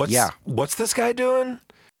 What's this guy doing?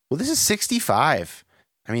 Well, this is 65.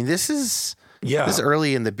 I mean, this is Yeah.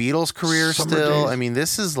 early in the Beatles' career Summer still. Days. I mean,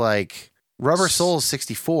 this is like Rubber Soul's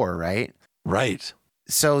 64, right? Right.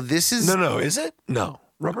 So this is No, is it? No.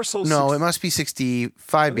 Rubber Soul. no, it must be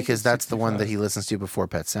 65 because it's that's the one 65. that he listens to before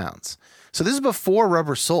Pet Sounds. So this is before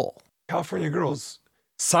Rubber Soul. California Girls.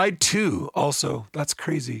 Side 2 also. That's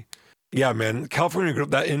crazy. Yeah, man. California Girl,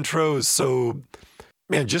 that intro is so...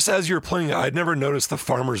 Man, just as you're playing it, I'd never noticed the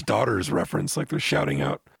Farmer's Daughters reference. Like they're shouting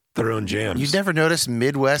out their own jams. You'd never noticed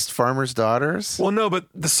Midwest Farmers' Daughters? Well, no, but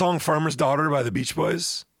the song Farmer's Daughter by the Beach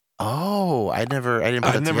Boys. Oh, I didn't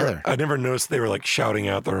put it together. I never noticed they were like shouting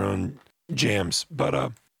out their own jams.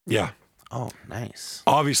 But yeah, Oh, nice.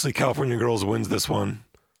 obviously California Girls wins this one.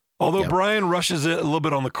 Although Yep. Brian rushes it a little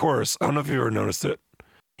bit on the chorus. I don't know if you've ever noticed it.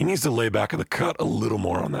 He needs to lay back of the cut a little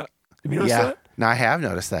more on that. Have you noticed Yeah. that? No, I have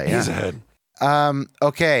noticed that. He's Yeah. ahead.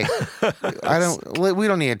 Okay. We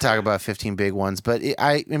don't need to talk about 15 big ones, but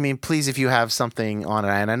I mean, please, if you have something on it,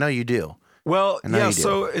 and I know you do. Well, I know yeah, you do.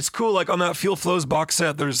 so it's cool. Like on that Feel Flows box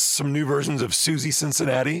set, there's some new versions of Susie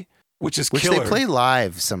Cincinnati, which is Which killer. they play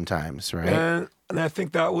live sometimes, right? And I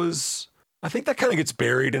think that kind of gets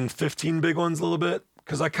buried in 15 big ones a little bit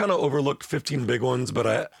because I kind of overlooked 15 Big Ones,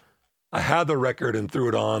 but I had the record and threw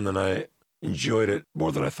it on, and I enjoyed it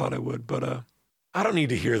more than I thought I would. But I don't need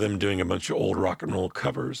to hear them doing a bunch of old rock and roll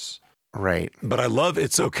covers. Right. But I love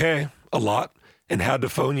It's Okay a lot, and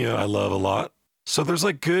Hadophonia I love a lot. So there's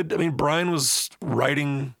like good, I mean, Brian was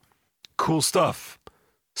writing cool stuff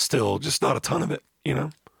still, just not a ton of it, you know?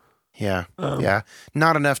 Yeah. Yeah.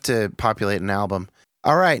 Not enough to populate an album.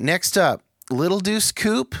 All right. Next up, Little Deuce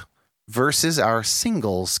Coupe versus our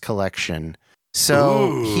singles collection.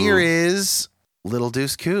 So Ooh. here is Little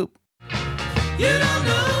Deuce Coupe. You don't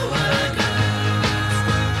know what I got.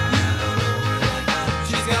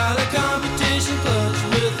 She's got a competition clutch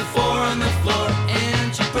with the 4 on the floor,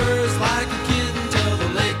 and she purrs like a kitten till the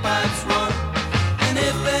lake pipes roar. And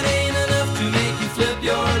if that ain't enough to make you flip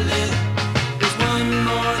your lid, there's one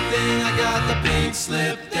more thing. I got the pink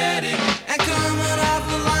slip daddy, and coming off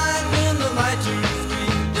the line when the light turns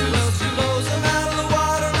green, she blows them out of the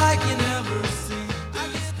water like you never seen. I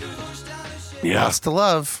get pushed out of shape. Yeah. Lots to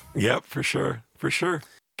love. Yep, for sure. For sure.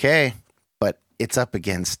 Okay. But it's up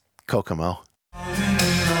against Kokomo. To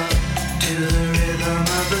the rhythm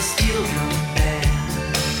of the steel drum band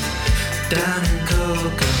down in Kokomo,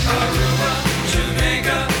 Aruba,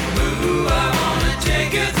 Jamaica. Ooh, I wanna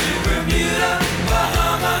take you to Bermuda,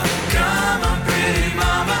 Bahama. Come on, pretty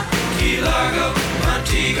mama, Key Largo,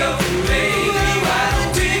 Montego, baby, why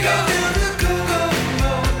don't we go to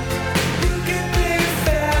Kokomo? You get there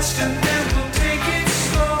fast and then we'll take it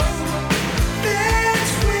slow.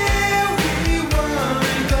 That's where we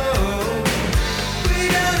wanna go. We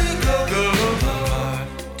gotta go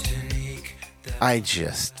Martinique. I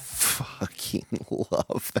just fucking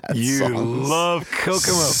love that You song. love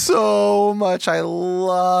Kokomo. So much. I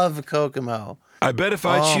love Kokomo. I bet if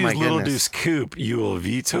I Oh, my choose Little goodness. Deuce Coupe, you will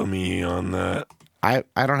veto me on that. I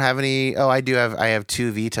don't have any. Oh, I do have. I have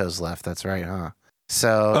 2 vetoes left. That's right, huh?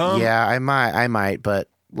 So yeah, I might. But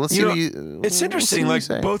let's see. You know, what you, It's we'll interesting. see what you Like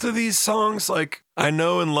say. both of these songs, like I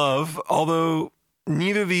know and love, although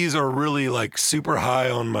neither of these are really like super high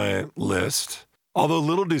on my list. Although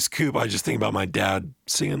Little Deuce Coupe, I just think about my dad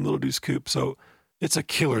singing Little Deuce Coupe, so it's a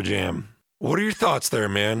killer jam. What are your thoughts there,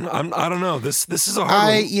 man? I don't know. This is a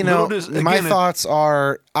hard one. You know, Little Deuce- my again, thoughts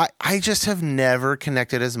are I just have never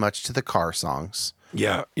connected as much to the car songs.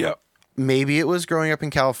 Yeah. Maybe it was growing up in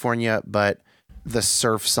California, but the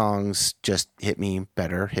surf songs just hit me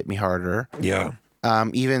better, hit me harder. Yeah.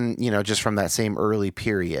 Even, just from that same early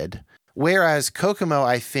period. Whereas Kokomo,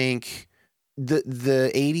 I think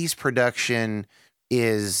the 80s production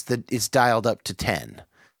is dialed up to 10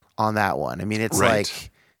 on that one. I mean, it's Right. like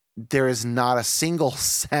there is not a single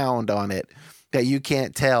sound on it that you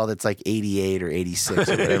can't tell that's like 88 or 86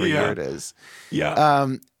 or whatever Yeah. year it is. Yeah.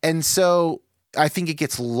 And so I think it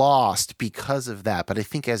gets lost because of that. But I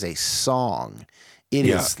think as a song, it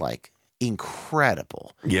Yeah. is like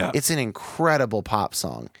incredible. Yeah. It's an incredible pop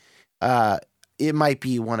song. It might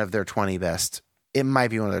be one of their 20 best. It might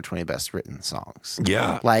be one of their 20 best written songs.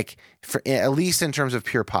 Yeah. Like at least in terms of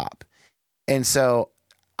pure pop. And so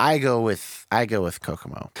I go with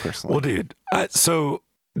Kokomo personally. Well, dude, so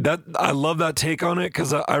that I love that take on it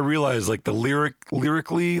because I realize like the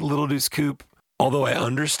lyrically, Little Deuce Coupe, although I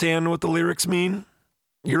understand what the lyrics mean,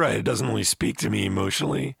 you're right. It doesn't really speak to me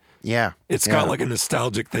emotionally. Yeah. It's got like a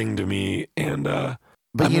nostalgic thing to me. And, but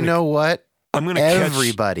I'm you gonna- know what? I'm going to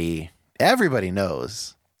catch. Everybody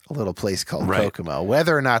knows a little place called Right. Kokomo,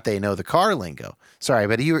 whether or not they know the car lingo. Sorry,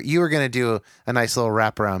 but you were going to do a nice little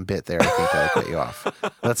wraparound bit there. I think I cut you off.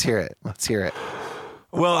 Let's hear it.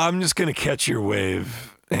 Well, I'm just going to catch your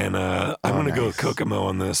wave. And I'm going to go with nice. Kokomo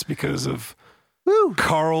on this because of Woo.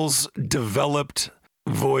 Carl's developed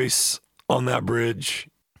voice on that bridge.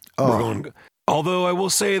 Oh. We're going. Although I will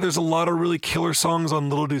say there's a lot of really killer songs on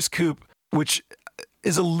Little Deuce Coupe, which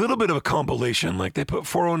is a little bit of a compilation. Like they put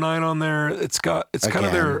 409 on there. It's kind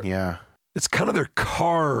of their yeah. it's kind of their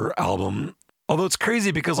car album. Although it's crazy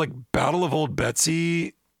because like Ballad of Old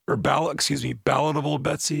Betsy,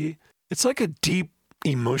 it's like a deep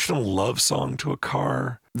emotional love song to a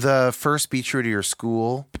car. The first Be True to Your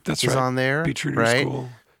School That's is right. on there. Be True to Your right? School.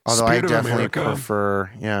 Although Spirit I of definitely America.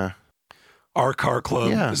 prefer, Our Car Club.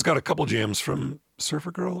 Yeah. It's got a couple jams from Surfer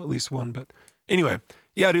Girl, at least one. But anyway,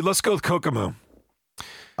 yeah, dude, let's go with Kokomo.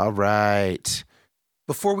 All right.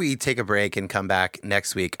 Before we take a break and come back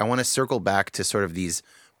next week, I want to circle back to sort of these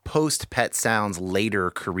post Pet Sounds later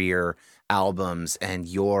career albums and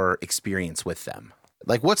your experience with them.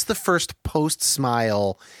 Like, what's the first Post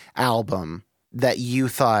Smile album that you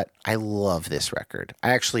thought, I love this record?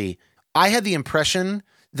 I had the impression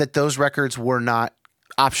that those records were not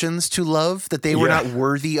options to love, that they were Yeah. not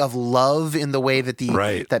worthy of love in the way that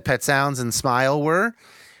Right. that Pet Sounds and Smile were.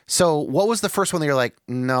 So what was the first one that you're like,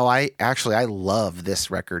 no, I love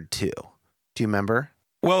this record too? Do you remember?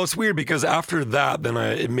 Well, it's weird because after that, then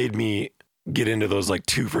it made me get into those like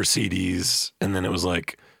 2 for CDs, and then it was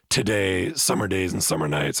like Today, Summer Days, and Summer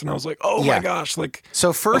Nights, and I was like, oh Yeah. my gosh, like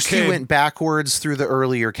So first you Okay. went backwards through the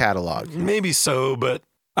earlier catalog. maybe so, but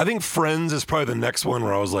I think Friends is probably the next one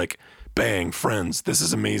where I was like, bang, Friends, this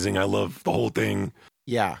is amazing. I love the whole thing.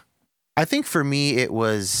 Yeah. I think for me it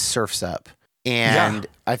was Surf's Up. And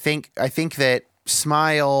I think that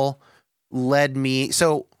Smile led me.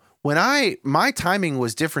 So when my timing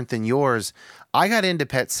was different than yours. I got into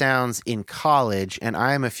Pet Sounds in college, and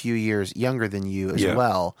I am a few years younger than you as Yeah.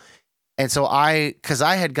 well. And so because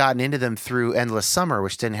I had gotten into them through Endless Summer,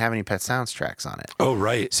 which didn't have any Pet Sounds tracks on it. Oh,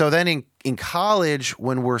 right. So then in college,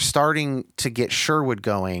 when we're starting to get Sherwood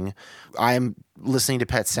going, I'm listening to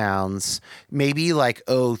Pet Sounds, maybe like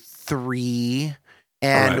 03.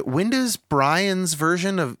 And All right. when does Brian's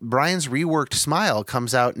version of Brian's reworked Smile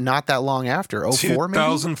comes out not that long after? 04 maybe?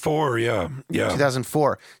 2004, yeah.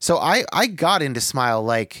 2004. So I got into Smile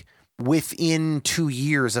like within 2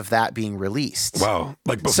 years of that being released. Wow.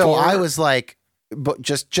 Like before. So I was like, but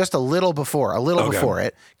just a little before Okay.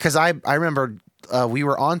 it, because I remember we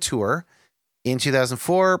were on tour in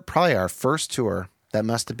 2004, probably our first tour. That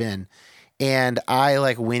must have been. And I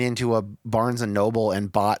like went into a Barnes and Noble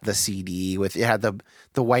and bought the CD with it had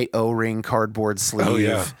the white O-ring cardboard sleeve. Oh,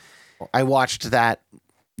 yeah. I watched that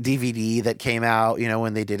DVD that came out,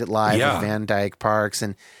 when they did it live Yeah. with Van Dyke Parks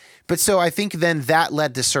but so I think then that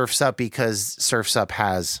led to Surf's Up because Surf's Up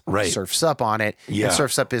has Right. Surf's Up on it. Yeah. And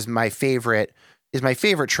Surf's Up is my favorite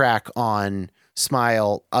track on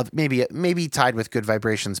Smile. Maybe tied with Good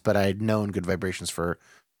Vibrations, but I'd known Good Vibrations for,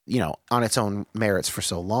 on its own merits for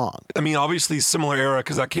so long. I mean, obviously similar era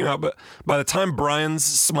because that came out, but by the time Brian's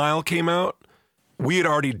Smile came out, we had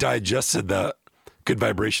already digested that Good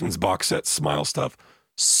Vibrations box set Smile stuff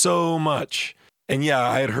so much. And yeah,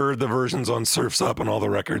 I had heard the versions on Surf's Up and all the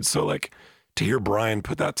records. So like to hear Brian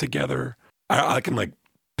put that together, I can like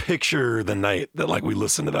picture the night that like we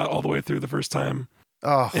listened to that all the way through the first time.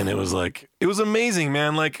 Oh, And it was amazing,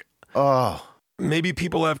 man. Like maybe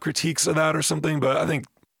people have critiques of that or something, but I think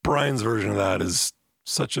Brian's version of that is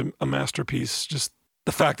such a masterpiece. Just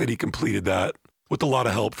the fact that he completed that with a lot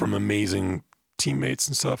of help from amazing teammates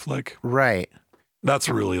and stuff, like right. that's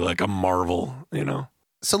really like a marvel,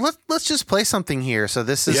 So let's just play something here. So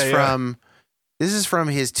this is Yeah. from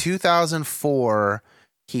his 2004.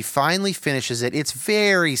 He finally finishes it. It's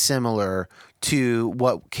very similar to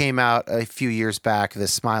what came out a few years back, the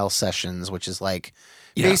Smile Sessions, which is like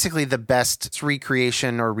basically the best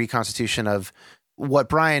recreation or reconstitution of what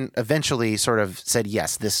Brian eventually sort of said,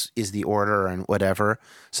 yes, this is the order and whatever.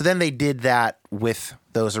 So then they did that with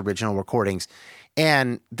those original recordings.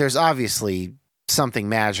 And there's obviously something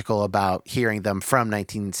magical about hearing them from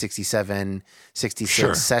 1967, 66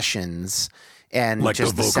 Sure. sessions and Like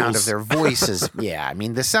just the the sound of vocals. their voices. Yeah, I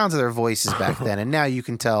mean, the sounds of their voices back then. And now you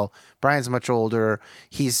can tell Brian's much older.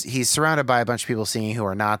 He's surrounded by a bunch of people singing who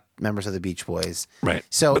are not members of the Beach Boys. Right.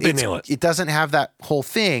 So But they nail it. It doesn't have that whole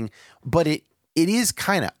thing, but it is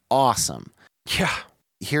kind of awesome. Yeah.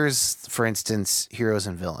 Here's, for instance, Heroes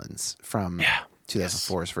and Villains from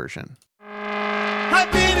 2004's version. I've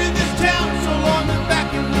been in this town so long and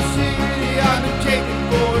back in the city I've been taken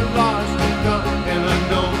for a lost and gun and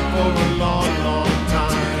unknown for a long, long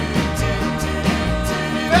time.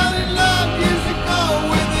 Fell in love years ago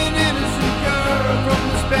with an innocent girl from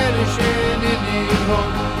the Spanish and Indian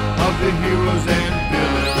home of the heroes and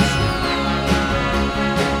villains.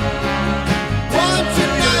 Once a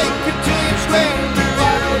night contained swaying the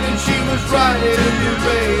wild and she was riding in the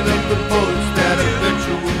rain like the bullets that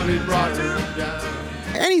eventually brought her down.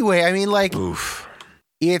 Anyway, I mean, like, Oof.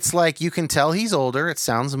 it's like you can tell he's older. It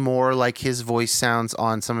sounds more like his voice sounds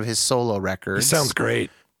on some of his solo He records. sounds great.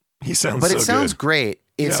 He sounds but so it sounds good. great.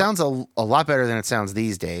 It Yeah. sounds a lot better than it sounds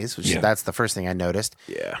these days, which Yeah. that's the first thing I noticed.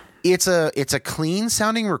 Yeah. It's a clean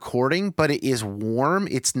sounding recording, but it is warm.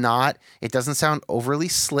 It doesn't sound overly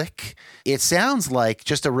slick. It sounds like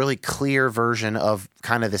just a really clear version of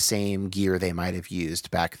kind of the same gear they might have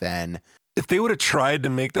used back then. If they would have tried to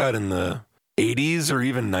make that in the 80s or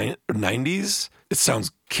even 90s, it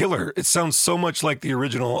sounds killer. It sounds so much like the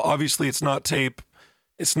original. Obviously, it's not tape.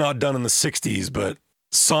 It's not done in the 60s, but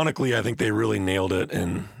sonically, I think they really nailed it.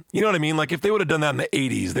 And you know what I mean? Like if they would have done that in the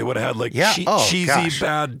 80s, they would have had like Yeah. Oh, cheesy, gosh.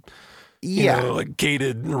 bad, Yeah. like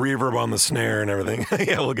gated reverb on the snare and everything.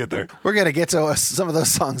 Yeah, we'll get there. We're going to get to some of those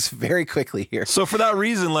songs very quickly here. So for that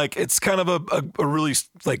reason, like it's kind of a really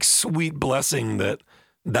like sweet blessing that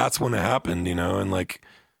that's when it happened, you know, and like,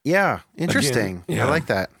 Yeah, interesting. Again, yeah. I like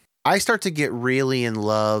that. I start to get really in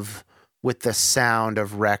love with the sound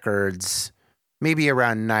of records maybe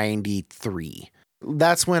around 93.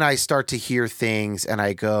 That's when I start to hear things and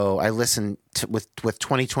I listen to, with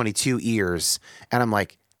 2022 ears, and I'm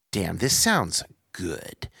like, damn, this sounds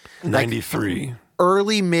good. 93.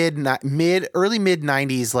 Early mid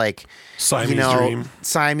 90s, like Siamese Dream.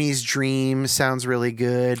 Siamese Dream sounds really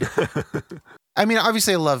good. I mean,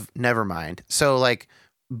 obviously I love Nevermind. So like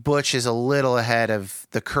Butch is a little ahead of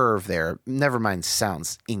the curve there. Nevermind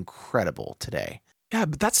sounds incredible today. Yeah,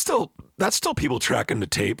 but that's still people tracking to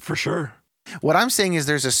tape for sure. What I'm saying is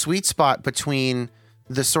there's a sweet spot between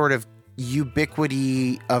the sort of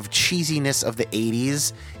ubiquity of cheesiness of the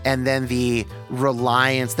 80s and then the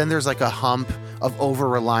reliance. Then there's like a hump of over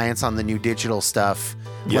reliance on the new digital stuff,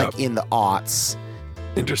 Yep. like in the aughts.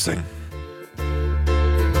 Interesting.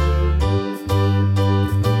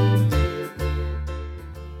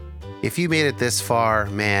 If you made it this far,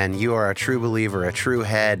 man, you are a true believer, a true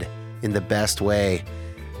head in the best way.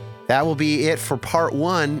 That will be it for part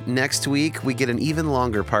 1. Next week, we get an even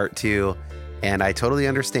longer part 2. And I totally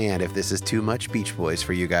understand if this is too much Beach Boys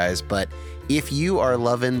for you guys. But if you are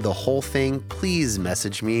loving the whole thing, please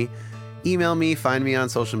message me, email me, find me on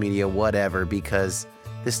social media, whatever, because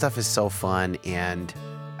this stuff is so fun and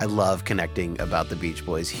I love connecting about the Beach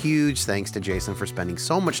Boys. Huge thanks to Jason for spending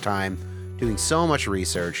so much time, doing so much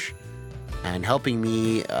research, and helping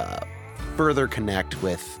me further connect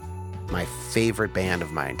with my favorite band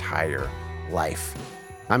of my entire life.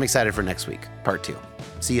 I'm excited for next week, part 2.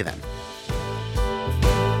 See you then.